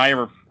darker than I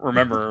ever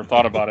remember or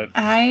thought about it.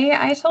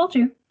 I told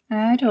you.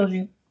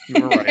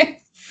 You were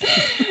right.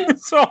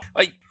 So,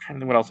 like, I don't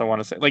know what else I want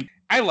to say. Like,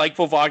 I like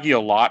Volvagia a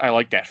lot. I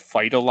like that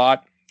fight a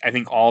lot. I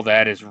think all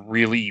that is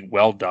really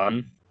well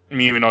done. I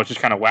mean, even though it's just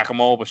kind of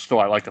whack-a-mole, but still,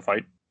 I like the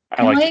fight.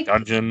 I like the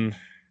dungeon.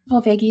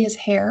 Volvagia's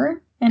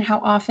hair and how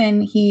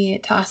often he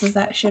tosses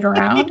that shit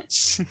around.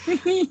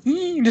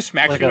 Just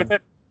smacks you with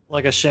it.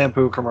 Like a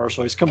shampoo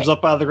commercial. He comes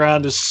up out of the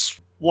ground,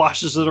 just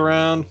washes it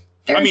around.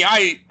 I mean,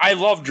 I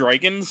love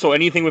dragons, so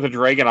anything with a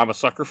dragon I'm a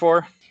sucker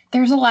for.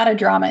 There's a lot of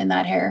drama in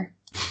that hair.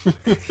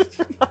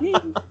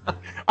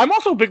 I'm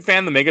also a big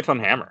fan of the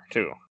Megaton Hammer,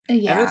 too.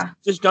 Yeah. And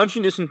this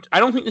dungeon isn't... I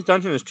don't think this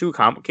dungeon is too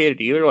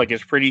complicated either. Like,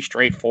 it's pretty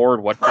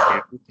straightforward what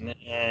to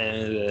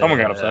do. Someone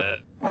got upset.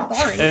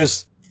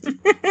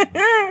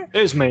 It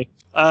was me.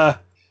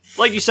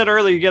 Like you said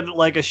earlier, you get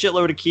like a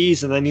shitload of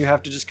keys, and then you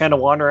have to just kind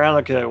of wander around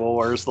like, okay, well,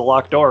 where's the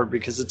locked door?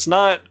 Because it's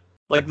not...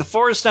 Like, the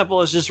Forest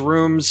Temple is just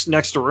rooms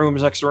next to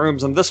rooms next to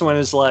rooms, and this one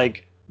is,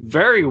 like,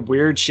 very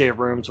weird-shaped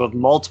rooms with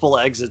multiple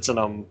exits in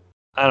them.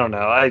 I don't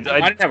know. I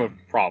didn't have a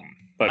problem,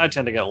 but... I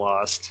tend to get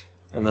lost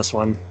in this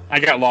one.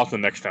 I got lost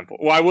in the next temple.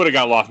 Well, I would have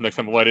got lost in the next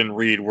temple. I didn't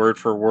read word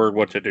for word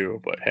what to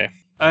do, but hey.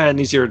 I had an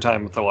easier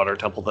time with the Water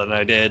Temple than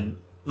I did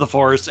the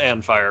Forest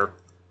and Fire.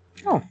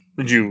 Oh.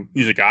 Did you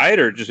use a guide,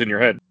 or just in your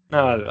head?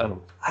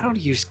 No, I don't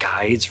use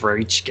guides for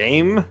each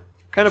game.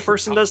 What kind of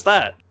person does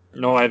that?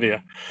 No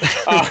idea.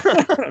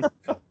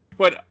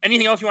 But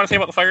anything else you want to say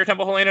about the Fire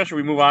Temple, Helena? Should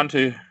we move on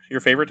to your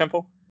favorite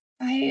temple?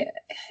 I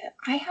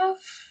have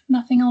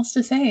nothing else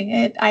to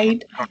say. I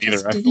don't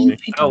either, actually.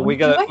 We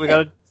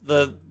got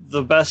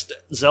the best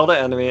Zelda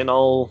enemy in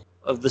all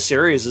of the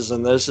series is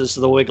in this is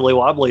the Wiggly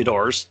Wobbly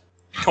doors.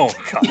 Oh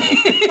god!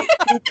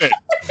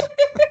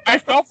 I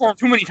fell for them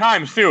too many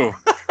times too.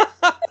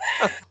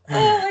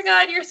 Oh my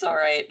god, you're so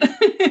right.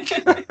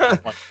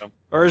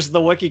 Or as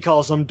the wiki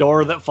calls them,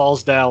 door that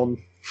falls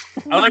down.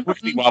 I like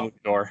Wiggly Wobbly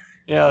door.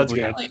 Yeah, that's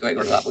good. I like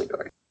Wiggly Wobbly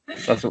door.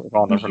 That's what we're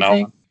calling them for now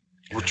on.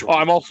 Oh,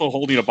 I'm also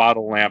holding a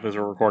bottle lamp as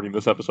we're recording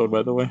this episode,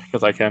 by the way,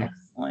 because I can.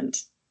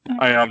 Excellent.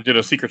 I did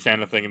a Secret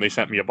Santa thing, and they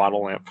sent me a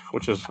bottle lamp,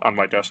 which is on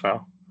my desk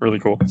now. Really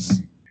cool.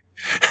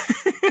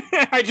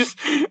 I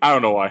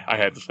don't know why I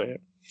had to say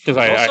it. Because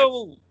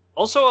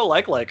Also a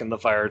like in the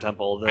Fire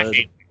Temple. I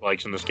hate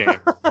likes in this game.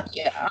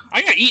 Yeah.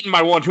 I got eaten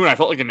by one too, and I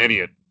felt like an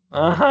idiot.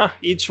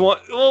 Each one.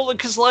 Well,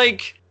 because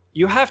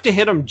you have to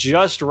hit them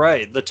just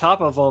right. The top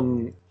of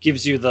them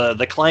gives you the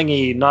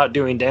clangy, not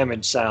doing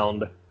damage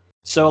sound.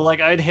 So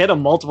I'd hit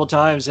them multiple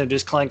times and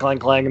just clang, clang,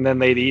 clang, and then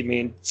they'd eat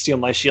me and steal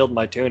my shield and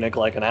my tunic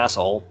like an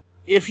asshole.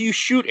 If you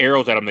shoot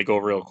arrows at them, they go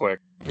real quick.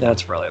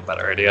 That's probably a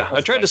better idea.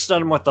 I tried to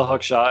stun them with the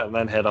hook shot and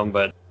then hit them,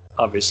 but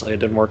obviously it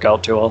didn't work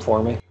out too well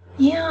for me.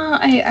 Yeah,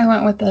 I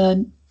went with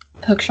the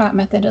hook shot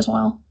method as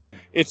well.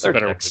 It's a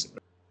better way.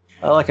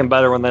 I like them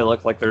better when they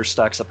look like they're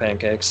stacks of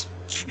pancakes.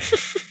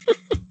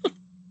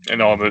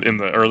 And all in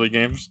the early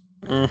games.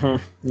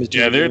 Mm-hmm.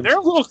 Yeah, they're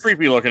a little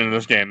creepy looking in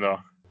this game, though.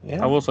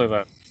 Yeah. I will say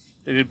that.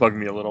 It did bug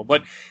me a little.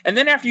 And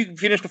then after you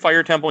finish the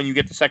fire temple and you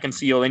get the second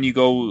seal, then you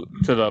go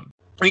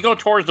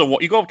towards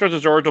the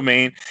Zora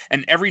domain,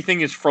 and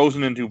everything is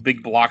frozen into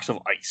big blocks of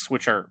ice,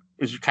 which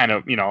is kind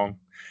of,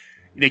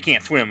 they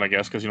can't swim, I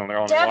guess, because they're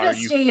all in the water.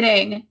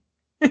 Devastating.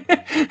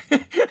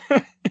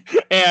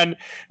 And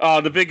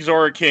the big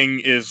Zora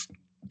King is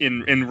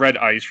in red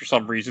ice for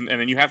some reason, and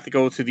then you have to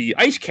go to the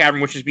ice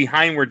cavern, which is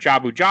behind where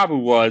Jabu Jabu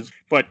was,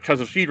 but because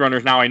of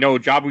speedrunners, now I know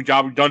Jabu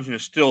Jabu dungeon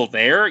is still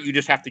there. You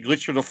just have to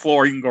glitch through the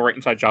floor. You can go right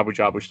inside Jabu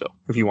Jabu still,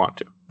 if you want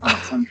to.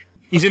 Awesome.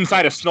 He's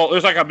inside a snow.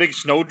 There's like a big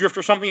snowdrift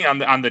or something on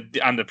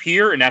the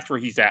pier, and that's where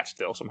he's at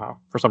still somehow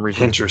for some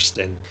reason.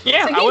 Interesting.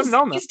 Yeah, So I wouldn't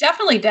know that. He's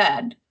definitely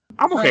dead.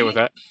 I'm okay with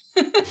that.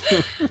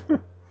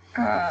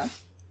 Uh,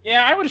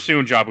 Yeah, I would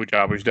assume Jabu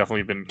Jabu's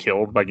definitely been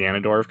killed by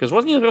Ganondorf, because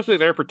wasn't he supposed to be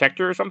their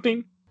protector or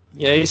something?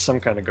 Yeah, he's some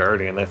kind of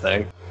guardian, I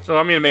think. So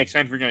I mean, it makes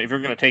sense if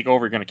you're gonna take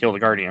over, you're gonna kill the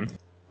Guardian.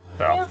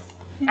 So Yeah.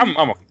 I'm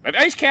okay. The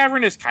Ice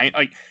Cavern is kind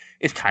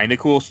of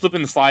cool.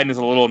 Slipping the sliding is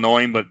a little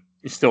annoying, but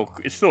it's still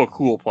a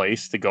cool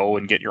place to go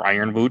and get your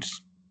iron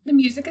boots. the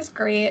music is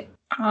great.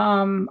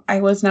 I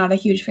was not a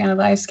huge fan of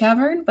the Ice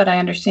Cavern, but I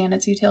understand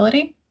its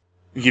utility.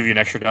 Give you an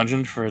extra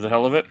dungeon for the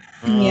hell of it.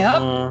 Yep.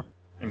 Mhm.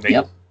 And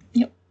Yep.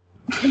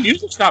 The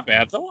music's not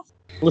bad though.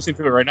 Listening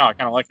to it right now, I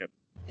kind of like it.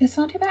 It's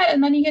not too bad.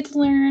 And then you get to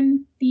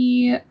learn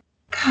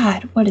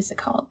what is it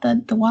called?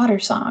 The water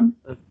song.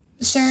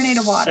 The Serenade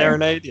of Water.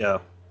 Serenade, yeah.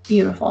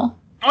 Beautiful.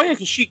 Oh yeah,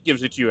 because Sheik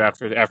gives it to you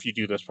after you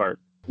do this part.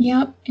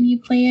 Yep. And you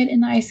play it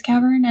in the Ice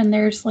Cavern, and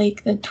there's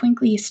like the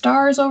twinkly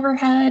stars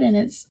overhead, and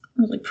it's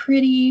really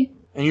pretty.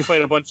 And you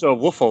fight a bunch of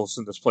Wolfos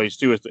in this place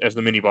too as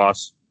the mini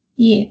boss.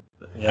 Yeah.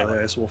 Yeah,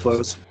 the Ice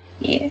Wolfos.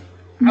 Yeah.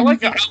 I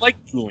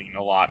like dueling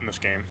a lot in this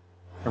game.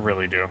 I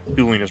really do.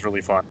 Dueling is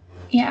really fun.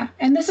 Yeah.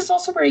 And this is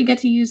also where you get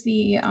to use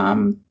the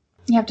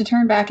you have to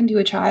turn back into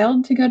a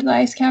child to go to the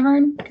Ice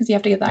Cavern because you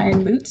have to get the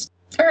iron boots.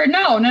 Or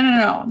no.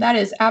 That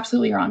is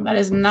absolutely wrong. That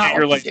is not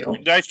You're what you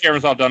do. the Ice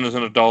Cavern's all done as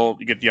an adult.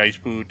 You get the ice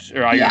boots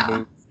or iron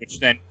boots, which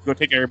then you go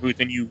take iron boots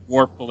and you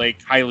warp the Lake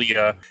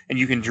Hylia, and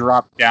you can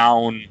drop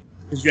down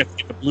because you have to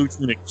get the blue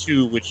tunic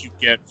too, which you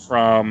get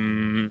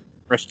from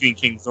rescuing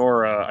King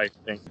Zora, I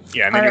think.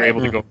 Yeah, and then you're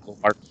able to go full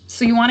mark.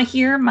 So you want to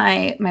hear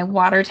my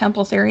water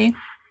temple theory?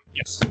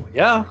 Yes.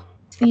 Yeah.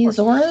 The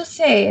Zoras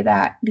say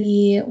that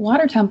the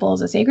water temple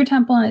is a sacred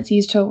temple and it's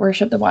used to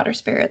worship the water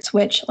spirits,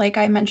 which, like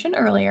I mentioned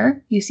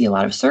earlier, you see a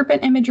lot of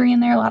serpent imagery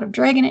in there, a lot of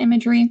dragon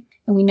imagery.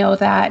 And we know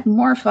that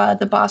Morpha,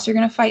 the boss you're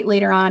going to fight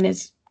later on,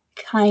 is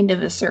kind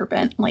of a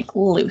serpent, like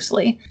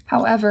loosely.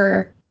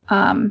 However,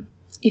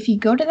 if you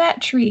go to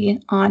that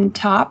tree on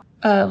top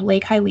of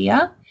Lake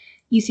Hylia,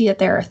 you see that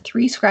there are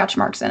 3 scratch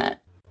marks in it.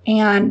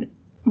 And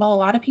while a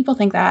lot of people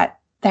think that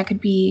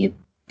could be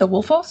the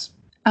Wolfos,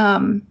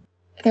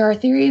 there are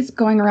theories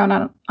going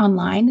around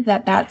online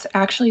that that's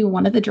actually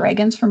one of the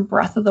dragons from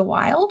Breath of the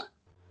Wild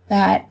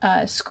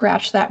that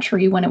scratched that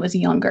tree when it was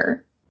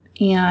younger.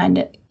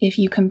 And if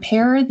you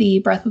compare the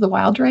Breath of the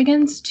Wild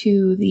dragons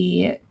to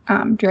the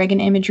dragon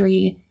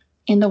imagery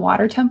in the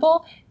Water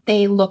Temple,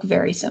 they look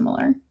very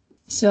similar.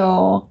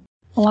 So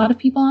a lot of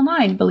people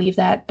online believe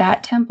that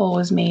that temple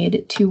was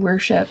made to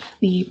worship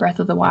the Breath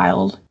of the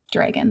Wild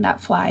dragon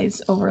that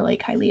flies over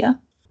Lake Hylia.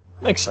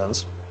 Makes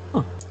sense.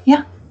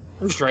 Yeah.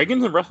 There's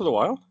dragons in Breath of the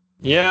Wild?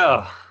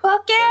 Yeah.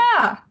 Fuck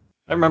yeah!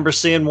 I remember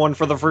seeing one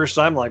for the first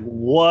time, like,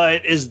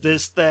 what is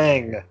this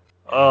thing?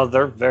 Oh,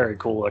 they're very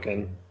cool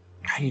looking.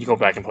 I need to go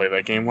back and play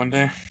that game one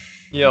day.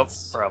 Yep,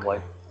 probably.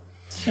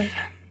 So,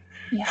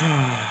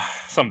 yeah.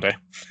 Someday.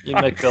 You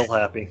make Bill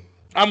happy.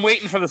 I'm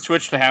waiting for the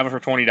Switch to have it for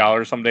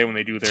 $20 someday when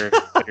they do their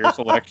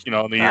select, in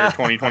the year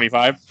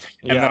 2025,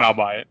 and then I'll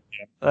buy it.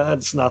 Yeah.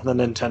 That's not the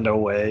Nintendo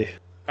way.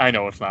 I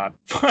know it's not,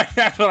 but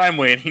that's what I'm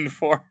waiting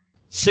for.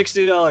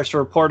 $60 for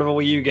a portable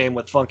Wii U game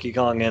with Funky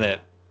Kong in it.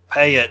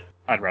 Pay it.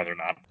 I'd rather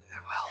not.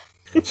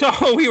 Well,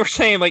 so we were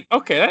saying, like,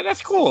 okay,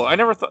 that's cool. I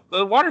never thought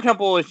the Water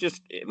Temple is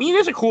just. I mean,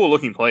 it's a cool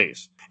looking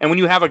place, and when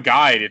you have a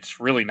guide, it's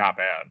really not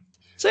bad.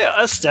 So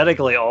yeah,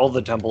 aesthetically, all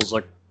the temples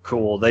look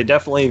cool. They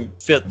definitely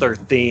fit their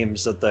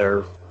themes that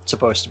they're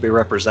supposed to be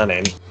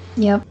representing.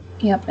 Yep.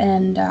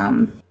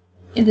 And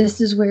this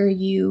is where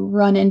you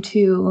run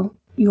into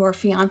your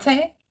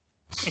fiance,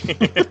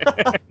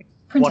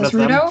 One Princess of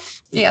them?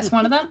 Ruto. Yes,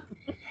 one of them.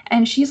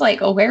 And she's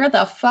like, "Oh, where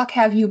the fuck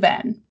have you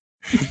been?"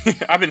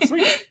 I've been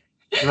sleeping.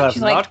 You have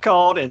She's not like-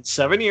 called in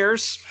 7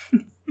 years.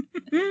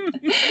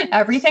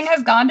 Everything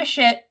has gone to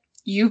shit.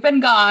 You've been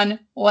gone.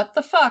 What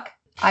the fuck?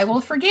 I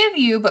will forgive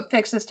you, but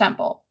fix this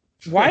temple.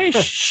 Why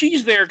is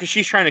she's there? Because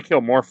she's trying to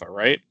kill Morpha,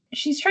 right?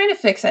 She's trying to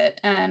fix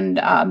it and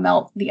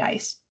melt the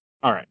ice.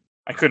 All right.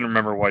 I couldn't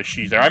remember why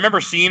she's there. I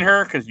remember seeing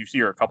her because you see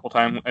her a couple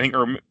times. I think,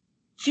 or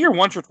see her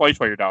once or twice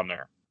while you're down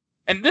there.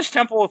 And this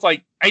temple is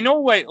like, I know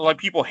like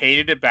people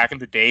hated it back in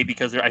the day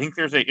because I think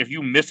if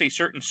you miss a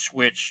certain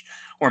switch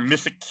or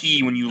miss a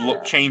key when you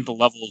change the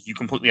levels, you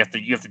have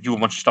to do a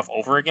bunch of stuff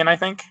over again, I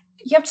think.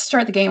 you have to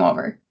start the game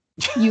over.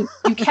 You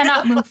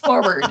cannot move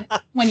forward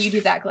when you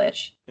do that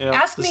glitch. Yeah,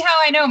 Ask me how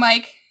I know,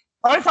 Mike.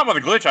 I didn't talk about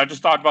the glitch. I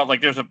just talked about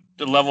like there's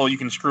the level you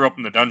can screw up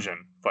in the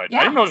dungeon, but Yeah.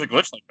 I didn't know there was a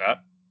glitch like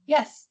that.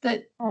 Yes,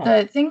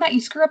 the thing that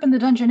you screw up in the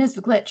dungeon is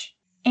the glitch.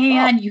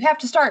 And you have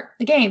to start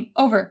the game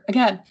over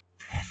again.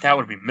 That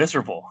would be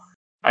miserable.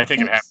 I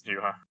think it happened to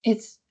you, huh?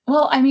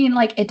 Well, I mean,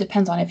 like, it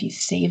depends on if you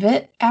save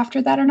it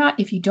after that or not.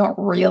 If you don't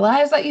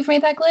realize that you've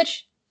made that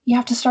glitch, you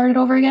have to start it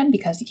over again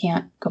because you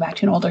can't go back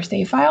to an older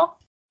save file,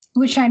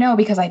 which I know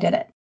because I did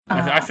it.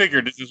 I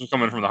figured this was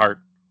coming from the heart.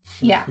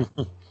 Yeah.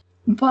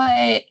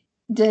 But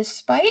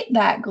despite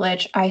that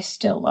glitch, I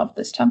still love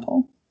this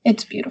temple.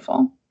 It's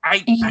beautiful. I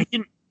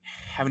didn't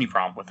have any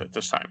problem with it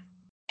this time.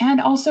 And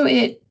also,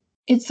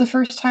 it's the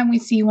first time we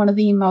see one of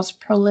the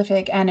most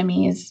prolific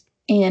enemies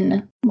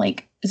in,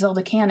 like,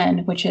 Zelda canon,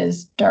 which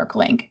is Dark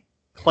Link.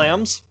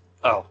 Clams?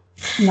 Oh.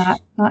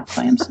 Not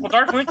clams. Well,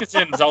 Dark Link is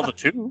in Zelda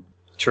 2.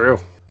 True.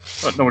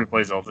 But nobody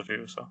plays Zelda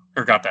 2,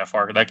 or got that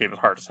far, because that game was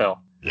hard as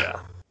hell. Yeah.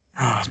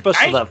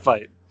 Especially that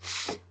fight.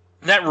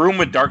 That room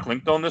with Dark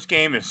Link, though, in this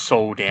game is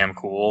so damn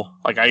cool.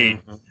 Like, I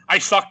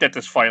sucked at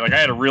this fight. Like, I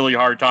had a really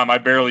hard time. I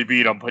barely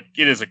beat him, but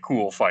it is a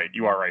cool fight.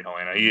 You are right,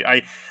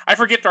 Helena. I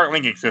forget Dark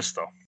Link exists,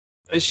 though.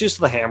 It's just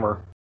the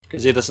hammer.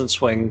 Because he doesn't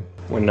swing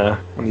when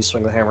you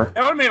swing the hammer.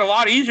 That would have made it a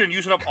lot easier than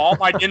using up all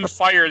my din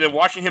fire than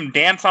watching him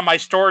dance on my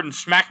sword and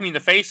smack me in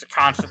the face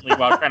constantly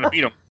while trying to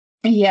beat him.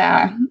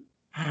 Yeah,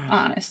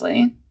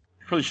 honestly.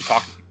 I really should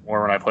talk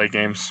more when I play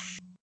games.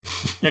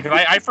 Yeah,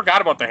 because I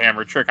forgot about the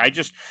hammer trick. If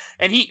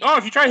you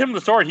try to hit him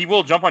with the sword, he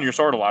will jump on your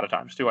sword a lot of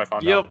times, too, I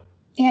found out.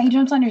 Yeah, he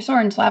jumps on your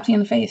sword and slaps you in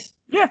the face.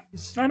 Yeah,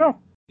 I know.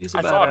 He's a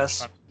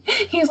badass.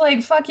 He's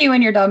like, fuck you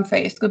and your dumb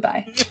face.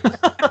 Goodbye.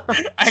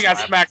 I got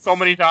smacked so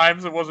many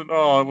times. It was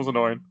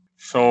annoying.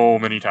 So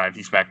many times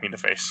he smacked me in the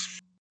face.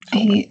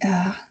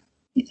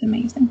 It's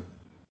amazing.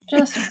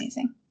 Just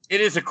amazing. It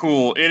is a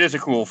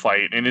cool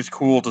fight, and it's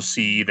cool to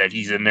see that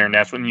he's in there, and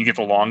that's when you get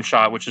the long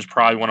shot, which is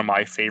probably one of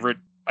my favorite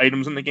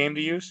items in the game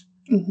to use.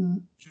 Mm-hmm.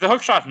 The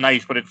hook shot's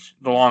nice, but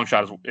the long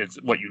shot is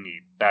what you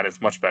need. That is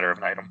much better of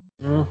an item.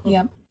 Mm-hmm.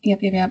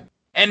 Yep.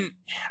 And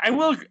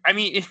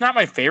it's not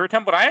my favorite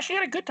temple, but I actually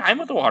had a good time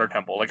with the water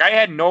temple. Like,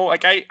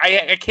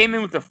 I came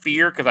in with a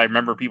fear because I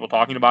remember people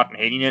talking about it and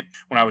hating it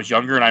when I was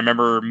younger, and I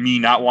remember me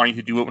not wanting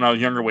to do it when I was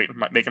younger,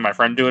 making my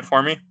friend do it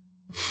for me.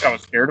 I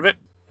was scared of it.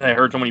 I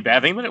heard so many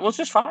bad things, but it was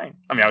just fine.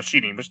 I mean, I was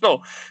cheating, but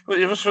still,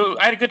 I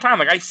had a good time.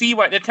 Like, I see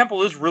why the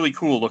temple is really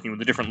cool looking with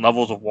the different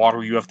levels of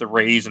water you have to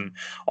raise and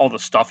all the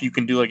stuff you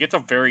can do. Like, it's a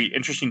very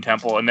interesting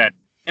temple, and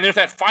there's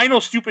that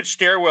final stupid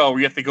stairwell where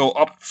you have to go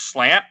up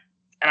slant.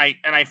 And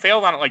I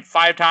failed on it like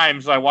 5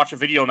 times. I watched a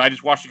video and I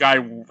just watched a guy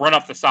run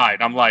up the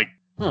side. I'm like,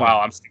 wow,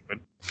 I'm stupid.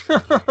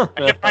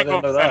 I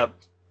didn't know that.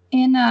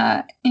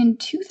 In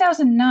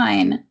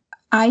 2009,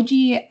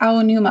 IG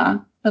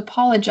Aonuma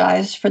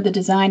apologized for the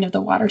design of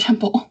the water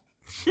temple.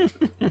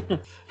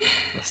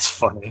 That's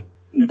funny.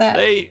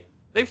 They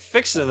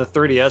fixed it in the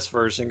 3DS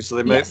version,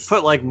 so they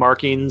put like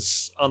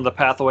markings on the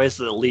pathways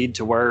that lead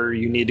to where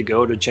you need to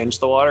go to change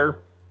the water.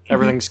 Mm-hmm.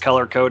 Everything's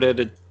color coded.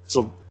 It's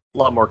a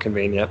lot more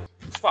convenient.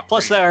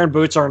 Plus, the iron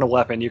boots aren't a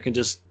weapon. You can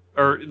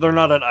they're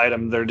not an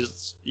item.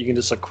 You can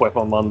just equip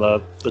them on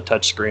the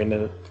touch screen,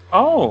 and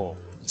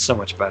it's so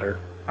much better.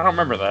 I don't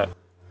remember that.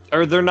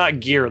 Or they're not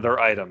gear; they're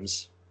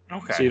items.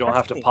 Okay. So you don't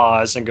have to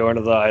pause and go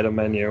into the item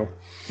menu.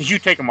 Because you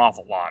take them off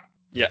a lot.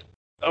 Yeah.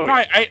 Oh, no,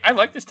 I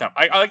like this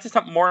temple. I like this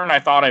temple more than I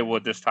thought I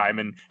would this time.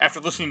 And after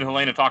listening to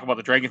Helena talk about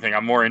the dragon thing,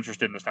 I'm more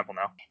interested in this temple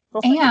now.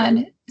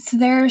 And so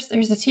there's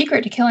a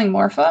secret to killing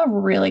Morpha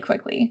really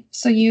quickly.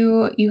 So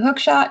you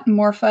hookshot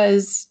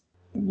Morpha's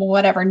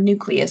whatever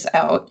nucleus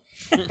out,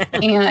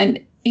 and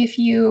if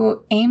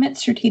you aim it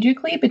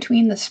strategically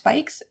between the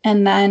spikes,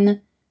 and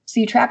then so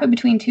you trap it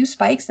between 2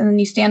 spikes, and then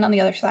you stand on the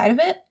other side of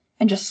it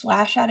and just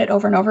slash at it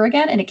over and over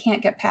again, and it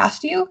can't get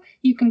past you,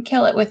 you can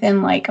kill it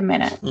within like a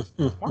minute.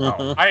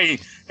 Wow.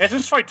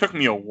 This fight took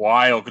me a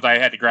while because I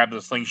had to grab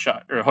the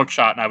slingshot or hook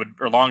shot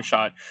or long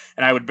shot,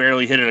 and I would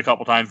barely hit it a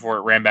couple times before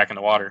it ran back in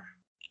the water.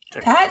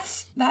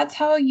 That's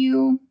how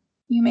you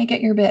make it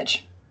your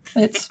bitch.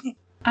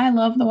 I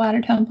love the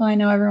water temple. I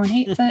know everyone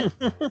hates it.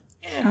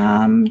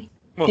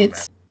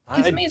 It's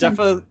amazing.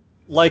 Definitely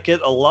like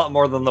it a lot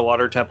more than the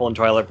water temple in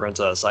Twilight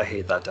Princess. I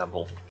hate that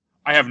temple.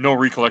 I have no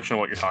recollection of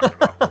what you're talking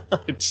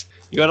about.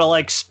 You gotta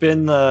like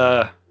spin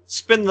the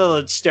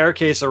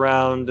staircase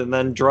around and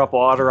then drop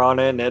water on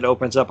it, and it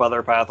opens up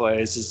other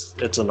pathways.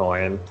 It's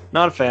annoying.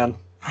 Not a fan.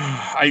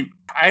 I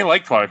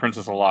like Twilight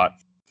Princess a lot.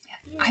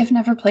 I've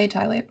never played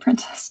Twilight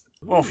Princess.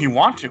 Well, if you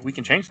want to, we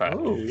can change that.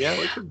 Oh yeah,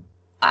 we could.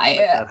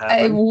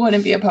 I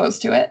wouldn't be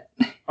opposed to it.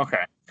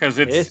 Okay, because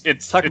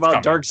it's talk about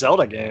coming. Dark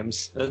Zelda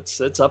games. It's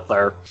up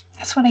there.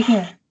 That's what I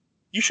hear.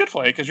 You should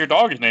play it because your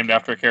dog is named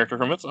after a character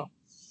from Itzo.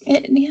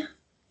 Yeah,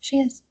 she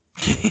is.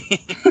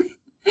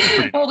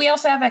 Well, we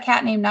also have a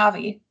cat named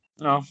Navi.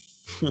 No.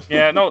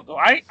 Yeah, no.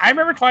 I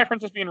remember Twilight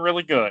Princess being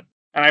really good,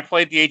 and I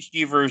played the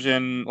HD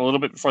version a little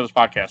bit before this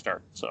podcast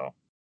started. So,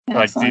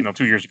 Excellent.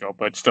 2 years ago.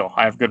 But still,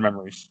 I have good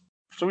memories.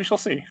 So we shall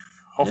see.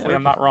 Hopefully,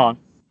 I'm not wrong.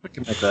 We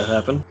can make that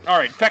happen. All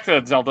right, back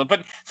to Zelda.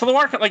 But so the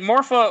water, like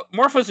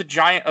Morpha's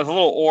a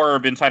little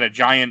orb inside a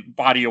giant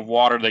body of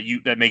water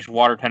that makes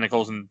water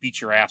tentacles and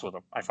beats your ass with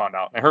them. I found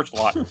out it hurts a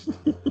lot.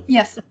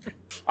 Yes.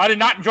 I did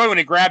not enjoy when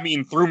it grabbed me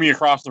and threw me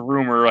across the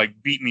room or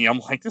like beat me. I'm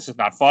like, this is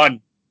not fun.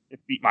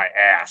 It beat my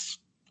ass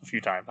a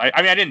few times.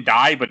 I mean, I didn't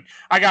die, but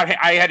I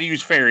had to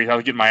use fairies. I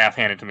was getting my ass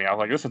handed to me. I was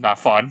like, this is not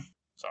fun.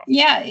 So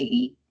yeah,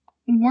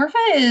 Morpha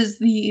is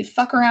the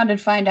fuck around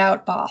and find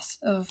out boss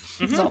of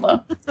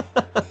Zelda.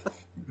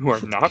 You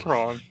are not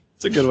wrong.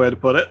 It's a good way to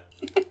put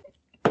it.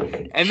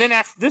 And then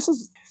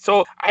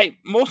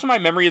most of my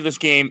memory of this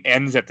game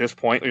ends at this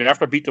point. Like,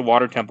 after I beat the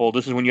water temple,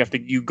 this is when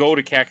you go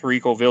to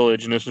Kakariko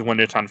Village, and this is when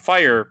it's on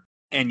fire,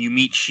 and you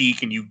meet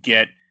Sheik, and you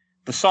get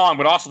the song.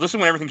 But also, this is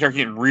when everything starts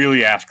getting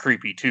really ass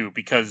creepy too,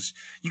 because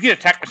you get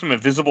attacked by some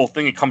invisible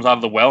thing that comes out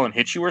of the well and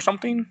hits you or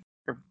something,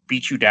 or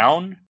beats you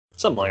down.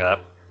 Something like that.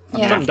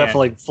 Yeah. Something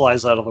definitely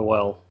flies out of the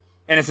well.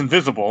 And it's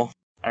invisible.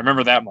 I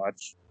remember that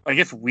much. Like,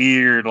 it's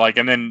weird, like,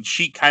 and then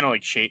she kind of,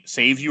 like,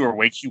 saves you or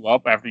wakes you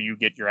up after you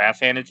get your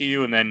ass handed to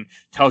you, and then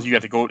tells you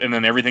have to go, and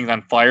then everything's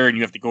on fire, and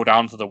you have to go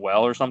down to the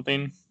well or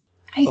something.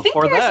 I think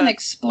there's an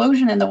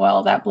explosion in the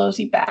well that blows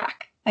you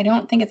back. I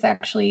don't think it's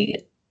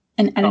actually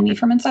an enemy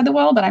from inside the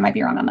well, but I might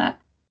be wrong on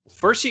that.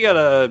 First, you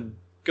gotta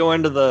go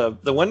into the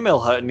windmill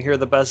hut and hear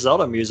the best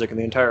Zelda music in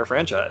the entire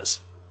franchise.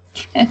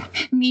 And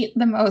meet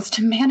the most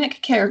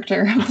manic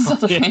character of the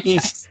Zelda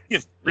franchise.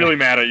 He's really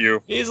mad at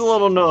you. He's a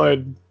little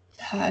annoyed.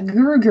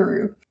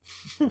 Guru.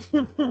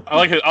 I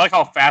like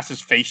how fast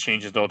his face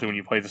changes though too when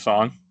you play the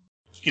song.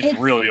 He's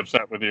really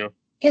upset with you.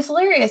 It's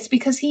hilarious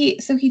because he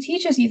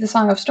teaches you the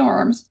Song of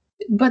Storms,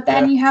 but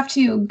then you have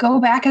to go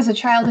back as a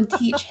child and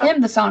teach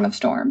him the Song of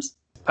Storms.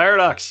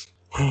 Paradox.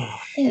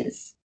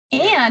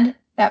 And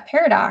that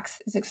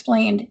paradox is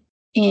explained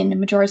in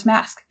Majora's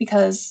Mask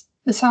because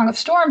the Song of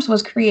Storms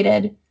was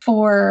created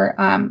for,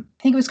 I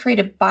think it was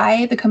created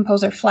by the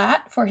composer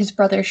Flat for his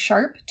brother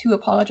Sharp to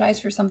apologize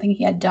for something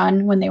he had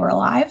done when they were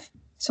alive.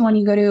 So when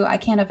you go to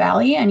Icana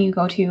Valley and you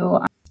go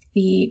to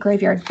the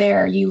graveyard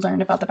there, you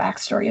learn about the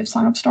backstory of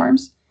Song of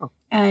Storms. Oh.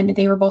 And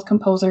they were both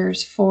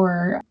composers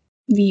for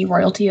the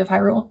royalty of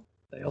Hyrule.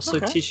 They also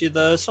teach you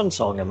the Sun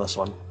Song in this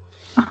one.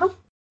 Uh-huh.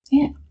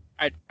 Yeah.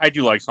 I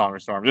do like Song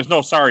of Storms. There's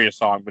no Saria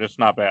song, but it's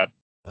not bad.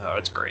 Oh,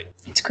 it's great.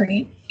 It's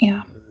great.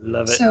 Yeah.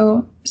 Love it.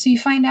 So you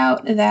find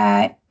out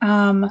that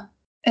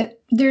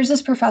there's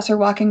this professor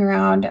walking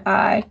around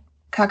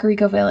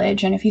Kakariko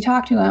Village, and if you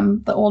talk to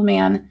him, the old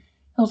man,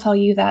 he'll tell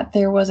you that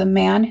there was a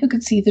man who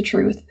could see the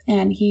truth,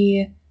 and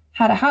he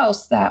had a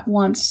house that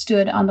once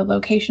stood on the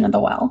location of the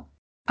well.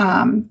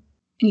 And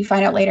you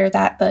find out later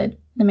that the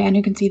man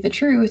who can see the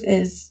truth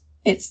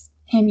it's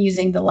him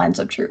using the lens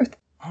of truth.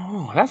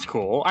 Oh, that's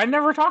cool. I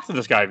never talked to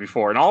this guy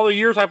before. In all the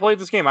years I played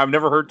this game, I've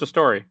never heard the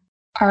story.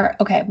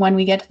 Okay, when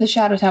we get to the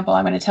Shadow Temple,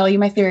 I'm going to tell you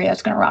my theory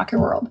that's going to rock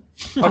your world.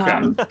 Okay.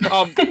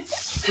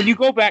 When you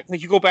go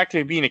back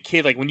to being a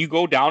kid, like when you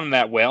go down in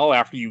that well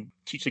after you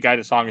teach the guy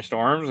the Song of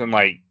Storms, and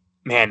like,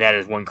 man, that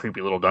is one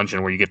creepy little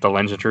dungeon where you get the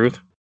lens of truth.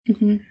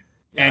 Mm-hmm.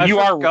 And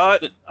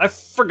I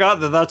forgot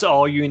that that's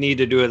all you need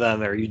to do down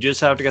there. You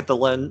just have to get the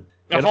lens.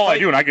 That's all I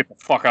do, and I get the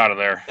fuck out of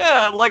there.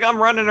 Yeah, like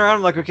I'm running around,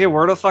 I'm like, okay,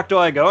 where the fuck do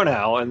I go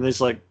now? And it's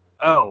like,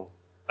 oh,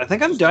 I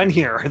think I'm done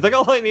here. I think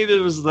all I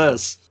needed was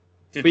this.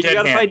 But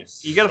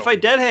you gotta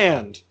fight Dead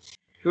Hand,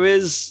 who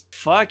is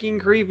fucking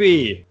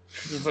creepy.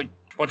 There's like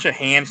a bunch of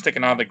hands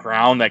sticking out of the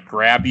ground that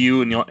grab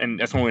you, and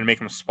that's one way to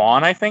make him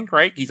spawn, I think,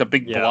 right? He's a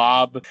big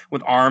blob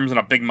with arms and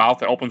a big mouth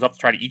that opens up to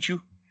try to eat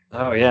you.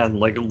 Oh yeah, and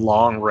like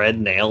long red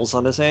nails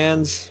on his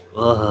hands.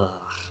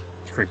 Ugh.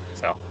 It's creepy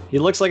as hell. He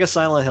looks like a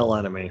Silent Hill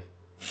enemy.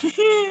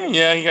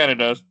 Yeah, he kind of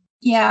does.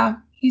 Yeah,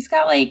 he's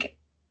got like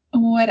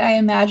what I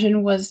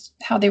imagine was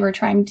how they were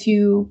trying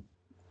to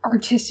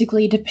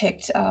artistically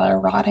depict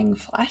rotting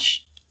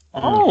flesh.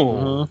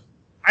 Oh,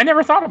 I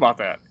never thought about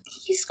that.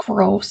 He's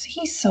gross.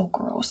 He's so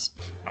gross.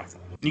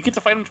 You get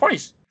to fight him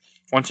twice.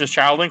 Once as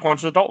Child Link,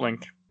 once as Adult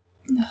Link.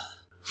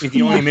 He's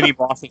the only mini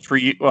boss that's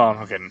well,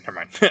 okay, never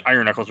mind.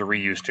 Iron Knuckles are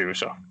reused too,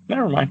 so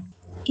never mind.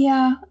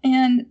 Yeah,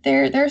 and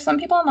there are some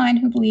people online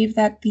who believe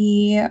that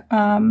the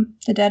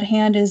Dead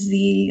Hand is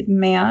the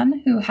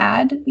man who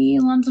had the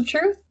Lens of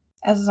Truth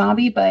as a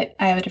zombie, but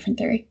I have a different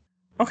theory.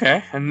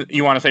 Okay, and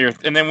you want to say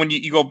and then when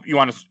you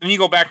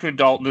go back to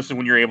adult, this is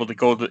when you're able to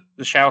go to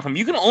the Shadow Temple.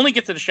 You can only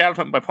get to the Shadow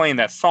Temple by playing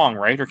that song,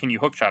 right? Or can you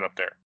hookshot up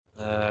there?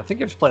 I think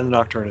you have to play the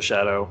Nocturne of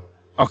Shadow.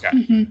 Okay.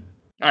 Mm-hmm.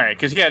 All right,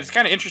 because it's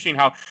kind of interesting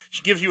how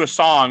she gives you a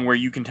song where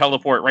you can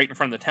teleport right in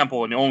front of the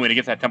temple, and the only way to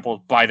get to that temple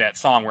is by that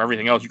song, where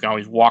everything else you can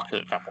always walk to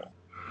the temple.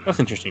 That's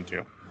interesting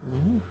too.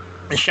 Mm-hmm.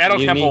 The Shadow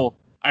Temple,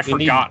 I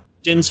forgot.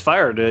 Din's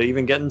Fire to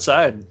even get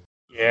inside.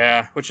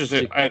 Yeah, which is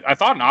I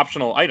thought an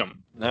optional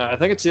item. No, I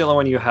think it's the only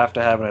one you have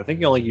to have, and I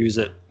think you only use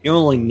it. You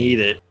only need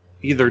it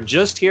either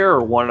just here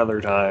or one other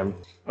time.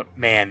 But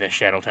man, this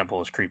Shadow Temple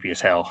is creepy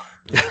as hell.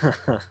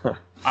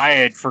 I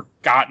had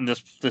forgotten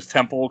this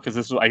temple because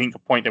this was, I think, the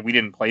point that we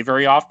didn't play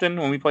very often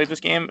when we played this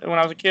game when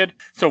I was a kid.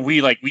 So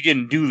we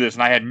didn't do this,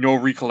 and I had no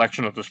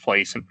recollection of this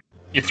place. And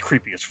It's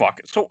creepy as fuck.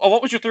 So,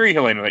 what was your theory,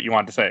 Helena, that you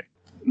wanted to say?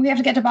 We have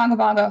to get to Bongo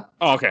Bongo.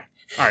 Oh, okay.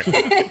 All right.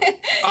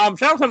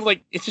 Shadow Temple,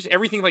 like, it's just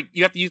everything, like,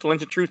 you have to use the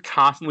lens of truth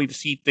constantly to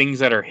see things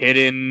that are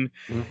hidden,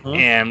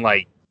 and,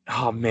 like,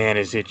 oh, man,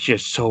 is it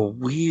just so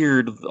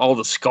weird? All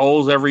the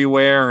skulls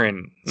everywhere,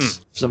 and...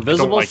 Some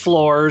invisible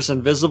floors,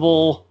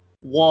 invisible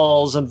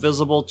walls,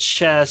 invisible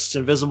chests,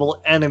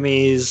 invisible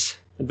enemies,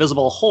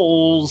 invisible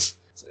holes.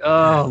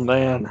 Oh,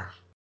 man.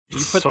 You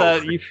put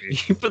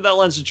that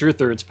lens of truth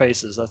through its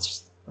paces,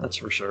 that's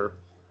for sure.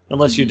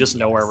 Unless you just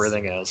know where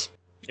everything is.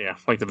 Yeah,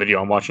 like the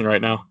video I'm watching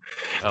right now.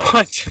 Oh.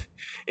 But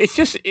it's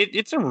just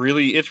it's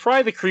probably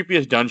the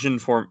creepiest dungeon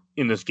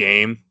in this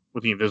game,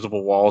 with the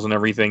invisible walls and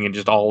everything, and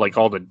just all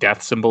the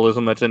death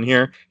symbolism that's in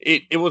here.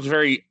 I was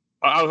very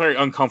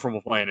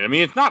uncomfortable playing it. I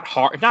mean, it's not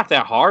hard, it's not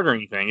that hard or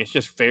anything. It's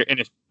just fair, and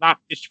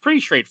it's pretty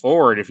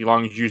straightforward if you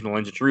long as you're using the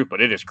lens of truth,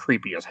 but it is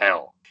creepy as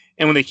hell.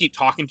 And when they keep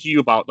talking to you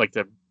about like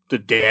the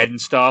dead and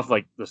stuff,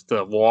 like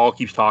the wall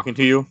keeps talking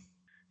to you.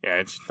 Yeah,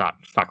 it's not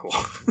cool.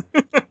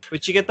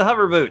 But you get the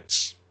hover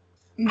boots.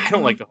 I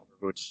don't like the hover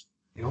boots.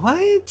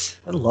 What?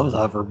 I love the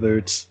hover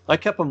boots. I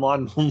kept them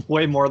on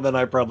way more than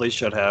I probably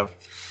should have.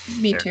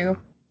 Me too.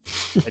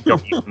 I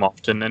don't use them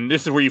often, and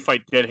this is where you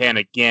fight Dead Hand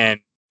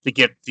again to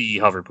get the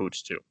hover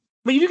boots too.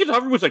 But you do get the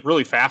hover boots like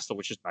really fast though,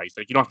 which is nice.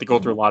 Like you don't have to go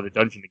through a lot of the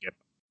dungeon to get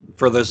them.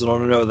 For those who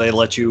don't know, they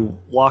let you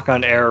walk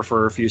on air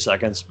for a few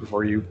seconds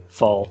before you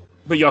fall.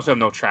 But you also have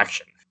no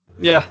traction.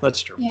 Yeah,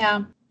 that's true.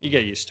 Yeah. You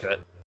get used to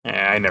it.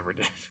 I never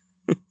did.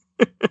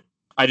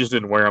 I just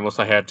didn't wear them unless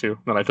I had to.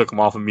 Then I took them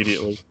off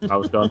immediately when I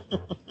was done.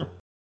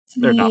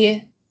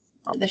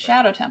 The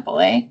Shadow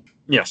Temple, eh?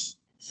 Yes.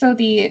 So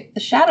the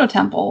Shadow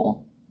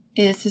Temple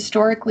is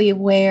historically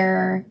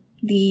where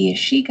the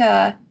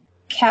Sheikah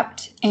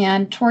kept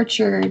and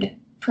tortured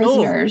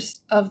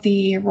prisoners of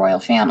the royal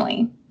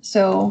family.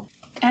 So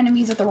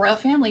enemies of the royal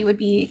family would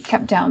be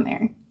kept down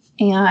there.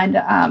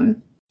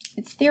 And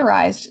it's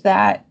theorized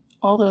that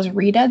all those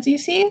Redeads you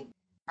see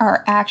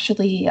are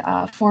actually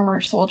former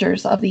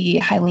soldiers of the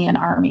Hylian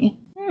army.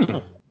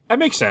 That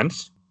makes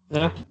sense.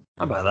 Yeah,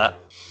 I buy that.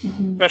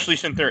 Mm-hmm. Especially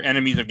since they're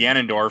enemies of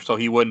Ganondorf, so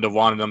he wouldn't have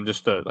wanted them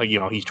just to,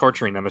 he's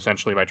torturing them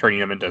essentially by turning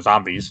them into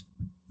zombies.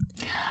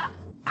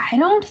 I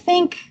don't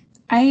think...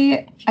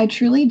 I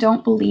truly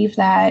don't believe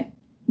that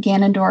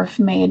Ganondorf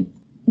made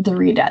the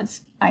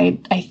Redeads. I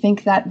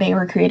think that they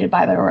were created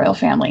by the royal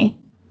family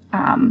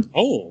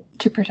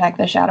to protect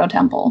the Shadow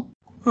Temple.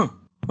 Huh.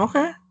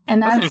 Okay.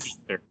 And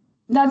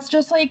that's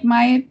just like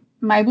my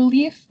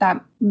belief.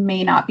 That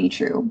may not be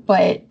true,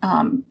 but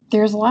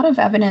there's a lot of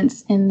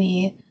evidence in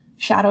the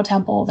Shadow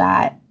Temple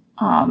that,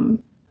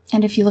 and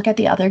if you look at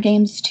the other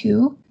games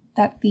too,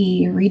 that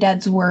the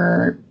Redeads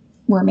were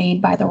made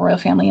by the royal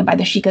family and by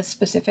the Sheikahs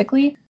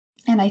specifically.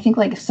 And I think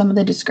like some of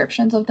the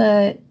descriptions of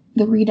the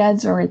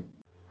Redeads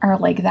are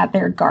like that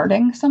they're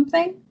guarding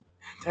something.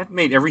 That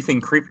made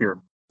everything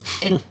creepier.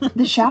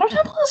 The Shadow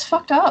Temple is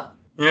fucked up.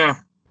 Yeah.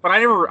 But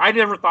I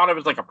never thought of it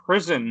as like a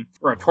prison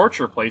or a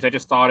torture place. I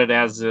just thought it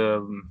as,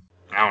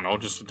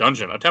 just a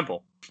dungeon, a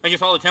temple. I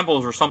guess all the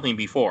temples were something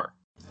before.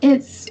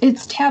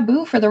 It's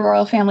taboo for the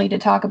royal family to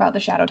talk about the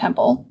Shadow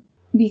Temple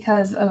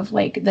because of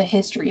like the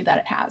history that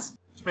it has.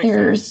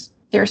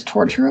 There's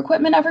torture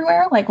equipment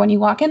everywhere. Like when you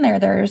walk in there,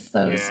 there's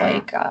those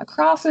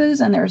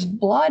crosses and there's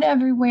blood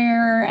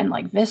everywhere and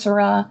like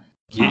viscera.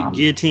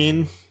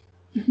 Guillotine.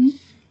 Mm-hmm.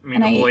 I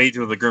mean, the blades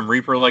with the Grim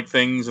Reaper like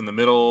things in the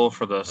middle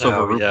for the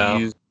silver rupees.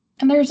 Yeah.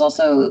 And there's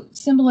also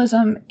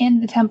symbolism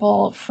in the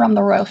temple from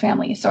the royal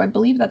family. So I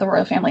believe that the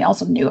royal family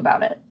also knew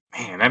about it.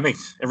 Man, that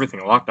makes everything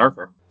a lot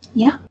darker.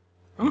 Yeah.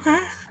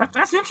 Okay.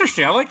 That's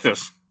interesting. I like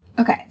this.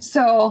 Okay.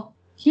 So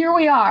here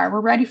we are. We're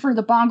ready for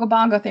the Bongo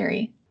Bongo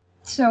theory.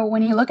 So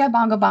when you look at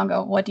Bongo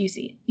Bongo, what do you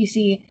see? You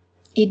see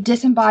a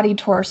disembodied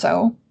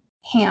torso,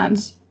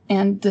 hands,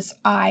 and this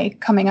eye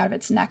coming out of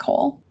its neck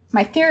hole.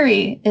 My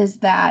theory is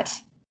that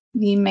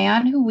the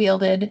man who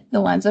wielded the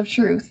lens of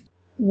truth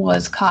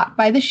was caught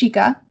by the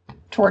Sheikah,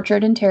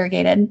 tortured,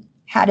 interrogated,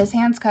 had his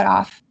hands cut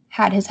off,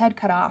 had his head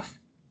cut off,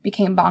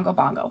 became Bongo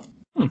Bongo.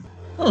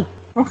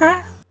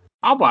 Okay.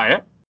 I'll buy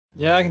it.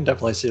 Yeah, I can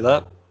definitely see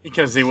that.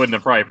 Because he wouldn't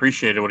have probably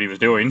appreciated what he was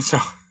doing, so...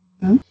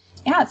 Mm-hmm.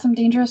 Yeah, it's some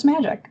dangerous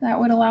magic that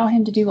would allow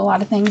him to do a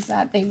lot of things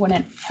that they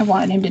wouldn't have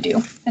wanted him to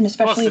do. And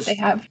especially if they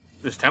have...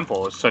 This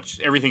temple is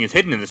everything is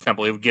hidden in this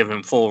temple. It would give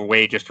him full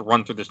way just to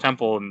run through this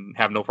temple and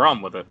have no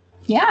problem with it.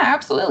 Yeah,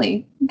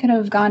 absolutely. Could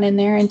have gone in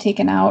there and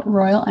taken out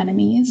royal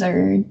enemies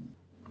or,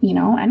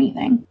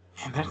 anything.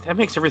 Man, that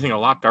makes everything a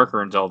lot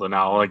darker in Zelda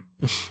now. Like,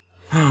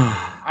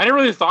 I never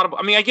really thought about...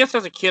 I mean, I guess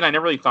as a kid, I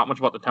never really thought much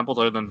about the temples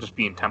other than just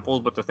being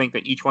temples, but to think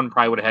that each one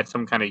probably would have had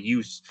some kind of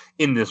use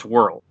in this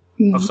world.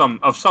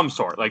 Mm-hmm. Of some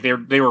sort. Like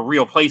they were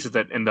real places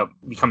that end up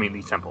becoming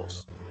these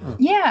temples.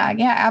 Yeah,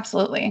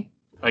 absolutely.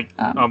 Like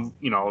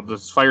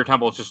this fire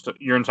temple is just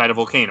you're inside a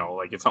volcano.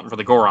 Like it's something for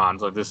the Gorons.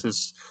 Like this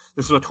is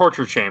a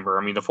torture chamber.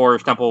 I mean, the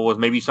forest temple was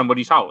maybe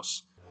somebody's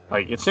house.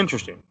 Like it's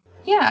interesting.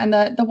 Yeah, and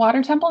the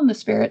water temple and the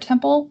spirit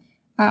temple,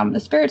 the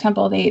Spirit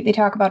Temple, they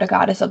talk about a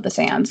goddess of the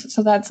sands.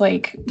 So that's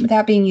like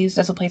that being used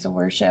as a place of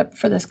worship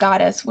for this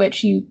goddess,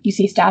 which you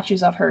see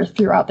statues of her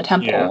throughout the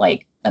temple. Yeah.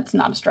 Like, that's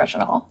not a stretch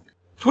at all.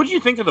 So what do you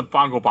think of the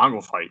Bongo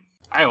Bongo fight?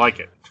 I like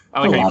it.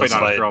 I like how you love fight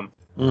on a this drum.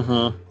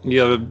 Mm-hmm. You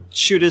gotta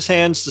shoot his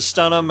hands to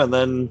stun him, and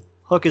then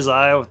hook his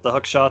eye with the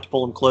hook shot to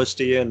pull him close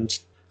to you and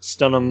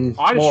stun him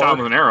Oh, I just more. shot him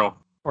with an arrow.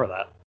 Or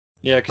that.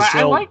 Yeah, because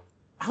I like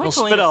he'll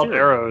spit Helena's out theory.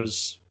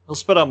 arrows. He'll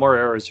spit out more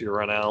arrows if you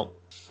run out.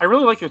 I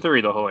really like your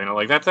theory, though, Helena.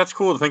 Like that's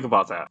cool to think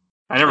about that.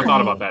 I never thought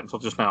Right. about that until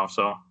just now.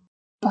 So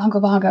Bongo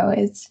Bongo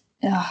is,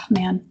 oh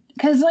man.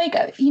 Because, like,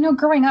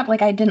 growing up,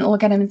 like, I didn't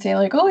look at him and say,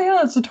 like, oh,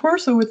 yeah, it's a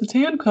torso with its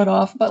hand cut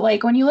off. But,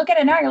 like, when you look at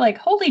it now, you're like,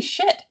 holy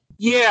shit.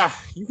 yeah,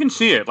 you can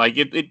see it. Like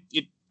it.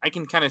 I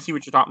can kind of see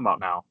what you're talking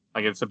about now.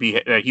 Like it's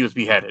he was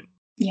beheaded.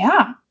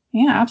 Yeah.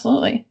 Yeah,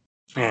 absolutely.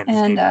 Man,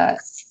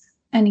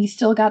 And he's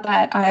still got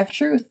that Eye of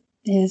Truth,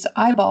 his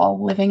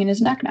eyeball living in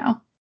his neck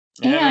now.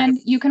 Yeah, And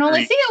you can only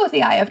very- see it with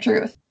the Eye of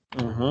Truth.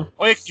 Mm-hmm.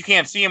 well, you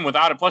can't see him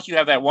without it. Plus, you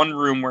have that one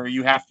room where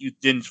you have to use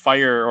Din's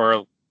fire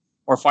or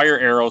fire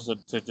arrows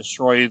to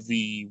destroy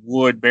the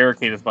wood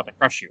barricade that's about to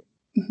crush you.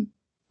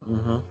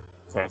 Mm-hmm.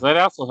 Okay, so that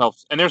also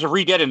helps. And there's a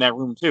Re-Dead in that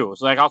room too,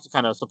 so that also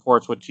kind of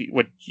supports what she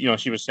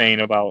was saying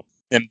about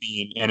them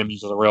being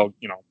enemies of the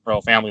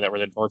royal family that were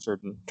then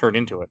tortured and turned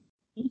into it.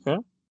 Okay,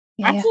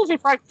 I Yeah. feel they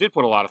probably did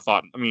put a lot of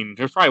thought. I mean,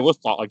 there probably was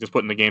thought like this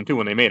put in the game too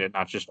when they made it,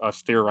 not just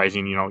us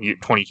theorizing.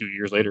 22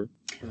 years later.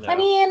 I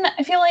mean,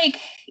 I feel like,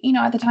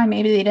 at the time,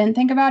 maybe they didn't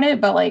think about it,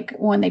 but, like,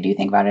 when they do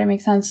think about it, it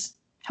makes sense.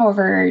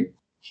 However,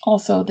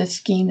 also, this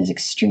game is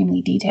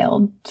extremely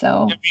detailed.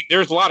 So, I mean,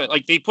 there's a lot of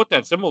they put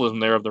that symbolism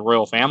there of the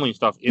royal family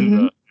stuff in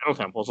the Shadow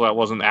Temple, so that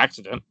wasn't an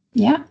accident.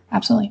 yeah,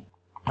 absolutely.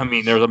 I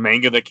mean, there's a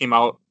manga that came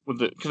out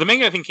because the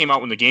manga I think came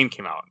out when the game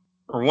came out,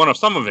 or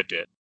some of it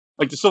did.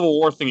 Like the Civil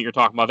War thing that you're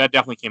talking about, that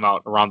definitely came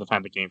out around the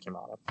time the game came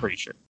out. I'm pretty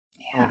sure.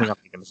 I don't Yeah. think I'm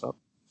making this up.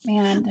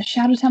 Man, the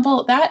Shadow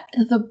Temple,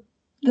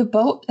 the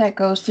boat that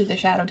goes through the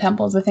Shadow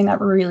Temple is the thing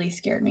that really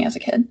scared me as a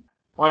kid.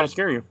 Why did it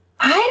scare you?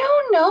 I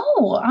don't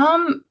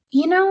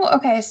know.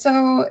 Okay,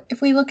 so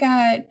if we look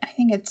at, I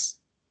think it's,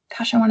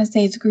 I want to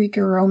say it's Greek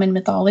or Roman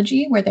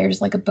mythology, where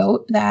there's like a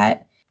boat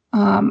that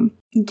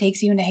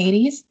takes you into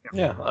Hades.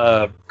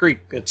 Yeah, Greek.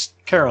 It's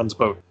Charon's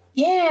boat.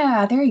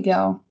 Yeah, there you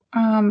go.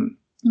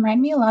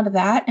 Remind me a lot of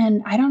that,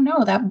 and I don't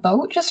know, that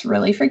boat just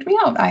really freaked me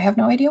out. I have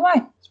no idea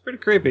why. It's pretty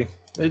creepy.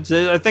 I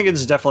think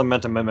it's definitely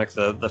meant to mimic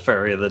the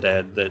Ferry of the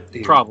Dead that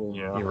he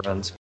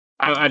runs.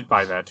 I'd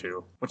buy that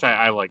too, which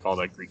I like all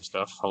that Greek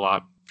stuff a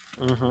lot.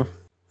 Mm-hmm.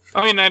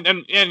 I mean,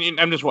 and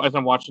I'm just as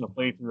I'm watching a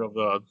playthrough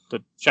of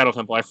the Shadow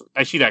Temple,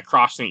 I see that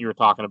cross thing that you were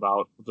talking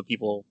about with the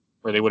people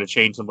where they would have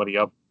chained somebody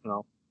up,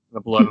 the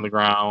blood on the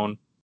ground.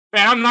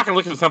 Man, I'm not gonna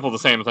look at the temple the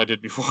same as I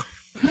did before.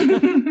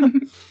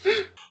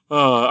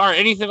 All right,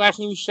 anything last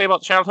thing you should say about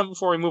the Shadow Temple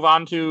before we move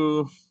on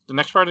to the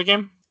next part of the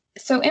game?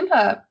 So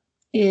Impa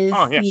is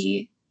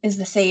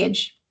the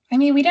sage. I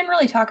mean, we didn't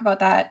really talk about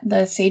that,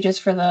 the sages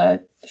for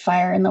the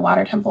fire and the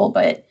water temple,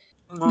 but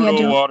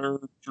Brutal water,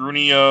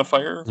 Drunia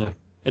fire. Yeah.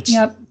 It's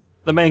yep.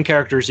 the main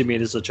characters you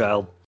meet as a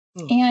child.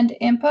 And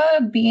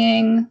Impa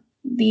being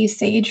the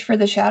sage for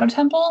the Shadow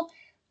Temple,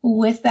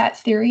 with that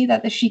theory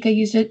that the Sheikah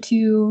used it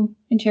to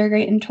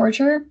interrogate and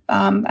torture,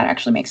 that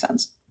actually makes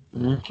sense.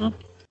 Mm-hmm.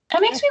 It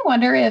makes me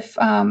wonder if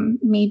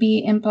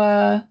maybe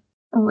Impa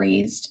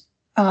raised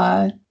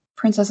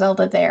Princess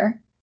Zelda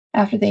there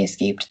after they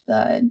escaped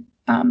the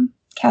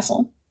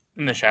castle.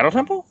 In the Shadow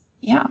Temple?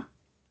 Yeah.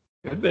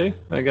 Could be.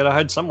 They gotta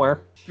hide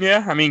somewhere.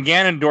 Yeah, I mean,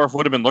 Ganondorf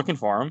would have been looking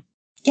for him.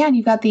 Yeah, and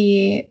you've got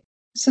the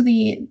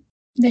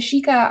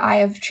Sheikah Eye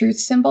of Truth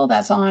symbol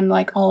that's on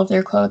like all of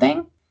their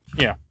clothing.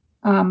 Yeah.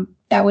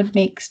 That would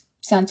make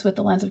sense with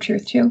the Lens of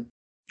Truth too.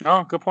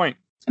 Oh, good point.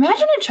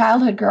 Imagine a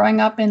childhood growing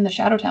up in the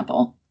Shadow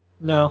Temple.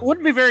 No. It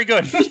wouldn't be very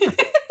good.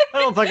 I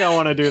don't think I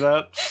want to do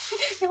that.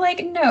 You're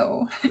like,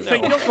 no.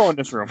 Like, don't go in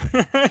this room.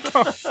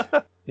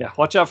 Yeah,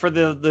 watch out for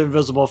the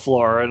invisible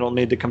floor. I don't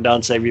need to come down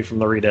and save you from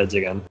the Re-Deads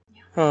again.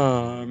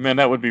 Oh, man,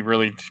 that would be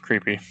really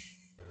creepy. A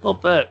little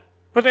bit.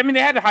 But, I mean,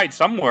 they had to hide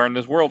somewhere, and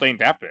this world ain't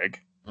that big.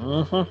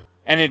 Mm-hmm.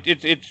 And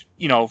it's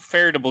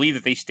fair to believe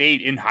that they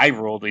stayed in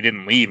Hyrule. They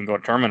didn't leave and go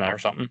to Termina or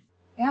something.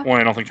 Yeah.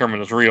 One, I don't think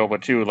Termina's real,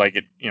 but two, like,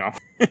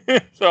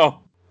 So,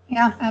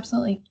 Yeah,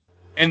 absolutely.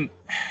 and,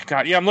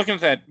 God, yeah, I'm looking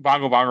at that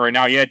Bongo Bongo right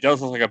now. Yeah, it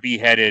does look like a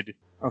beheaded.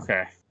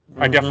 Okay.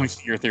 I definitely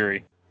see your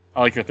theory.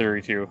 I like your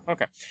theory, too.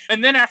 Okay.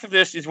 And then after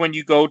this is when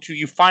you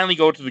finally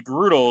go to the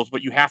Gerudos,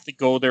 but you have to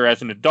go there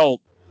as an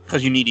adult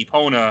because you need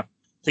Epona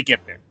to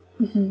get there.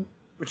 Mm-hmm.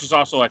 Which is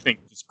also, I think,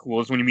 is cool,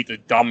 is when you meet the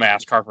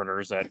dumbass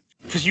carpenters that...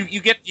 Because you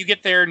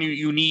get there and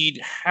you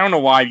need... I don't know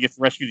why, you get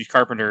to rescue these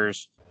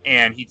carpenters,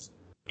 and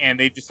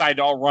they decide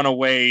to all run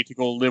away to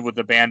go live with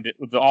the bandit,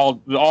 with the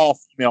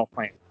all-female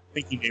clan,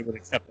 thinking they would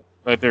accept it.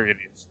 But there it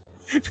is.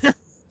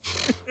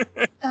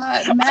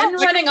 Men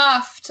running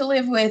off to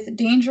live with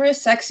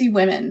dangerous, sexy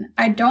women.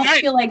 I don't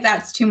feel like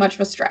that's too much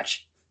of a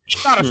stretch.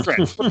 It's not a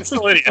stretch, but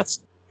still it is.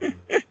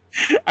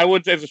 I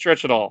wouldn't say it's a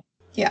stretch at all.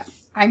 Yeah.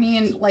 I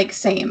mean, like,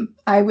 same.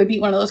 I would be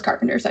one of those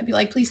carpenters. I'd be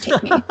like, please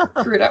take me,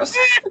 Gerudos.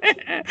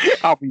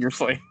 I'll be your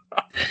slave.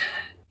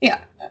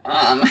 Yeah.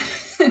 But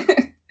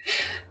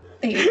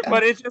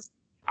it's just,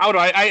 I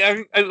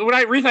don't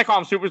know. Reason I call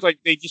them supers, like,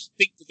 they just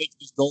think that they can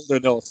just go there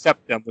and they'll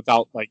accept them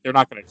without, like, they're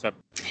not going to accept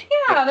them.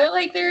 Yeah, they're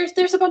like,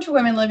 there's a bunch of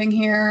women living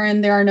here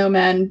and there are no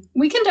men.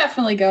 We can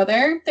definitely go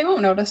there. They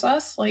won't notice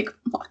us. Like,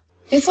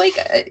 it's like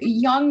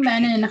young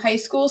men in high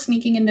school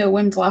sneaking into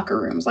women's locker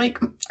rooms.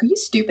 Like, are you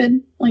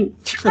stupid? Like,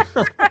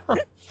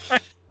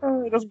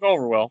 it doesn't go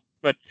over well.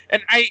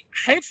 And I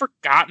had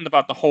forgotten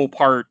about the whole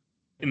part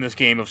in this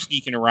game of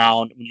sneaking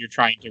around when you're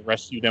trying to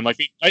rescue them. Like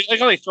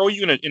how they throw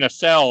you in a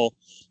cell,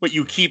 but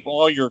you keep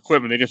all your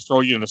equipment. They just throw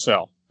you in the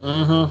cell.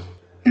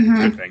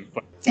 Mm-hmm. Good thing.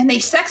 But and they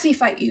sexy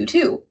fight you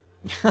too.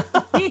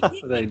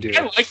 They do.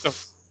 I like them.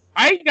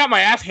 I got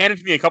my ass handed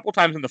to me a couple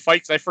times in the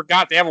fight because I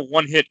forgot they have a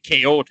one-hit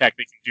KO attack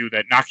they can do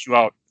that knocks you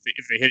out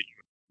if they hit you.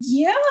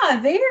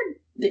 Yeah,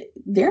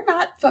 they're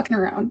not fucking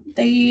around.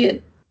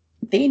 They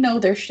know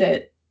their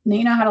shit.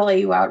 They know how to lay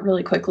you out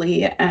really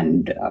quickly,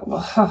 and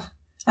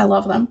I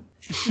love them.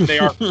 They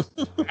are.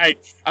 I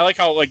like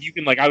how, like, you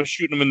can, like, I was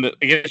shooting them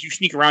I guess you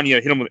sneak around,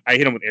 I hit them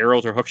with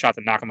arrows or hook shots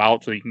and knock them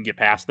out so you can get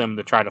past them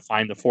to try to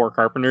find the 4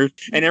 carpenters.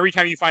 And every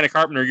time you find a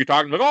carpenter, you're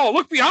talking like, oh,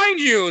 look behind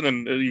you, and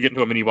then you get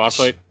into a mini boss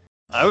fight.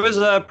 I was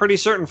pretty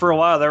certain for a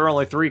while there were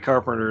only 3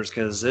 carpenters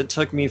because it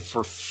took me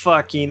for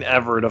fucking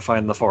ever to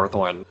find the 4th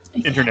one.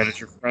 Internet is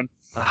your friend.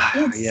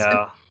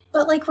 Yeah.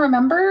 But, like,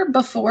 remember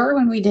before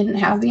when we didn't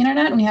have the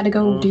internet and we had to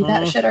go do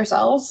that shit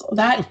ourselves?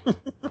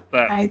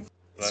 I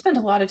spent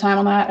a lot of time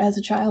on that as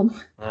a child.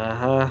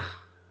 I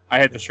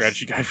had the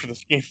strategy guide for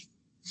this game.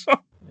 So.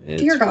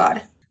 Dear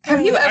God.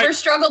 Have you ever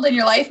struggled in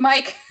your life,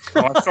 Mike?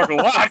 Oh, I struggled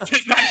a lot.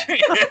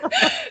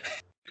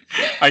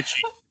 I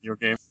cheat in your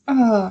game.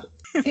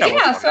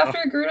 Yeah, so after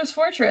Gerudo's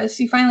Fortress,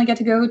 you finally get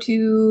to go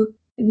to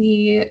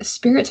the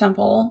Spirit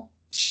Temple.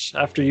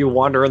 After you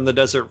wander in the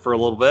desert for a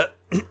little bit.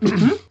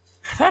 Mm-hmm.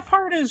 That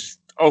part is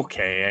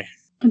okay.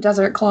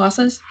 Desert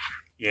Colossus.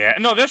 Yeah,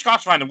 no, this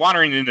costs fine.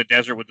 Wandering in the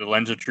desert with the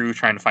lens of truth,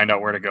 trying to find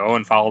out where to go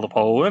and follow the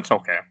pole, it's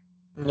okay.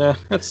 Yeah,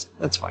 that's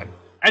fine.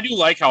 I do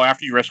like how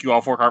after you rescue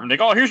all 4 carpenters, they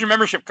go, oh, here's your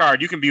membership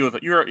card. You can be with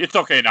it. It's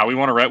okay now. We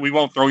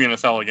won't throw you in a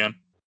cell again.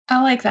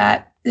 I like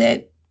that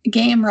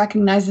game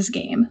recognizes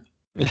game.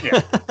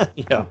 Yeah.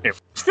 Yeah.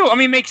 Still,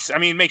 it makes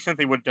sense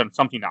they would have done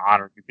something to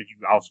honor you because you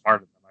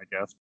outsmarted them, I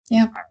guess.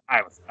 Yeah.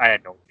 I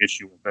had no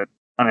issue with it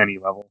on any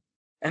level.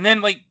 And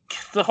then, like,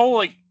 the whole,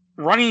 like,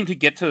 running to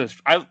get to this,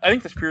 I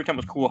think the Spirit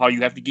Temple is cool. How you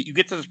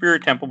get to the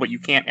Spirit Temple, but you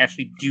can't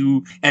actually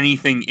do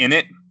anything in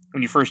it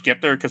when you first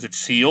get there because it's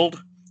sealed,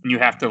 and you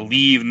have to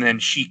leave. And then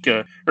Sheik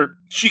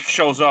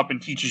shows up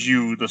and teaches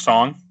you the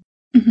song.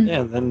 Mm-hmm.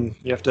 Yeah, then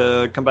you have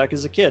to come back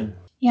as a kid.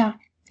 Yeah,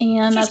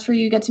 and that's where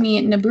you get to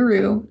meet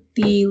Nabooru,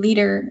 the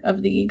leader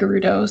of the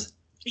Gerudos.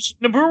 Is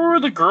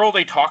Nabooru the girl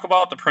they talk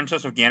about, the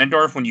Princess of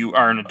Ganondorf, when you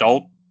are an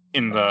adult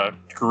in the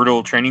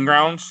Gerudo training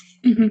grounds?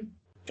 Mm-hmm.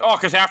 Oh,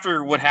 because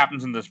after what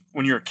happens in this,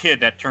 when you're a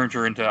kid, that turns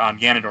her into on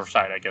Ganondorf's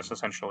side, I guess,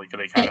 essentially.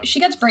 She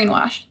gets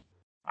brainwashed.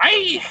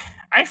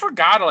 I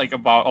forgot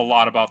about a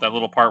lot about that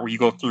little part where you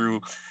go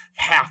through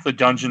half the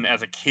dungeon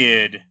as a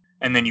kid,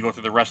 and then you go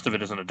through the rest of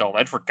it as an adult.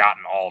 I'd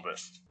forgotten all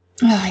this.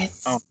 I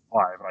don't know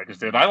why, but I just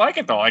did. I like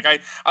it though. Like I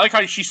like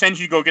how she sends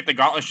you to go get the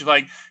gauntlets. She's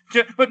like,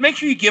 but make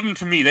sure you give them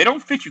to me. They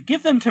don't fit you.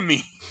 Give them to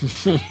me.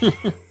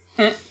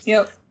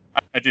 Yep.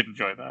 I did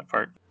enjoy that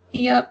part.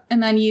 Yep,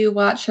 and then you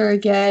watch her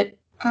get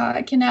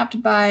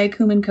kidnapped by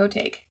Kuma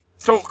Kote.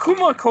 So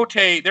Kuma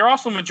Kote, they're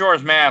also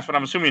Majora's Mask, but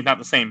I'm assuming it's not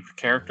the same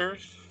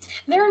characters.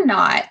 They're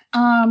not.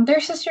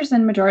 They're sisters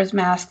in Majora's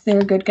Mask.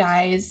 They're good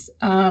guys.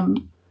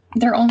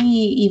 They're only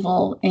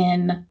evil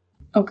in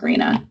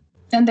Ocarina.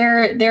 And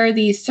they're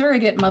the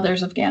surrogate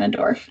mothers of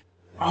Ganondorf.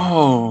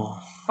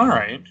 Oh, all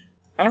right.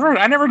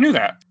 I never knew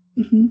that.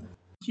 Mm-hmm.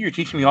 You're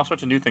teaching me all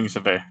sorts of new things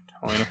today,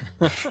 Helena.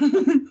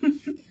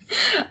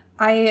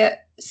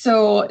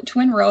 So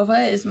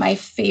Twinrova is my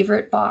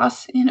favorite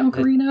boss in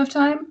Ocarina of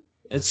Time.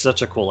 It's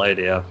such a cool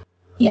idea.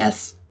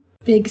 Yes.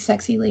 Big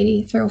sexy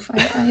lady, throw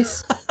fire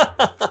ice.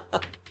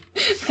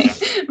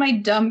 My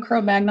dumb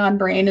Cro-Magnon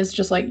brain is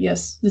just like,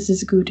 yes, this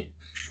is good.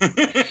 You're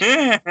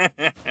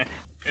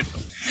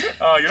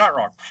not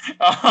wrong.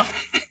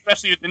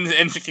 Especially in the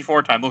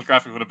N64 time, those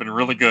graphics would have been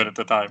really good at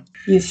the time.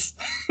 Yes.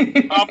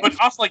 But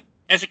also, like,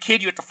 as a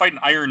kid, you have to fight an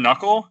Iron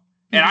Knuckle.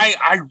 And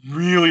I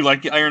really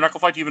like the Iron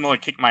Knuckle fight, even though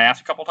it kicked my ass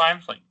a couple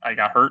times. Like, I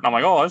got hurt, and I'm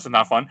like, oh, this is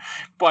not fun.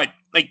 But,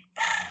 like,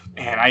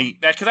 man,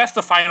 because that's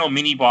the final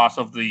mini boss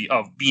of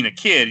being a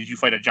kid, is you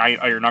fight a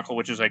giant Iron Knuckle,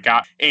 which is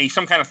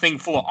some kind of thing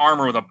full of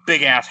armor with a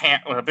big ass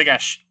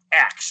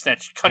axe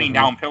that's cutting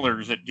down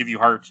pillars that give you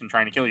hearts and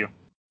trying to kill you.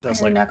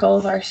 That's Iron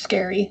Knuckles are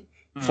scary.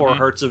 4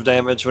 hearts of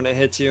damage when it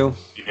hits you.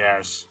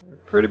 Yes.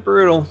 Pretty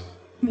brutal.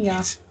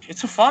 Yeah.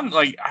 It's a fun,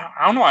 like,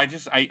 I don't know, I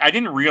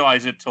didn't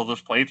realize it till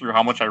this playthrough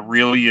how much I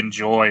really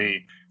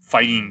enjoy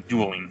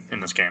dueling in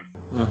this game.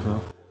 Mm-hmm.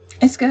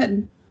 It's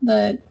good.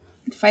 The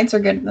fights are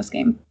good in this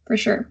game, for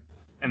sure.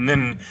 And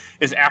then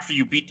is after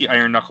you beat the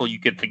Iron Knuckle, you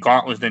get the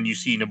gauntlets. Then you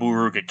see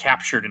Nabooru get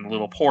captured in a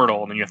little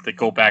portal, and then you have to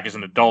go back as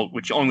an adult.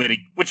 Which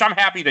I'm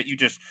happy that you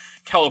just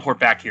teleport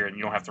back here and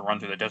you don't have to run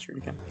through the desert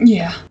again.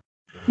 Yeah,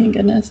 thank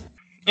goodness.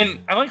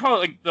 And I like how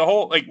like the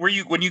whole like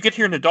when you get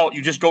here an adult,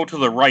 you just go to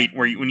the right.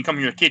 When you come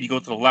here as a kid, you go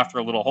to the left for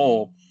a little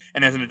hole.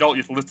 And as an adult,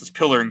 you have to lift this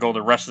pillar and go to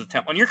the rest of the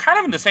temple. And you're kind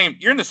of in the same.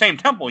 You're in the same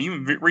temple.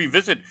 You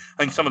revisit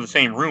I think some of the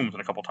same rooms in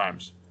a couple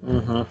times.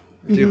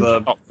 Mm-hmm. Do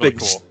the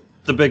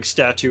the big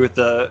statue with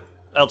the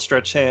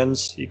outstretched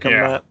hands. You come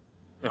at.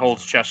 It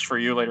holds chests for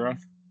you later on.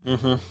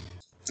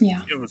 Mm-hmm.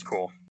 Yeah, it was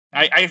cool.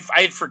 I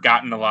had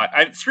forgotten a lot.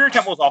 Spirit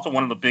Temple was also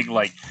one of the big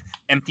like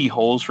empty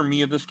holes for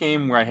me of this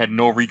game, where I had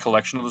no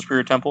recollection of the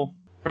Spirit Temple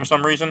for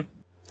some reason.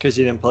 Because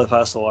you didn't play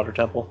past the Water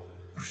Temple.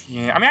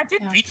 Yeah, I mean, I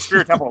did beat the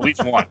Spirit Temple at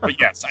least once, but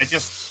yes, I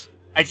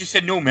just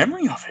had no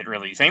memory of it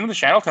really. Same with the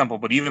Shadow Temple,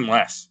 but even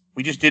less.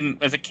 We just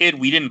didn't, as a kid,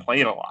 we didn't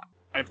play it a lot.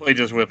 I played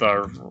this with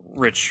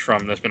Rich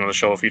that's been on the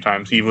show a few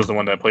times. He was the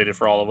one that played it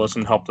for all of us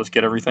and helped us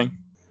get everything.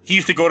 He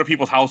used to go to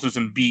people's houses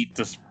and beat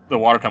the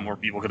Water Temple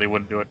people because they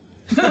wouldn't do it.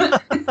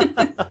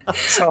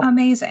 So,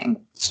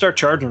 amazing. Start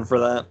charging for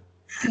that.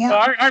 Yeah,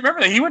 I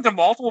remember that he went to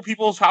multiple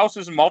people's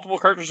houses and multiple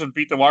characters and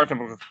beat the Water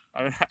Temple.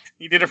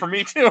 He did it for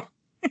me too.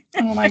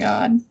 Oh my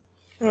god.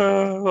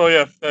 Well,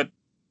 yeah,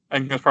 I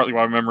think that's partly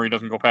why my memory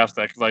doesn't go past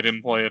that, because I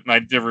didn't play it,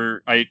 and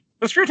the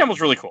Spirit Temple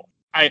is really cool.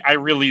 I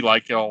really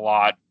like it a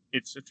lot.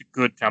 It's a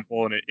good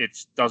temple, and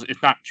it's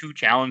not too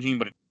challenging,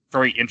 but it's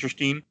very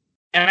interesting.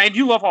 And I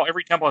do love how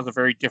every temple has a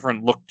very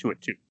different look to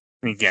it too.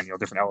 I mean, again,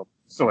 different elements.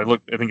 So I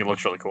think it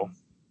looks really cool.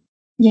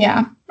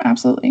 Yeah,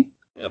 absolutely.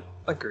 Yep,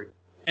 agreed.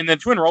 And then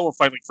Twin Robo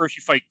fight, like first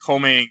you fight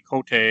Kome and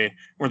Kote,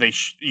 where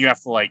you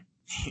have to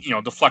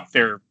deflect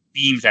their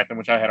beams at them,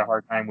 which I had a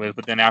hard time with.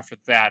 But then after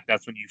that,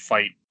 that's when you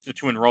fight the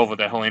Twin Rova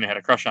that Helena had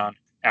a crush on.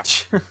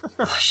 After.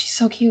 Oh, she's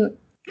so cute.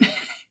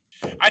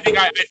 I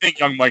think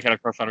young Mike had a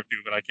crush on her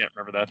too, but I can't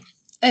remember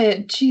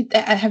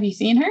that. Have you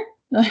seen her?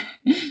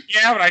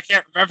 Yeah, but I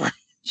can't remember.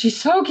 She's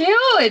so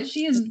cute.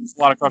 She's a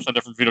lot of crush on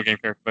different video game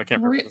characters, but I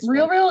can't remember.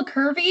 Real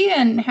curvy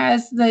and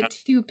has the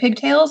two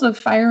pigtails of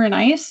fire and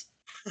ice.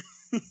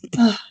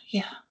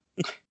 Yeah.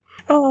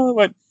 Oh,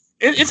 but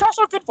it's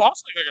also a good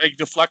boss, like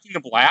deflecting the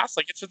blast.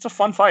 Like it's a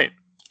fun fight.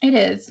 It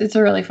is. It's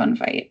a really fun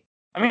fight.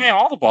 I mean,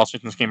 all the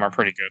bosses in this game are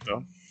pretty good,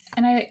 though.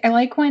 And I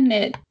like when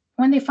they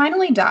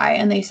finally die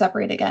and they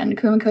separate again.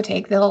 Kum and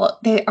Kotek,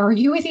 they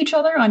argue with each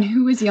other on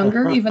who is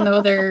younger, even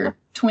though they're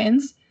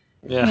twins.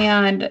 Yeah.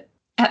 And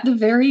at the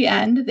very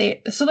end,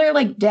 they're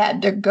like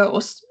dead. They're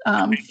ghosts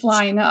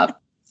flying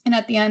up. And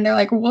at the end, they're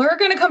like, "We're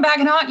gonna come back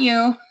and haunt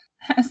you,"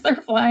 as they're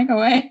flying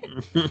away.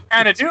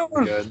 And it do,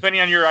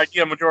 depending on your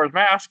idea of Majora's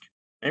Mask,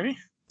 maybe.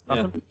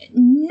 Nothing?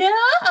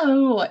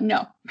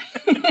 No.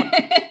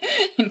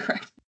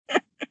 Incorrect.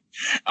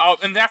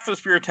 And after the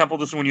Spirit Temple,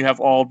 this is when you have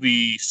all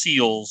the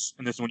seals,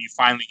 and this is when you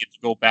finally get to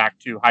go back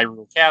to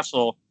Hyrule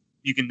Castle.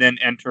 You can then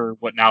enter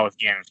what now is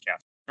Ganon's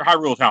Castle, or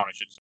Hyrule Town, I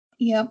should say.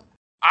 Yep.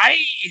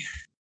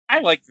 I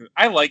like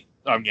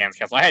Ganon's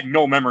Castle. I had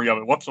no memory of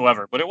it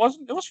whatsoever, but it was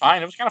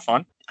fine. It was kind of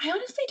fun. I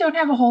honestly don't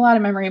have a whole lot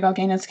of memory about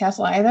Ganon's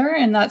Castle either,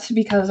 and that's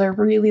because I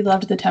really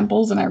loved the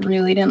temples and I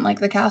really didn't like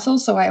the castle,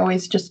 so I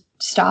always just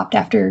stopped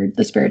after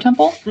the Spirit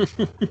Temple.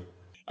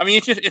 I mean,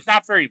 it's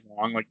not very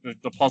long. Like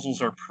the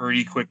puzzles are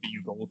pretty quick that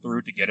you go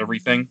through to get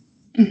everything.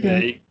 Mm-hmm.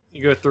 Yeah,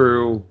 you go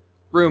through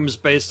rooms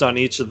based on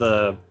each of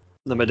the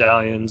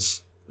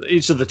medallions,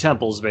 each of the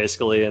temples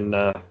basically, and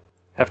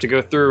have to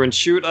go through and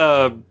shoot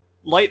a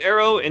light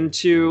arrow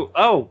into.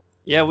 Oh,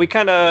 yeah, we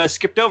kind of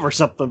skipped over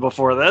something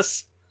before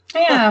this.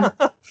 Yeah.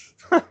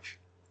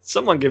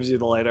 Someone gives you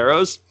the light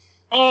arrows.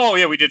 Oh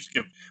yeah, we did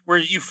skip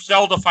where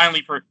Zelda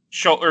finally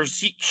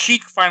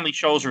Sheik finally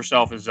shows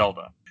herself as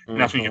Zelda. And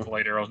that's when you get the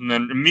light arrows, and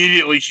then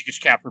immediately she gets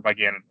captured by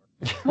Ganon.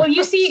 Well,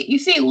 you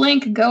see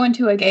Link go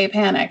into a gay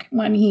panic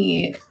when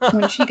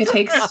Sheikah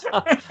takes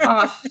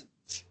off.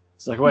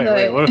 It's like,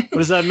 wait, what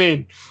does that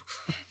mean?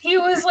 He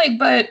was like,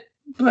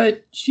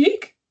 but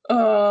Sheik,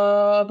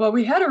 but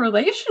we had a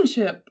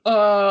relationship.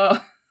 Was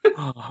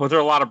there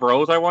a lot of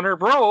bros? I wonder,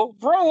 bro,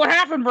 what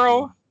happened,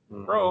 bro?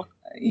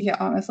 Yeah,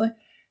 honestly.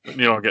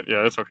 You don't get.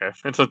 Yeah, it's okay.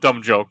 It's a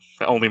dumb joke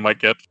that only Mike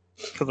gets.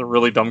 Because a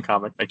really dumb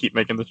comic. I keep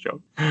making this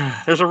joke.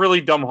 There's a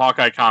really dumb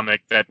Hawkeye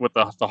comic that what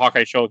the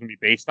Hawkeye show can be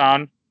based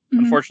on. Mm-hmm.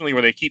 Unfortunately,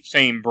 where they keep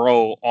saying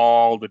 "bro"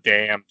 all the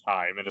damn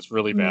time, and it's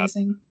really bad.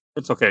 Amazing.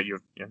 It's okay. You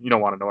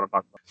don't want to know what I'm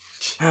talking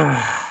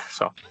about.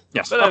 So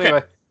yes. But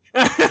anyway,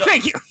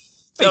 thank you.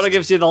 Zelda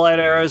gives you the light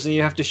arrows, and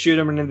you have to shoot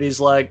them into these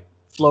like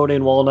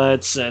floating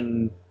walnuts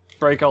and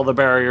break all the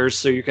barriers,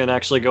 so you can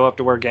actually go up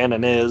to where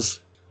Ganon is,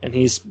 and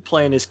he's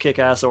playing his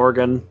kick-ass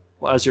organ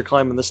as you're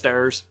climbing the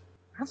stairs.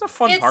 That's a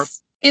fun part.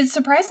 It's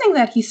surprising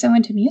that he's so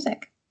into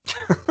music.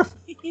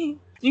 You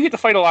get to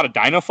fight a lot of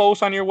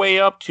Dinophos on your way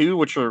up, too,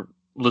 which are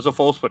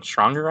Lizzophos, but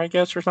stronger, I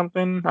guess, or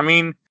something. I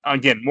mean,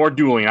 again, more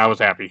dueling. I was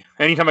happy.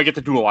 Anytime I get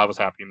to duel, I was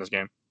happy in this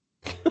game.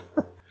 I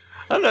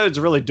don't know, it's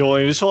really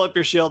dueling. You just hold up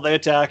your shield, they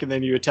attack, and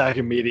then you attack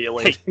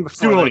immediately. Hey,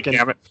 dueling,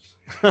 damn it.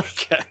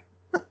 Okay.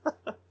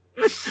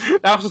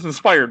 That was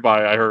inspired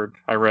by,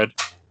 I read.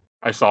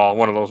 I saw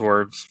one of those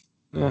words.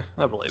 Yeah,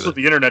 I believe That's what it.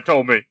 the internet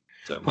told me.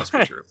 So it must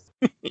be true.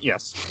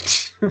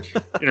 Yes.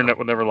 Internet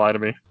would never lie to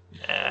me.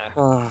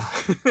 Nah.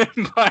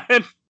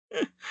 But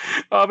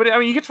I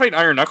mean, you get to fight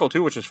Iron Knuckle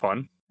too, which is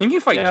fun. And you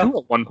can fight two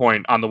at one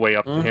point on the way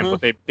up to him,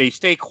 but they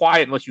stay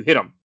quiet unless you hit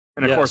them.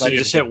 And of course, I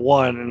just hit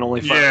one and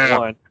only fight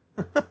one.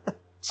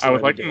 I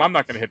was like, I'm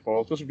not going to hit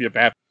both. This would be a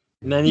bad.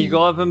 And then you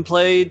go up and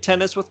play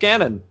tennis with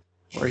Ganon,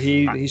 where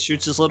he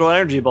shoots his little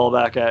energy ball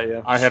back at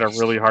you. I had a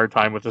really hard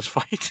time with this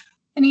fight.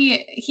 And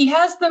he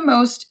has the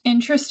most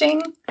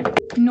interesting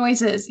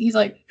noises. He's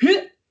like,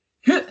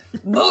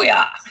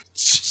 booyah!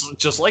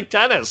 Just like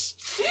tennis.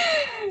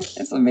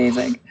 It's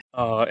amazing.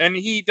 And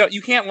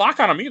you can't lock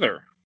on him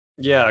either.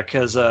 Yeah,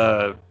 because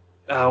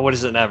what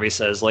is it Navi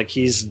says? Like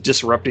he's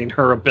disrupting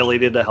her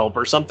ability to help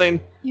or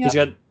something. Yep. He's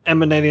got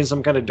emanating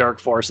some kind of dark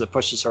force that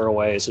pushes her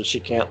away, so she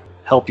can't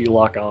help you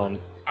lock on.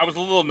 I was a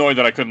little annoyed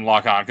that I couldn't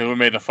lock on because it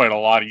made the fight a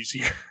lot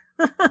easier.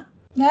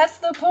 That's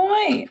the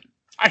point.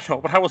 I know,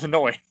 but I was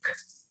annoyed.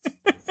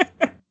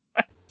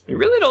 You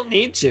really don't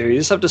need to. You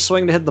just have to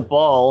swing to hit the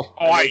ball.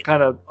 It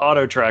kind of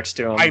auto tracks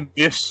to him. I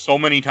missed so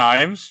many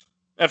times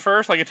at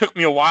first. Like it took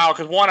me a while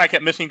because I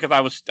kept missing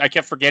because I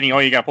kept forgetting. Oh,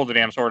 you got to pull the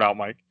damn sword out,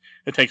 Mike.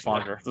 It takes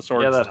longer. The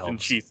sword's in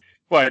sheath.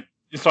 But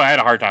so I had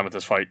a hard time with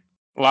this fight.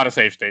 A lot of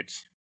save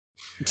states.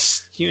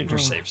 You and your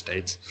save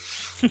states.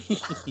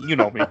 You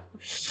know me.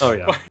 Oh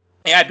yeah.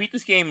 Yeah, I beat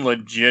this game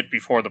legit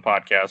before the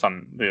podcast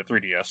on the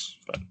 3DS.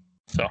 But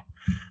so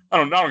I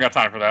don't got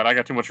time for that. I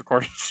got too much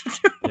recording to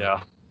do.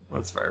 Yeah,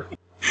 that's fair.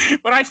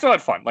 But I still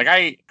had fun. Like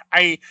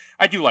I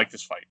do like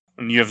this fight.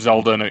 And you have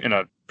Zelda in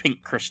a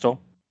pink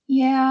crystal.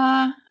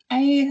 Yeah,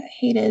 I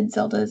hated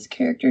Zelda's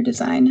character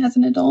design as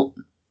an adult.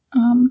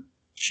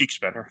 Sheik's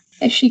better.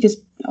 Sheik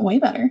is way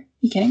better.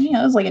 You kidding me?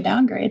 That was like a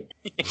downgrade.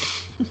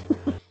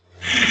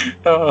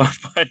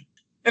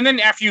 And then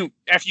after you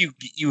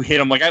hit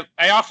him, like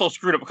I also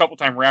screwed up a couple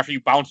times where after you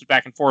bounce it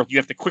back and forth, you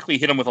have to quickly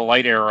hit him with a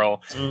light arrow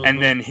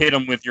and then hit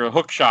him with your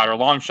hook shot or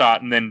long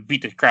shot and then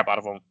beat the crap out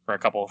of him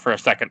for a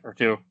second or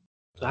two.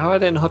 How I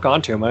didn't hook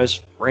onto him, I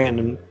just ran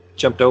and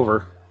jumped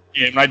over.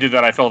 Yeah, when I did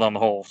that, I fell down the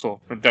hole, so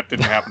that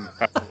didn't happen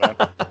after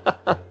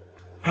that.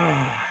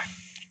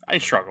 I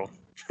struggled.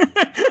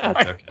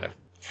 That's okay.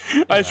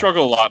 I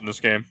struggle a lot in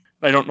this game.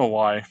 I don't know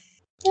why.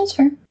 That's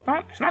fair.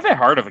 It's not that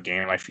hard of a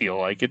game, I feel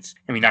like.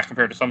 Not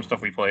compared to some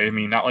stuff we play. I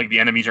mean, not like the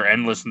enemies are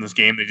endless in this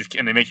game.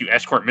 They make you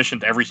escort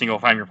missions every single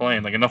time you're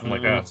playing, like nothing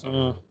like that.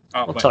 So.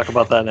 We'll talk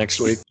about that next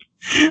week.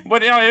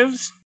 But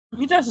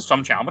he does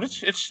some challenge,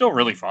 but it's still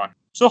really fun.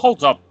 Still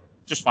holds up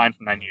just fine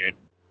from 98.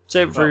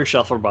 Save it for your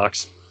shuffler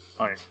box.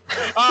 Okay.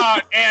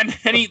 And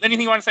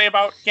anything you want to say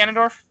about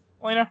Ganondorf,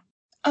 Elena?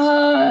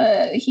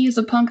 He's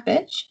a punk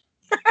bitch.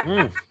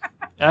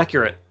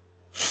 Accurate.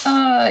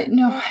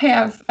 No,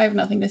 I have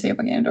nothing to say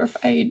about Ganondorf.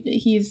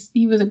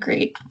 He was a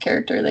great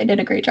character. They did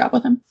a great job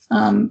with him.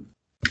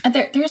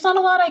 There's not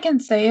a lot I can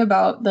say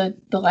about the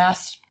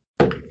last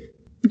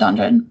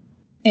dungeon.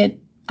 I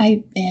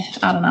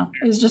don't know.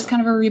 It was just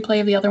kind of a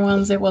replay of the other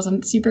ones. It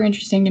wasn't super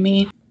interesting to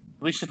me.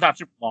 At least it's not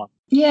super long.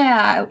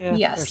 Yeah,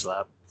 yes. There's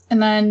that.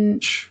 And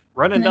then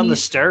running down the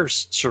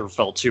stairs sure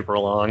felt super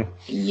long.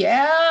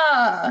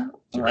 Yeah.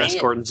 Right?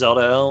 Escorting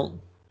Zelda out.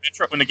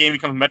 When the game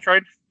becomes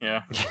Metroid?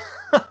 Yeah.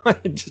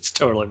 It's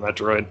totally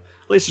Metroid.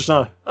 At least there's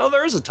not. Oh,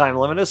 there is a time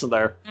limit, isn't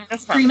there?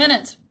 That's 3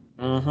 minutes.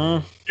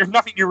 Mm-hmm. There's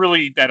nothing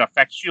that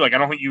affects you. Like I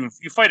don't think you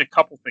fight a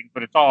couple things,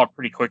 but it's all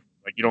pretty quick.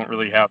 Like you don't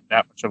really have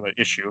that much of an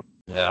issue.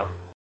 Yeah.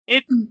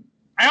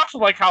 I also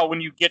like how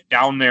when you get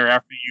down there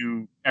after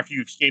you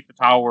escape the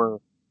tower,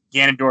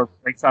 Ganondorf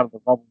breaks out of the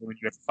rubble when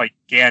you have to fight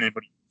Ganon,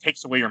 but he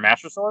takes away your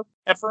Master Sword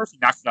at first. He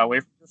knocks it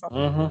away from you or something.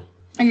 Mm-hmm.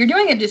 And you're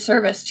doing a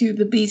disservice to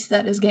the beast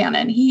that is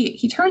Ganon.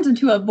 He turns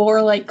into a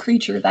boar-like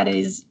creature that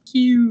is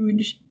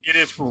huge. It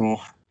is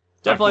cool.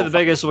 Definitely the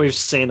biggest we've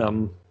seen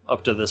him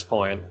up to this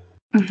point.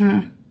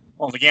 Mm-hmm.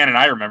 Well, the Ganon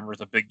I remember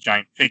is a big,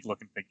 giant,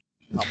 pig-looking thing.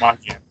 Not my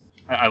Ganon.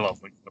 I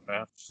love Link to the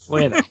Past.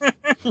 Well, you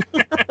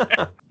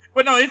know.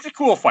 But no, it's a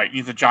cool fight.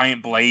 He's a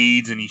giant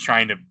blades, and he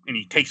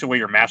takes away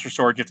your Master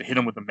Sword. You have to hit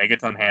him with a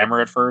Megaton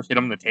hammer at first. Hit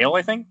him in the tail,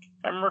 I think, if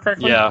I remember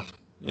correctly. Yeah.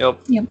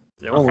 Yep.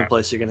 The only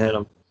place you can hit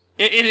him.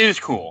 It is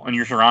cool, and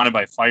you're surrounded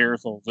by fire,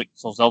 so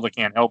Zelda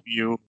can't help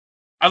you.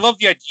 I love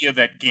the idea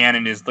that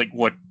Ganon is like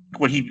what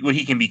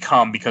he can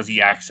become because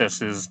he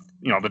accesses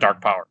the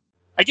dark power.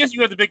 I guess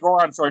you have the big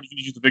Goron sword. You can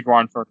use the big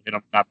Goron sword to hit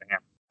him, not the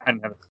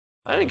hammer.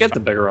 I didn't get the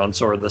big Goron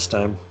sword this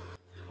time.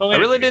 Well, I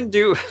really didn't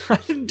do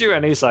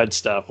any side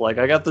stuff. Like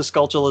I got the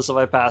Skulltulus if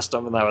I passed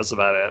them, and that was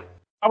about it.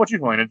 How about you,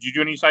 Helena? Did you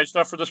do any side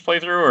stuff for this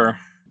playthrough, or?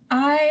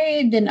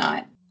 I did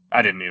not.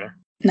 I didn't either.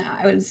 No,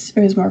 I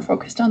was more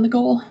focused on the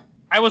goal.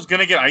 I was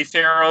gonna get ice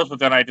arrows, but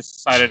then I just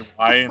decided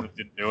why and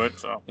didn't do it.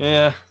 So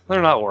yeah,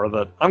 they're not worth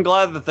it. I'm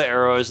glad that the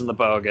arrows and the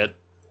bow get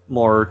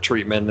more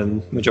treatment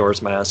in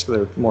Majora's Mask.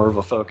 They're more of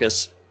a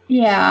focus.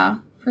 Yeah,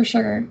 for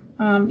sure.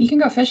 You can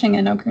go fishing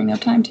in Ocarina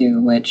of Time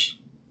too, which.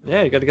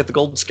 Yeah, you got to get the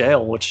golden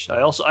scale, which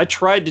I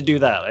tried to do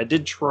that. I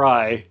did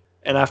try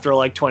And after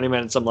like 20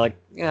 minutes, I'm like,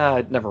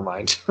 yeah, never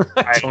mind.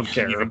 I don't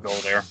care. Didn't even go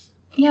there.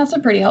 Yeah, it's a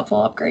pretty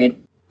helpful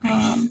upgrade.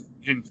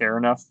 Didn't care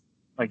enough.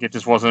 Like, it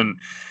just wasn't.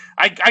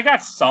 I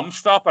got some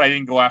stuff, but I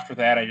didn't go after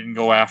that. I didn't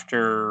go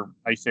after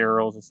ice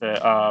arrows.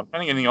 I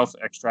think anything else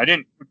extra. I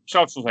didn't.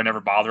 Shells I never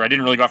bothered. I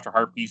didn't really go after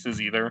heart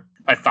pieces either.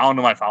 I found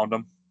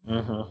them.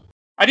 Mm-hmm.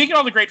 I did get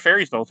all the great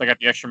fairies though. So I got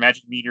the extra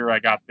magic meter. I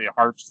got the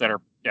hearts that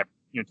are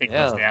taking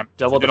less damage.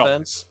 Double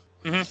defense.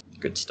 Mm-hmm.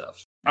 Good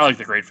stuff. I like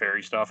the great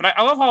fairy stuff, and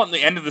I love how at the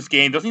end of this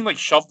game, doesn't he like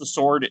shove the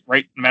sword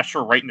right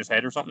in his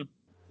head or something?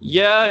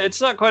 Yeah,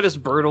 it's not quite as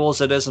brutal as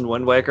it is in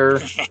Wind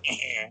Waker,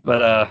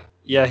 but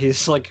yeah,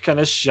 he's like kind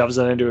of shoves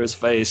it into his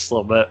face a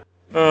little bit.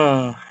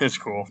 It's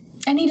cool.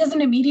 And he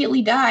doesn't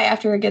immediately die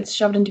after it gets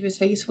shoved into his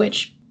face,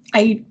 which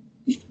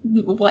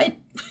what?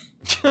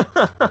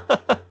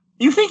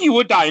 You think you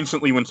would die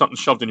instantly when something's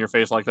shoved in your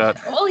face like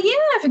that? Well, yeah,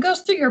 if it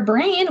goes through your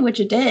brain, which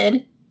it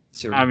did.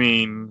 I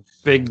mean,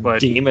 big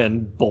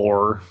demon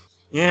boar.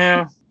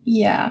 Yeah.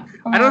 Yeah.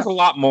 I know there's a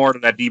lot more to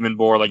that demon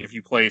boar, like if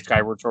you play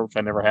Skyward Sword, which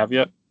I never have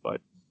yet, but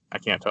I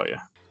can't tell you.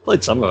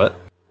 Played some of it.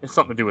 It's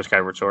something to do with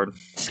Skyward Sword.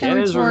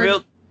 Skyward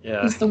Sword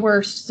is the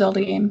worst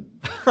Zelda game.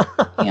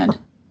 And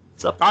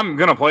I'm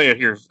going to play it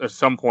here at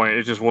some point.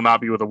 It just will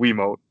not be with a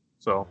Wiimote.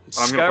 So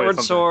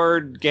Skyward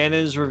Sword, Ganon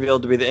is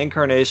revealed to be the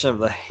incarnation of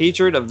the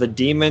hatred of the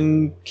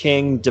Demon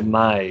King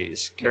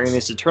Demise, carrying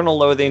this eternal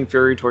loathing and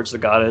fury towards the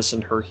goddess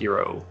and her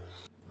hero.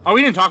 Oh,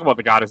 we didn't talk about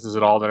the goddesses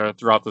at all that are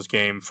throughout this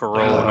game.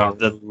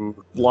 The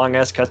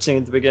long-ass cutscene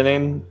at the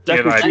beginning.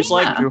 Decatree's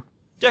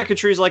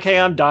like, hey,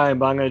 I'm dying,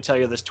 but I'm going to tell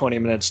you this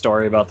 20-minute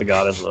story about the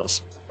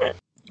goddesses.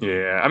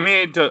 Yeah, I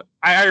mean,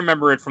 I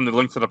remember it from the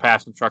Link to the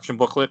Past instruction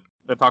booklet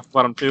that talks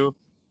about them, too.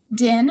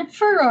 Din,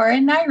 Furor,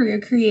 and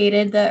Nayru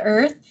created the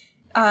earth,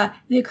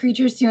 the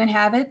creatures to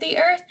inhabit the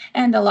earth,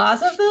 and the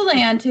laws of the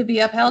land to be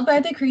upheld by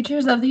the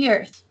creatures of the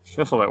earth.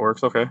 That's how that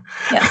works, okay.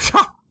 Yeah.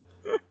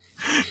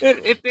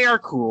 They are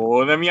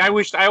cool. I mean, I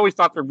always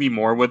thought there'd be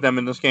more with them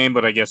in this game,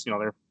 but I guess, it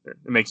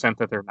makes sense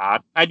that they're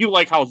not. I do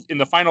like how in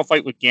the final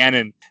fight with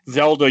Ganon,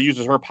 Zelda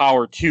uses her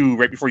power too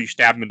right before you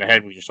stab him in the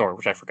head with your sword,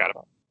 which I forgot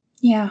about.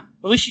 Yeah.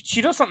 At least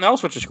she does something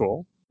else, which is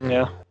cool.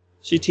 Yeah.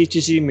 She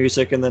teaches you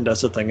music and then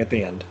does a thing at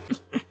the end.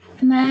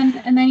 And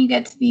then you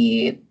get to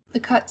the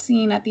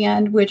cutscene at the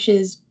end, which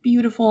is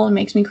beautiful and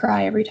makes me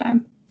cry every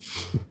time.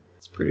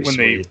 It's pretty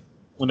sweet.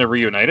 When they're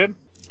reunited?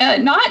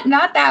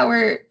 Not that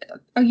where.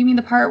 Oh, you mean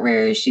the part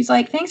where she's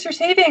like, "Thanks for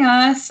saving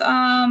us. You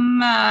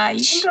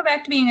can go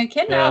back to being a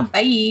kid now.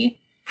 Bye."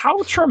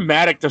 How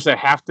traumatic does it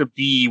have to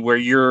be where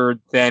you're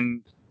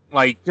then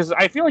like? Because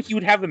I feel like you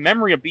would have the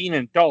memory of being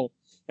an adult,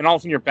 and all of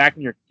a sudden you're back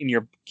in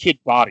your kid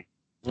body.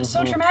 Mm-hmm.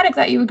 So traumatic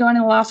that you would go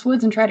into the Lost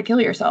Woods and try to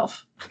kill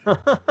yourself.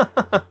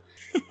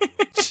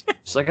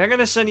 It's like, I'm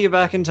gonna send you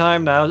back in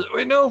time now.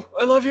 Wait, no,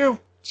 I love you.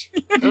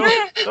 But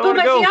my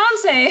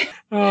fiance.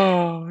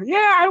 Oh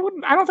yeah,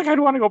 I don't think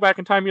I'd want to go back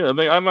in time either.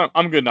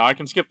 I'm good now. I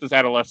can skip this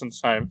adolescence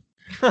time.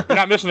 You're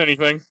not missing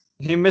anything.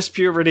 You missed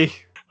puberty.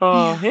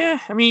 Oh yeah,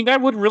 I mean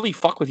that would really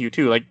fuck with you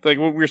too. Like what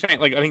we were saying.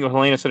 Like I think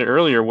Helena said it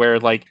earlier, where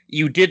like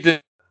you did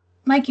the.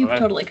 Mike, you've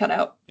totally cut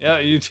out. Yeah,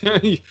 you.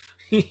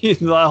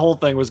 That whole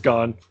thing was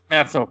gone.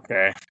 That's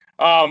okay.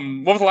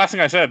 What was the last thing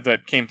I said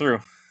that came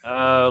through?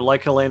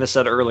 Like Helena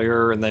said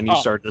earlier, and then you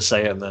started to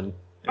say it, and then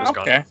it was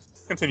gone. Okay.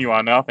 Continue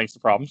on now. Thanks to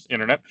problems,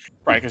 internet,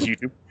 probably because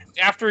YouTube.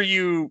 After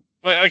you,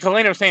 like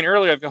Helena was saying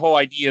earlier, the whole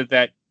idea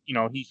that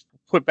he's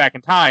put back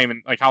in time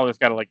and like how this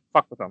got to like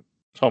fuck with him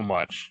so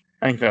much.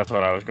 I think that's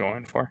what I was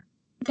going for.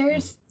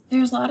 There's a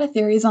lot of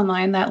theories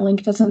online that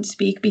Link doesn't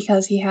speak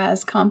because he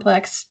has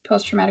complex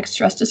post-traumatic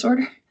stress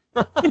disorder.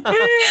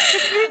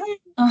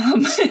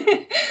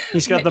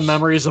 He's got the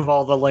memories of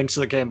all the Links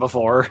that came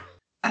before.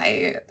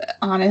 I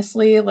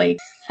honestly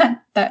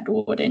that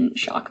wouldn't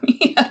shock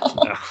me at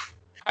all. Yeah.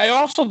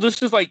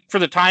 This is like for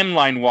the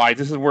timeline wise,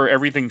 this is where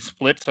everything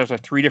splits. There's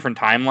 3 different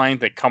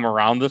timelines that come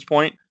around this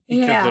point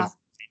because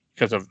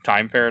of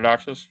time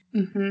paradoxes.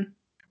 Mm-hmm.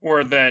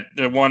 Or that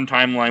the one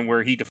timeline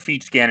where he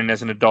defeats Ganon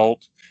as an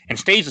adult and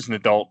stays as an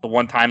adult, the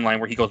one timeline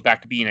where he goes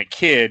back to being a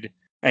kid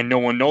and no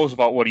one knows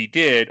about what he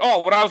did.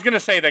 Oh, what I was going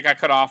to say that got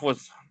cut off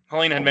was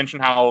Helena had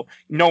mentioned how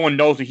no one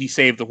knows that he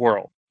saved the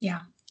world. Yeah.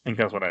 I think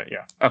that's what it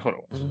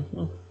was.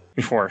 Mm-hmm.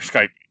 Before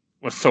Skype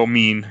was so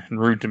mean and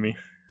rude to me.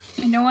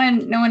 And no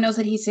one knows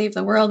that he saved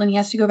the world, and he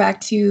has to go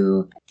back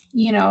to,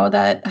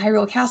 that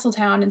Hyrule Castle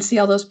town and see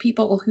all those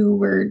people who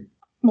were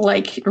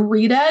like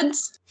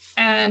redeads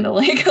and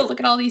like look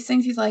at all these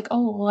things. He's like,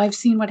 oh, well, I've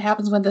seen what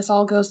happens when this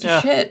all goes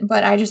to shit,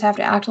 but I just have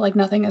to act like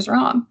nothing is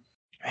wrong.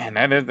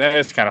 Man, that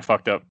is kind of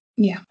fucked up.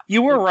 Yeah.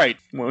 You were right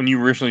when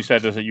you originally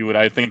said this that you would.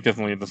 I think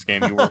definitely in this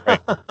game you were right.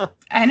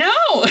 I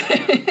know.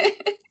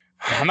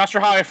 I'm not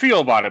sure how I feel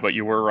about it, but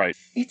you were right.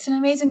 It's an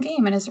amazing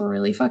game, and it's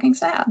really fucking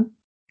sad.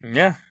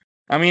 Yeah.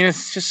 I mean,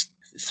 it's just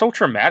so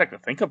traumatic to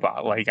think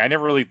about. Like, I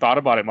never really thought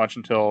about it much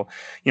until,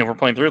 we're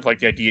playing through it. Like,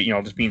 the idea,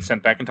 just being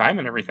sent back in time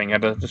and everything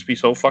had to just be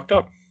so fucked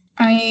up.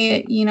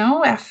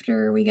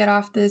 After we get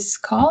off this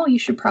call, you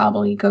should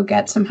probably go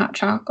get some hot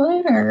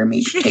chocolate or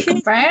maybe take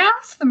a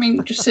bath. I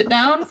mean, just sit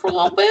down for a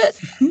little bit.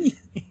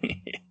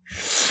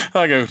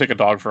 I'll go take a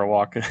dog for a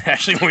walk.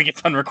 Actually, when we get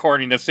done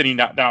recording, they're sitting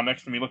down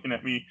next to me, looking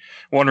at me,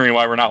 wondering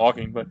why we're not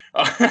walking. But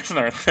that's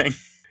another thing.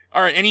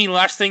 All right, any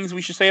last things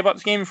we should say about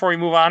this game before we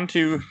move on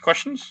to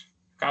questions?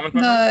 Comments?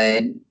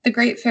 The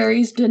Great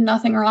Fairies did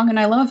nothing wrong, and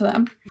I love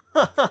them.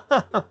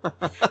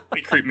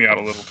 They creep me out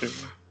a little, too.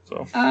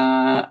 So.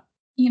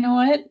 You know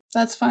what?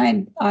 That's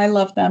fine. I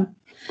love them.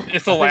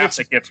 It's the laugh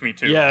that gets me,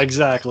 too. Yeah,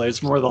 exactly.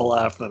 It's more the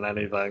laugh than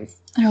anything.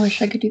 I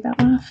wish I could do that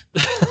laugh.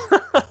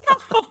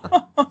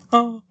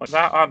 How was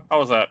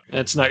that?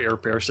 It's not ear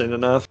piercing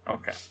enough.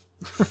 Okay.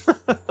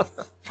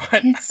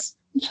 It's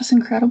just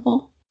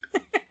incredible.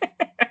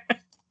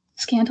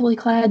 Scantily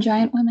clad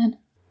giant women.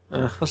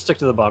 Let's stick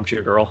to the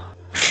bombshell girl.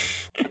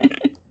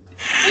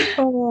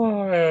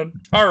 Oh, man.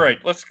 All right,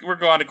 we're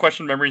going on to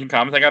question, memories, and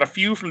comments. I got a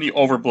few from the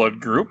Overblood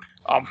group.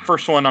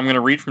 First one I'm going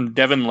to read from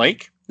Devin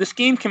Lake. This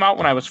game came out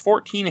when I was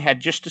 14 and had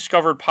just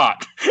discovered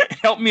pot. It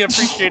helped me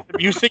appreciate the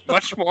music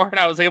much more, and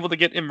I was able to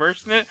get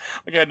immersed in it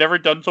like I had never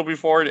done so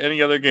before in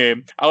any other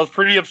game. I was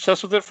pretty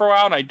obsessed with it for a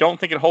while, and I don't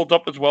think it holds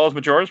up as well as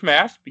Majora's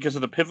Mask because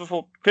of the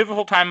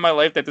pivotal time in my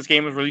life that this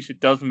game was released. It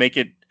does make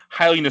it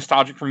highly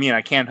nostalgic for me, and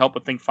I can't help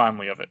but think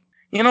fondly of it.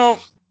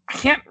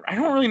 I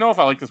don't really know if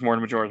I like this more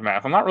than Majora's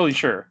Mask. I'm not really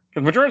sure.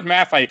 Because Majora's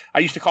Mask, I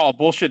used to call a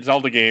bullshit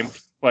Zelda game,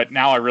 but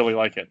now I really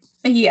like it.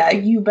 Yeah,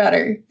 you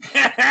better.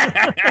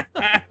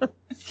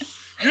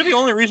 You're the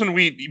only reason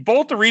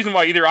both the reason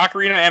why either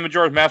Ocarina and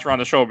Majora's Mask are on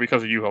the show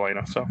because of you,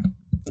 Helena. So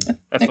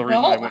that's the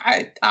reason.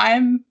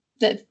 I'm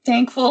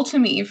thankful to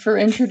me for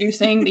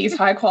introducing these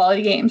high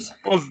quality games.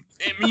 Well,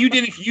 you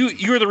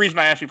were the reason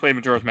I actually played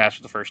Majora's Mask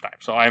for the first time.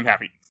 So I'm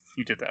happy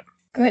you did that.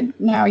 Good.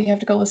 Now you have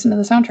to go listen to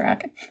the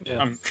soundtrack.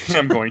 Yeah.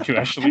 I'm going to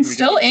actually. I'm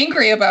still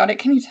angry about it.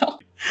 Can you tell?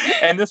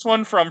 And this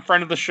one from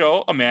friend of the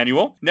show,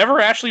 Emmanuel. Never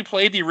actually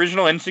played the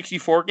original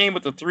N64 game,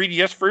 but the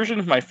 3DS version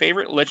is my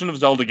favorite Legend of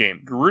Zelda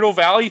game. Gerudo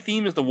Valley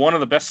theme is one of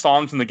the best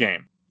songs in the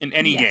game. In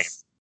any game.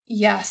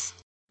 Yes.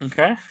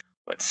 Okay.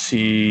 Let's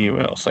see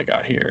what else I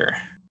got here.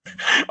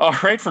 All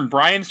right, from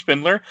Brian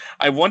Spindler.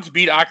 I once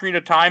beat Ocarina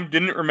of Time,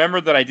 didn't remember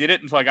that I did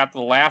it until I got to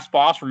the last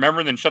boss,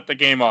 remembered, then shut the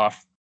game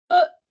off.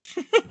 I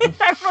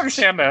don't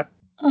understand that.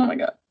 Oh my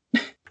god.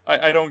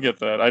 I don't get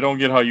that. I don't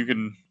get how you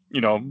can,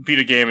 beat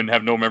a game and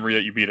have no memory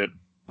that you beat it.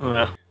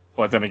 Yeah.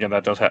 But then again,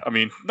 that does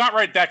happen. not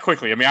right that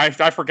quickly.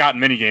 I've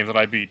forgotten many games that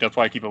I beat. That's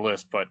why I keep a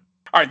list. But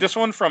all right, this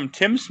one from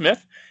Tim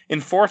Smith.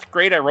 In 4th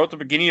grade, I wrote the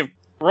beginning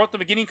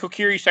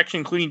Kokiri section,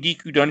 including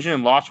Deku Dungeon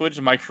and Lost Woods,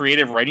 in my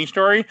creative writing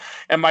story.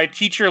 And my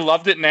teacher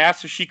loved it and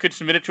asked if she could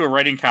submit it to a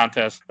writing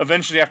contest.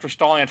 Eventually, after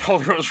stalling, I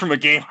told her it was from a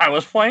game I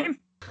was playing.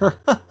 I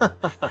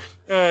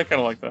kind of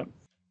like that.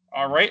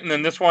 All right, and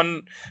then this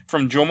one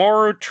from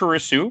Jomoru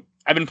Turisu.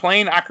 I've been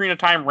playing Ocarina of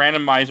Time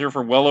Randomizer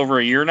for well over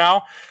a year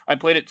now. I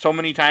played it so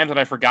many times that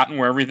I've forgotten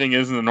where everything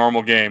is in the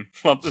normal game.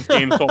 Love this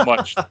game so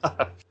much.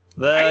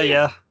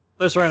 Yeah,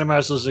 those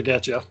randomizers will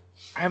get you.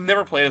 I've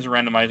never played as a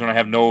randomizer, and I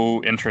have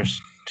no interest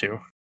to.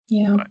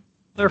 Yeah. But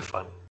they're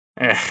fun.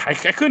 I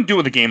couldn't do it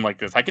with a game like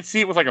this. I could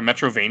see it with like a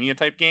Metrovania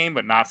type game,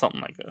 but not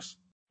something like this.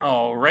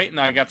 All right,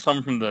 now I got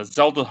some from the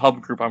Zelda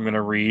Hub group I'm going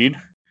to read.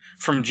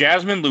 From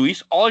Jasmine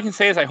Luis, all I can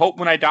say is I hope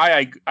when I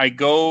die, I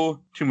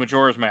go to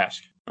Majora's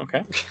Mask.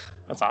 Okay.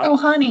 That's odd. Oh,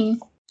 honey.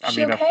 Is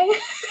she okay?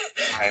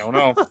 I don't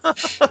know.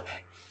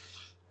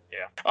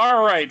 Yeah.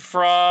 All right.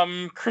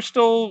 From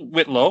Crystal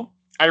Whitlow.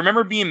 I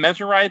remember being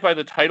mesmerized by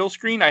the title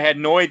screen. I had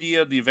no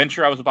idea the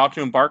adventure I was about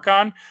to embark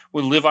on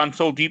would live on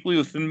so deeply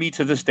within me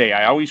to this day.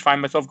 I always find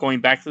myself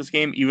going back to this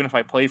game, even if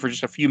I play for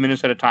just a few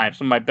minutes at a time.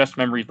 Some of my best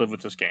memories live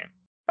with this game.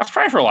 That's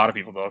probably for a lot of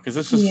people, though, because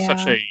this is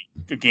such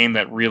a game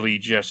that really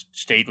just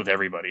stayed with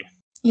everybody.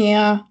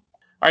 Yeah.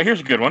 All right,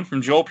 here's a good one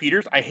from Joel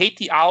Peters. I hate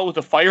the owl with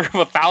the fire of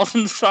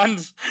 1,000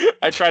 suns.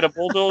 I try to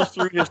bulldoze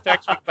through his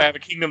text because I have a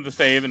kingdom to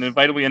save, and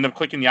inevitably end up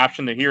clicking the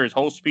option to hear his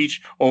whole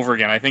speech over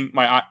again. I think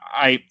my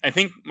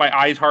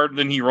eyes harder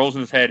than he rolls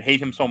in his head.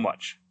 Hate him so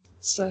much.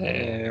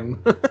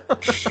 Same.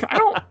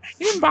 It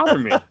didn't bother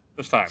me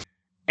this time.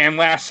 And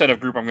last set of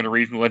group I'm going to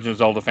read from Legend of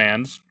Zelda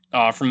fans.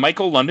 From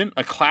Michael London,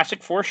 a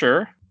classic for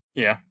sure.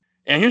 Yeah.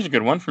 And here's a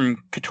good one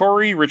from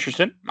Katori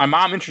Richardson. My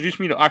mom introduced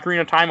me to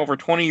Ocarina of Time over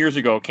 20 years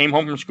ago. Came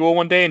home from school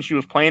one day and she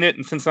was playing it,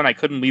 and since then I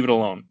couldn't leave it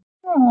alone.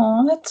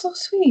 Oh, that's so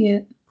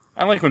sweet.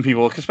 I like when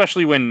people,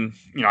 especially when,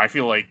 I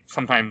feel like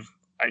sometimes,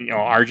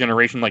 our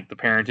generation, like the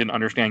parent didn't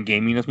understand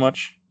gaming as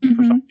much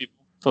for some people.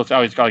 So it's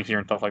always like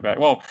hearing stuff like that.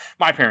 Well,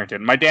 my parent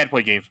didn't. My dad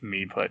played games with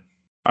me, but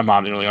my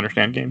mom didn't really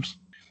understand games.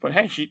 But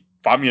hey, she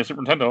bought me a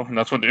Super Nintendo, and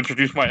that's what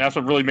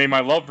really made my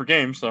love for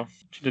games. So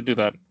she did do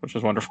that, which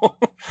is wonderful.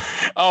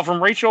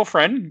 From Rachel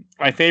Friend,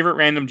 my favorite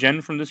random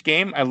gen from this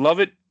game. I love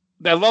it.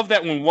 I love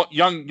that when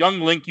young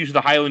Link uses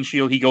the Hylian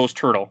shield, he goes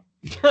turtle.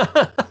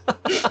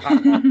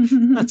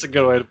 That's a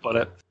good way to put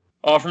it.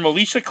 From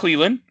Alicia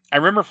Cleland, I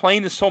remember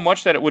playing this so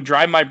much that it would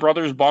drive my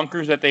brothers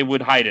bonkers that they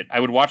would hide it.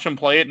 I would watch them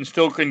play it and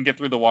still couldn't get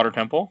through the water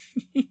temple.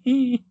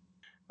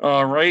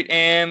 All right,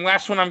 and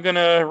last one I'm going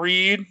to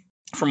read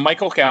from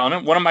Michael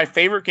Callan. One of my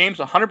favorite games,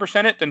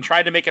 100% it, then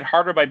tried to make it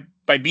harder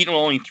by beating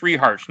only 3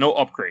 hearts. No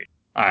upgrade.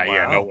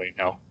 Yeah, no way,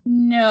 no.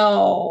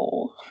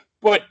 No.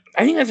 But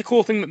I think that's a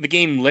cool thing that the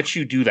game lets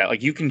you do that.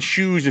 Like, you can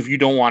choose if you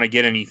don't want to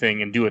get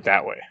anything and do it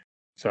that way.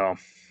 So, I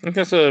think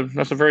that's a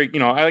very,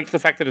 I like the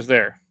fact that it's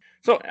there.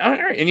 So, all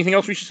right, anything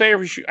else we should say?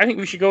 Or I think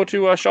we should go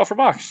to Shelf or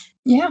Box.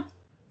 Yeah.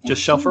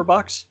 Just Shelf or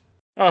Box?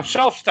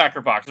 Shelf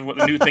Stacker Box is what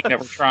the new thing that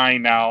we're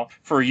trying now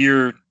for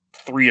year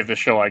 3 of the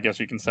show, I guess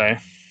you can say.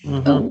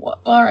 Mm-hmm. Oh,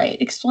 all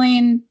right.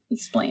 Explain.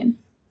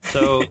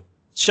 So,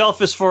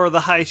 Shelf is for the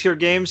high-tier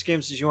games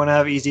that you want to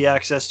have easy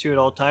access to at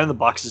all time. The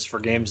box is for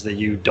games that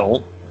you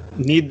don't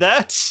need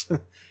that.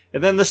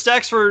 And then the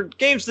stacks for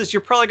games that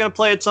you're probably going to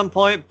play at some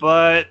point,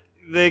 but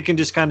they can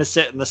just kind of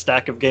sit in the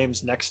stack of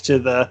games next to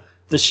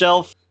the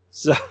shelf.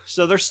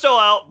 So they're still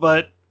out,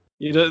 but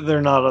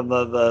they're not on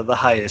the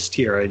highest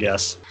tier, I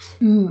guess.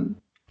 Mm.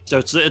 So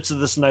it's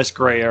this nice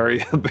gray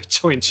area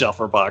between Shelf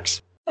or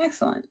Box.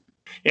 Excellent.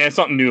 Yeah, it's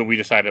something new we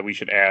decided we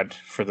should add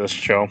for this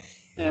show.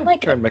 Yeah,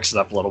 like try and mix it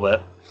up a little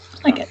bit.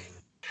 Like it.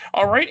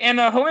 All right, and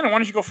Helena, why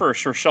don't you go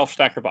first for Shelf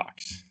Stacker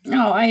Box?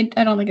 No, I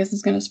don't think this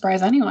is going to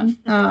surprise anyone.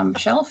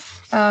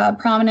 Shelf,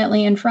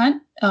 prominently in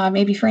front,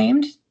 maybe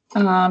framed,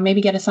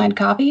 maybe get a signed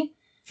copy.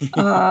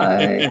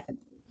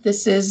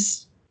 This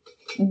is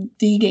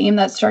the game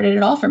that started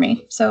it all for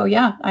me. So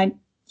yeah,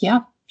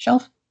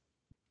 Shelf.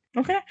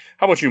 Okay.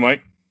 How about you,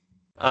 Mike?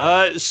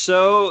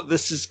 So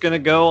this is going to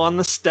go on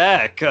the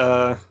stack.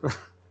 I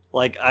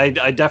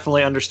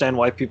definitely understand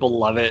why people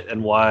love it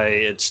and why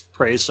it's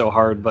praised so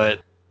hard,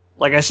 but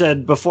like I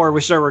said before we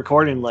start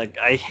recording,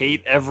 I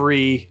hate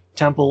every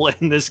temple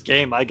in this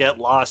game. I get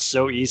lost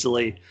so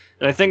easily.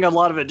 And I think a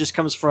lot of it just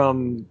comes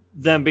from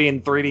them being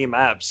 3D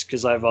maps,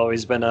 because I've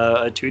always been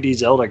a 2D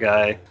Zelda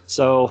guy.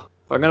 So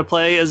if I'm going to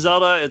play a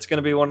Zelda, it's going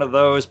to be one of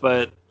those,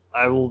 but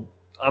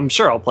I'm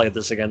sure I'll play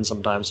this again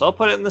sometime. So I'll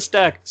put it in the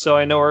stack so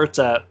I know where it's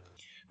at.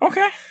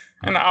 Okay.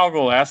 And I'll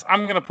go last.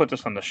 I'm going to put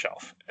this on the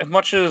shelf. As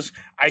much as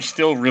I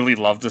still really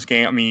love this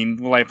game, I mean,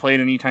 will I play it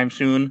anytime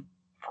soon?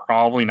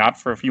 Probably not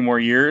for a few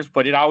more years,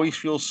 but it always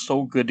feels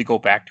so good to go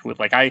back to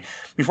it.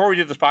 Before we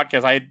did this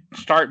podcast, I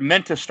had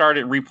meant to start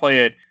it,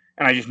 replay it,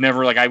 and I just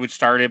never, I would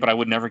start it, but I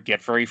would never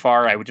get very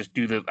far. I would just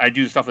do the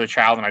stuff with the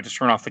child, and I just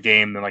turn off the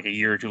game. Then a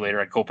year or two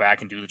later, I'd go back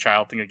and do the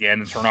child thing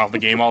again and turn off the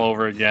game all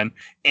over again.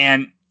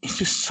 And it's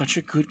just such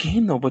a good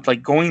game, though. But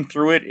going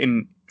through it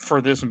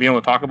for this and being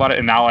able to talk about it,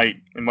 and now I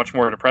am much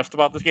more depressed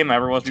about this game than I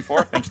ever was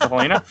before, thanks to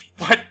Helena.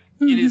 But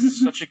it is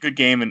such a good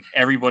game, and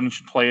everybody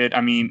should play it. I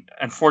mean,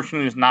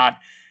 unfortunately, it's not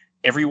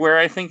everywhere,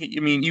 I think. I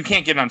mean, you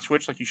can't get it on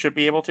Switch like you should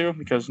be able to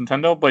because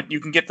Nintendo, but you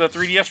can get the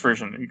 3DS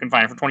version. You can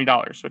find it for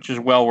 $20, which is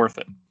well worth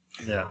it.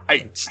 Yeah.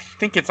 I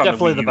think it's on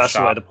definitely the best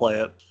shop. way to play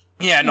it.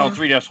 Yeah, no,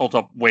 3DS holds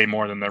up way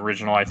more than the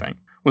original, I think,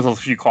 with a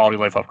few quality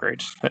life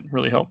upgrades that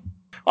really help.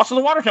 Also,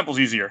 the water temple's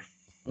easier.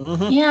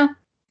 Mm-hmm. Yeah.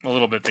 A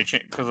little bit. They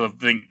changed because of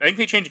I think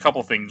they changed a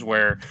couple things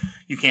where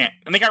you can't,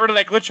 and they got rid of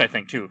that glitch, I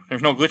think, too.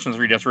 There's no glitch in the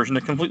 3DS version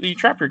that completely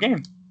trap your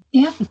game.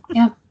 Yeah.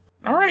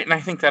 All right, and I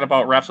think that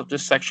about wraps up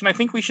this section. I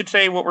think we should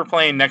say what we're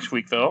playing next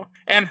week, though.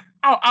 And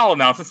I'll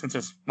announce it since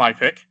it's my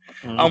pick.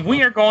 Mm-hmm.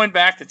 We are going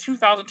back to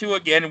 2002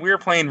 again, and we are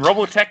playing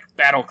Robotech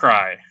Battle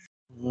Cry.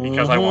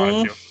 Because I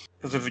wanted to.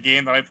 Because it's a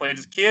game that I played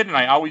as a kid, and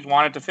I always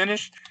wanted to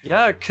finish.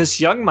 Yeah,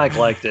 because young Mike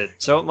liked it,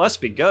 so it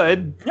must be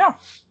good. Yeah.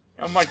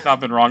 Young Mike's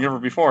not been wrong ever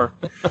before.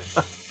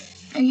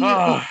 Are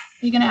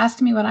you going to ask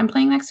me what I'm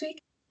playing next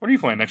week? What are you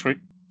playing next week?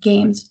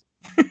 Games.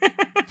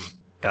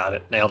 Got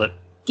it. Nailed it.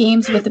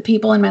 Games with the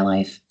people in my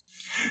life.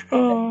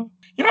 I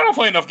don't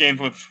play enough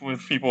games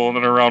with people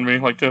that are around me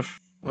like Tiff.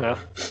 Yeah.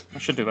 I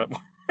should do that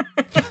more.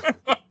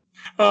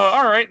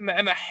 All right,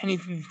 and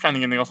anything, trying to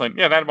think anything else.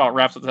 That about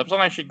wraps up this episode.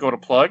 I should go to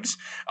plugs.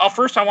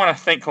 First, I want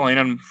to thank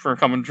Helena for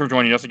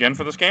joining us again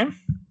for this game.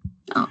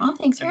 Oh,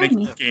 thanks for having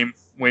me. This game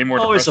way more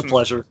always a depressing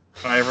pleasure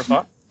than I ever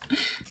thought.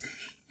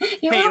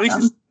 You're welcome. At least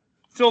it's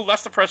still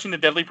less depressing than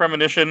Deadly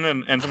Premonition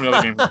and some of the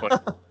other games we played.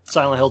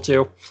 Silent Hill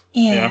 2.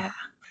 Yeah.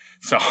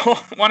 So,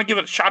 I want to give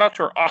a shout out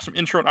to our awesome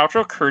intro and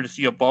outro,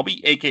 courtesy of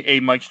Bobby, aka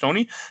Mike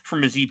Stoney,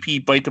 from his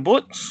EP Bite the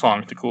Bullet,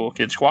 Song to Cool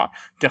Kid Squad.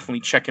 Definitely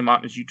check him out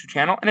on his YouTube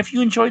channel. And if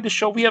you enjoyed the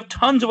show, we have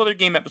tons of other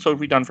game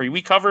episodes we've done for you.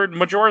 We covered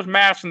Majora's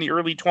Mask in the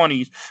early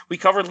 20s. We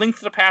covered Link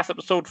to the Past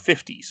episode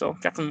 50. So,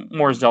 got some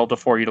more Zelda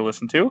for you to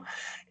listen to.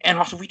 And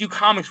also, we do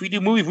comics, we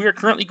do movies. We are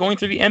currently going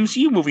through the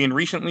MCU movie and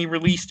recently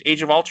released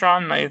Age of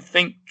Ultron. And I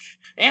think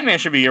Ant-Man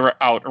should be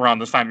out around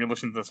this time you're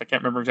listening to this. I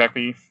can't remember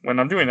exactly when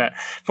I'm doing that.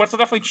 But so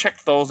definitely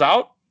check those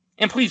out.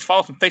 And please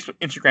follow us on Facebook,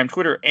 Instagram,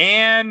 Twitter,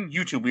 and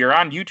YouTube. We are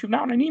on YouTube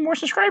now, and I need more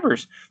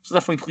subscribers. So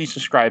definitely please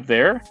subscribe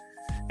there.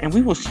 And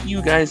we will see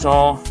you guys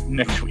all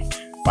next week.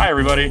 Bye,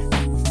 everybody.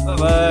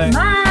 Bye-bye.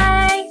 Bye.